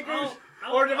Cam Akers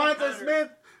I'll- or I'll Devontae counter. Smith?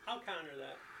 I'll counter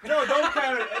that. No, don't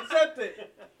counter it. Accept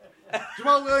it.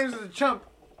 Jamal Williams is a chump.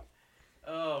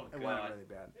 Oh It went God. really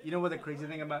bad. You know what the crazy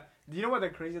thing about? Do you know what the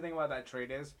crazy thing about that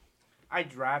trade is? I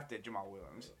drafted Jamal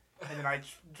Williams, and then I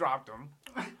dropped him.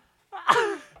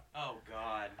 Oh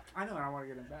God. I know, and I want to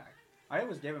get him back. I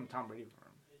always gave him Tom Brady for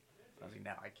him. I was like,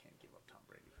 no, I can't give up Tom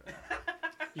Brady for that.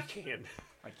 You can.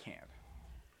 I can't.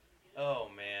 Oh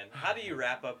man. How do you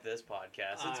wrap up this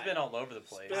podcast? It's been all over the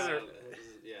place. Yes.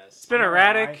 It's been I'm not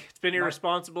erratic. gonna lie. It's been Not-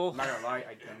 irresponsible. I'm not gonna lie,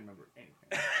 I don't remember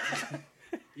anything.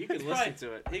 You can listen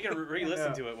to it. You can re-listen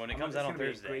Yeah. to it when it comes It's out on gonna be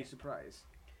a Thursday. great surprise.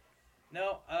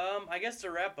 No, I guess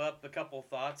to wrap up, a couple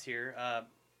thoughts here.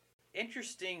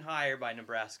 Interesting hire by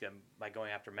Nebraska by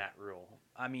going after Matt Rule.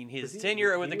 I mean, his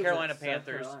tenure with the Carolina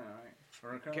Panthers.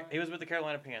 He was with the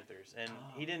Carolina Panthers, and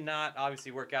he did not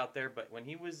obviously work out there. But when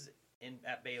he was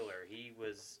at Baylor,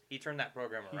 he turned that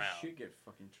program He around. should get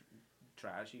fucking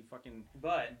trash. He fucking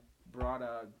But brought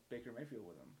Baker Mayfield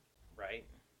with him. right,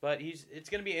 but it's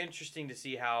going to be interesting to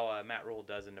see how Matt Rule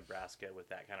does in Nebraska with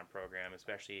that kind of program,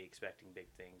 especially expecting big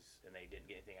things, and they didn't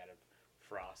get anything out of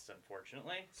Frost,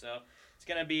 unfortunately. So it's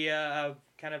going to be a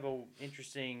kind of a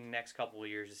interesting next couple of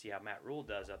years to see how Matt Rule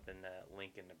does up in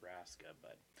Lincoln, Nebraska.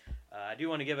 But I do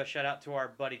want to give a shout out to our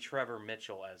buddy Trevor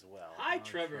Mitchell as well. Hi,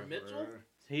 Trevor Mitchell.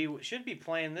 He should be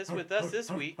playing with us this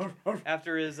week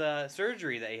after his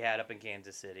surgery that he had up in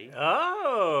Kansas City.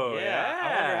 Oh, yeah.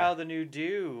 I wonder how the new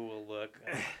do will look.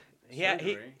 He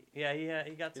Surgery?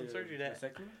 got some surgery.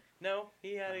 No,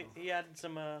 he had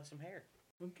some hair.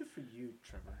 Well, good for you,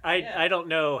 Trevor. I don't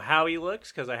know how he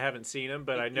looks because I haven't seen him,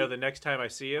 but I know the next time I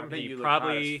see I him, bet he you look hot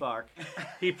as probably fuck.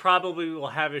 he probably will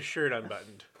have his shirt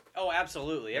unbuttoned. Oh,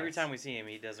 absolutely. Every Yes. time we see him,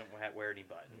 he doesn't wear any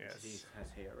buttons. Yes. He has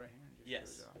hair right here. Just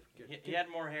Yes. showed it off. Good. He had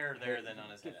more hair there than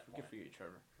on his head. Good for you,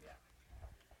 Trevor.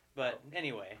 But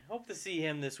anyway, hope to see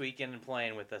him this weekend and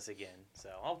playing with us again. So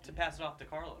I'll pass it off to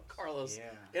Carlos. Carlos,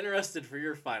 Yeah. interested for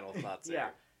your final thoughts Yeah.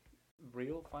 there.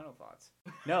 real final thoughts.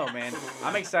 No, man.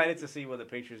 I'm excited to see what the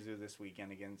Patriots do this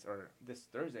weekend this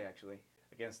Thursday actually,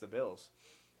 against the Bills.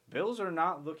 Bills are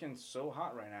not looking so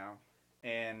hot right now,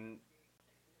 and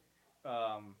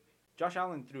Josh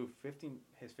Allen threw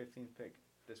his 15th pick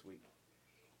this week.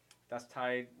 That's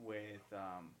tied with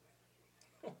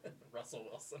Russell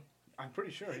Wilson. I'm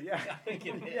pretty sure, yeah. I think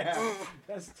it is. Yeah,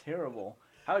 that's terrible.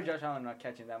 How is Josh Allen not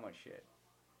catching that much shit?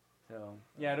 So,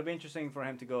 yeah, it'll be interesting for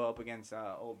him to go up against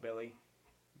old Bill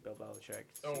Belichick.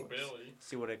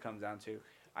 See what it comes down to.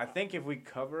 I think if we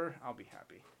cover, I'll be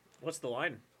happy. What's the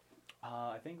line?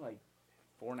 I think like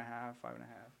 4.5, 5.5,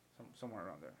 somewhere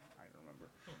around there. I don't remember.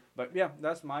 But yeah,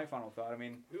 that's my final thought. I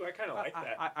mean, Ooh, I kind of like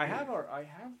that. I have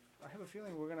a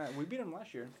feeling we beat them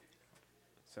last year.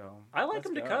 So I like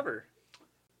them to cover.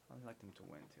 I like them to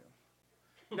win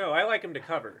too. No, I like them to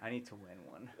cover. I need to win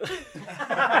one.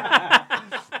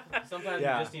 Sometimes you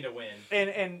just need a win.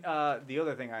 And the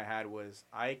other thing I had was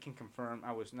I can confirm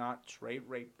I was not trade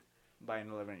raped by an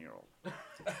 11-year-old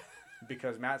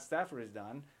because Matt Stafford is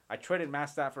done. I traded Matt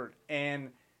Stafford and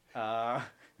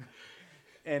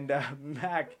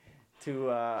Mac to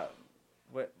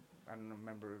what I don't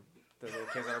remember the little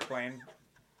kids that are playing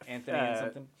Anthony and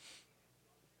something.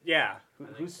 Yeah.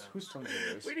 Whose turn it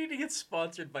is? We need to get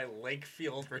sponsored by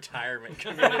Lakefield Retirement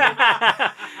Community.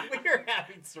 We're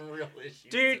having some real issues.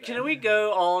 Dude, today. can we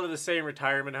go all to the same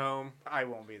retirement home? I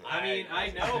won't be there. I mean, I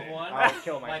know of one. I'll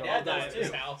kill My myself. dad I'll die does at his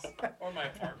too. house or my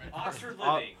apartment. Oxford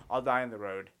I'll, living. I'll die on the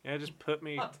road. Yeah, just put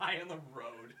me I'll die on the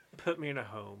road. in a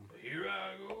home. Here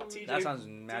I go. TJ, That sounds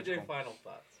magical. TJ, final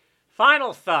thoughts.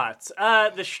 Final thoughts.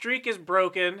 The streak is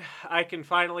broken. I can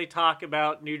finally talk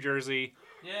about New Jersey.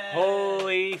 Yeah.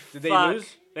 Holy Did they fuck.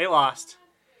 lose? They lost.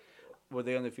 Were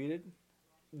they undefeated?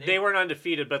 They weren't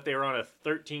undefeated, but they were on a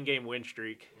 13-game win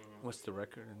streak. What's the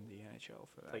record in the NHL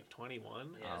for that? Like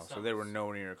 21. Yeah, so they were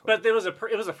nowhere near close. But it was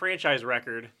a franchise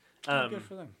record. Good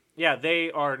for them. Yeah,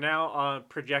 they are now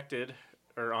projected,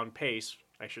 or on pace,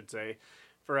 I should say,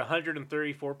 for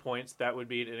 134 points. That would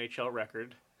be an NHL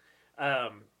record.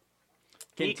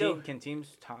 Can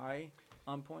teams tie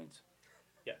on points?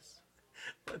 Yes.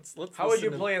 Let's How would you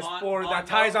listen to- play a on- sport on that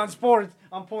ties top? on sports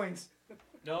on points?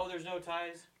 No, there's no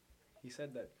ties. He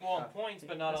said that. Well, on points,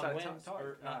 but not that's on not wins.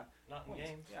 Or not in points.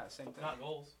 games. Yeah, same thing. Not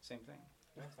goals. Same thing.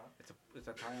 No, it's not. It's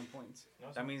a tie on points. No,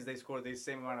 it's That not. means they score the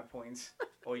same amount of points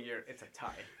all year. It's a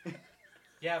tie.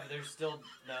 Yeah, but there's still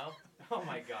no. Oh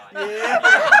my god.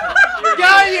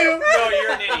 Got you. No,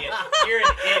 you're an idiot. You're an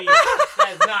idiot. That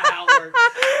is not how it works.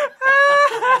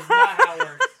 That is not how it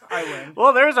works. I win.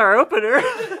 Well, there's our opener.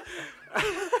 You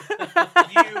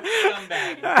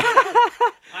scumbag.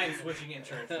 I'm switching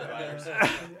insurance providers.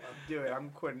 Do it. I'm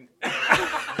quitting. You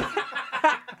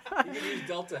can use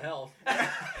Delta Health.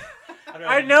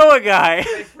 I know a guy.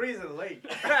 They freeze in the lake.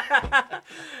 I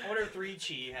wonder if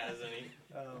 3Chi has any.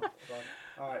 Oh, fuck.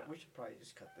 All right, we should probably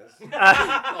just cut this. The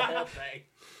whole thing.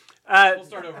 We'll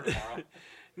start over tomorrow.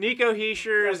 Nico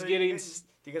Heischer is Do getting...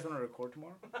 you guys want to record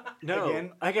tomorrow? No,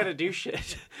 Again? I gotta do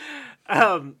shit.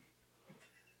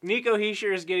 Nico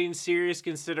Heischer is getting serious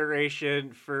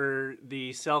consideration for the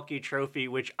Selke Trophy,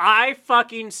 which I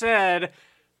fucking said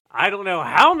I don't know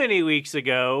how many weeks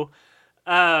ago.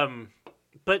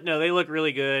 But no, they look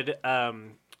really good.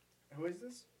 Who is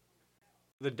this?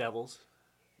 The Devils.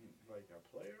 Like a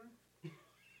player?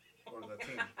 Or the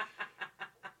team?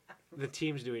 The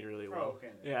team's doing really well. Oh, okay.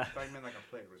 Yeah. I thought you meant like a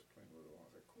player was playing really well. I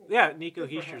was like, cool. Yeah, Nico Good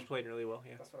for him. Heischer's playing really well.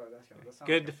 Yeah, That's what I was asking. That sounds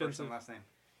Good like a first defensive. and last name.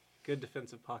 good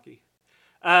defensive hockey.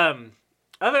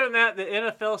 Other than that, the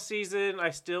NFL season, I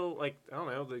still I don't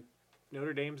know. The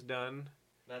Notre Dame's done.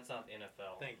 That's not the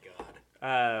NFL. Thank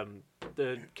God.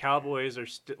 The Cowboys are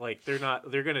still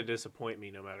they're gonna disappoint me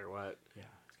no matter what. Yeah,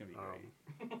 it's gonna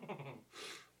be great.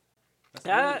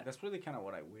 That- That's really kind of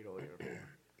what I wait all year for.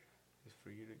 Is for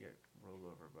you to get rolled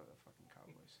over by the fucking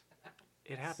Cowboys.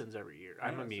 It happens every year. I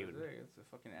I'm know, immune. It's the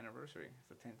fucking anniversary. It's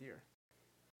the 10th year.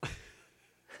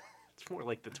 It's more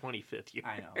like the 25th year.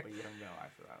 I know, but you haven't been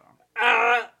alive for that long.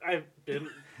 I've been.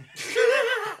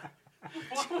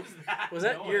 What was that? Was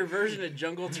that noise? your version of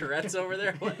Jungle Tourette's over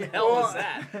there? What the hell was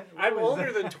that? I'm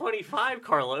older than 25,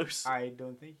 Carlos. I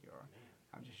don't think you are.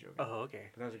 I'm just joking. Oh, okay.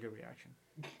 But that was a good reaction.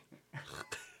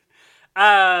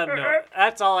 No,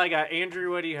 that's all I got.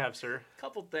 Andrew, what do you have, sir?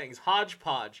 Couple things.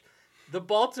 Hodgepodge. The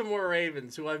Baltimore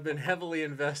Ravens, who I've been heavily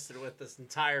invested with this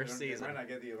entire season. Might not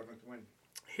get the 11th win.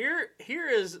 Here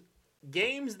is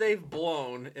games they've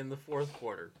blown in the fourth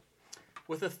quarter.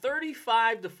 With a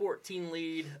 35-14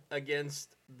 lead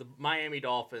against the Miami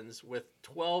Dolphins with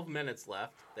 12 minutes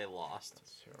left, they lost.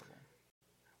 That's terrible.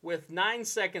 With 9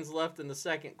 seconds left in the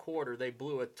second quarter, they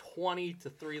blew a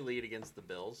 20-3 lead against the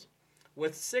Bills.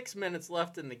 With 6 minutes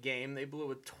left in the game, they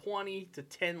blew a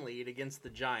 20-10 lead against the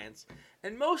Giants.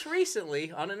 And most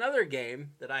recently, on another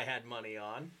game that I had money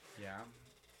on, Yeah.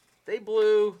 they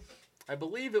blew, I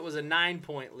believe it was a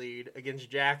 9-point lead against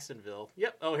Jacksonville.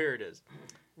 Yep, oh, here it is.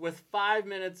 With 5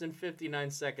 minutes and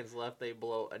 59 seconds left, they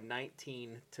blow a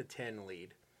 19-10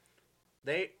 lead.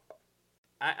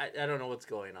 I don't know what's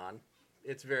going on.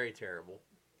 It's very terrible.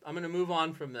 I'm going to move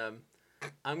on from them.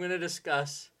 I'm going to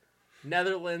discuss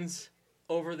Netherlands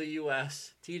over the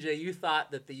U.S. TJ, you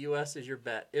thought that the U.S. is your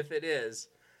bet. If it is,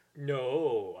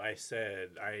 No, I said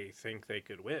I think they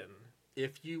could win.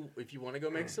 if you want to go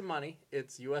make some money,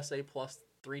 it's USA plus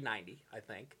 390, I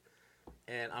think.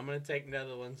 And I'm going to take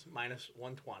Netherlands minus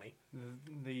 120.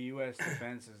 The U.S.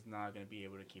 defense is not going to be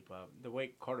able to keep up. The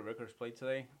way Carter Vickers played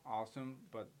today, awesome.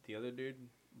 But the other dude,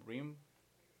 Reem,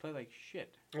 played like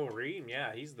shit. Oh, Reem,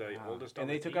 yeah, he's the oldest. And on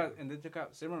they the took team.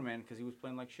 out Zimmerman because he was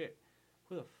playing like shit.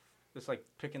 Who the? It's like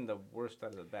picking the worst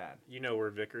out of the bad. You know where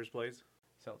Vickers plays?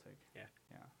 Celtic. Yeah.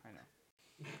 Yeah, I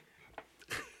know.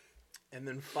 And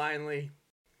then finally,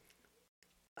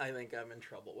 I think I'm in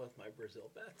trouble with my Brazil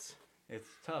bets. It's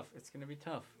tough. It's going to be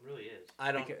tough. It really is.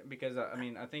 I don't. Because I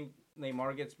mean, I think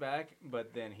Neymar gets back,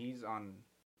 but then he's on,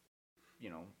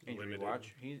 injury Limited.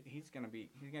 watch. He's gonna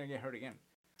get hurt again.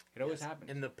 It always happens.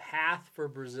 And the path for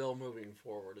Brazil moving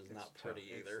forward is It's not tough.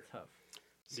 pretty either. It's tough.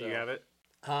 Do you have it?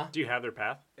 Huh? Do you have their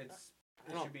path? It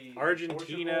don't- should be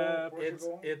Argentina,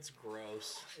 Portugal. It's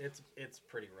gross. It's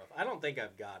pretty rough. I don't think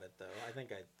I've got it though. I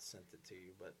think I sent it to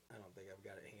you, but I don't think I've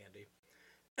got it handy.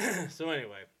 So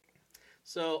anyway,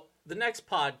 the next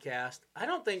podcast, I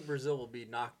don't think Brazil will be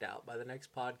knocked out by the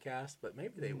next podcast, but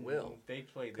maybe they will. They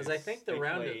play 'Cause I think the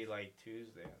round play of- like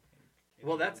Tuesday. I think.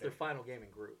 Well, that's their final game in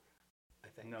group, I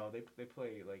think. No, they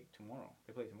play like tomorrow.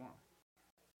 They play tomorrow.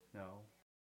 No,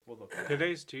 we'll look.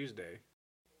 Today's Tuesday.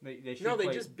 They should No, they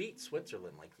play- just beat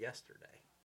Switzerland like yesterday.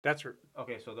 That's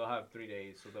Okay, so they'll have 3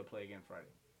 days, so they'll play again Friday.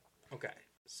 Okay,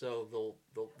 so they'll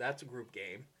that's a group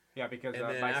game. Yeah, because And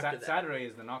then by after that- Saturday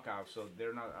is the knockout, so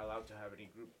they're not allowed to have any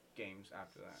group games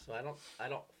after that. So I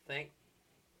don't think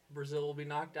Brazil will be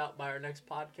knocked out by our next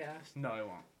podcast, No, it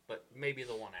won't. but maybe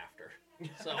the one after.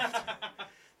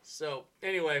 So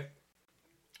anyway,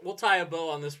 we'll tie a bow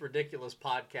on this ridiculous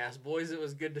podcast. Boys, it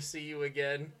was good to see you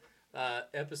again.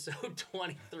 Episode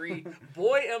 23.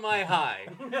 Boy, am I high.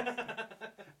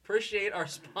 Appreciate our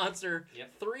sponsor,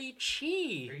 Yep.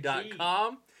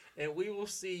 3chi.com. And we will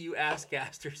see you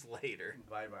Asscasters later.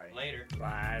 Bye-bye. Later.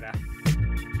 right.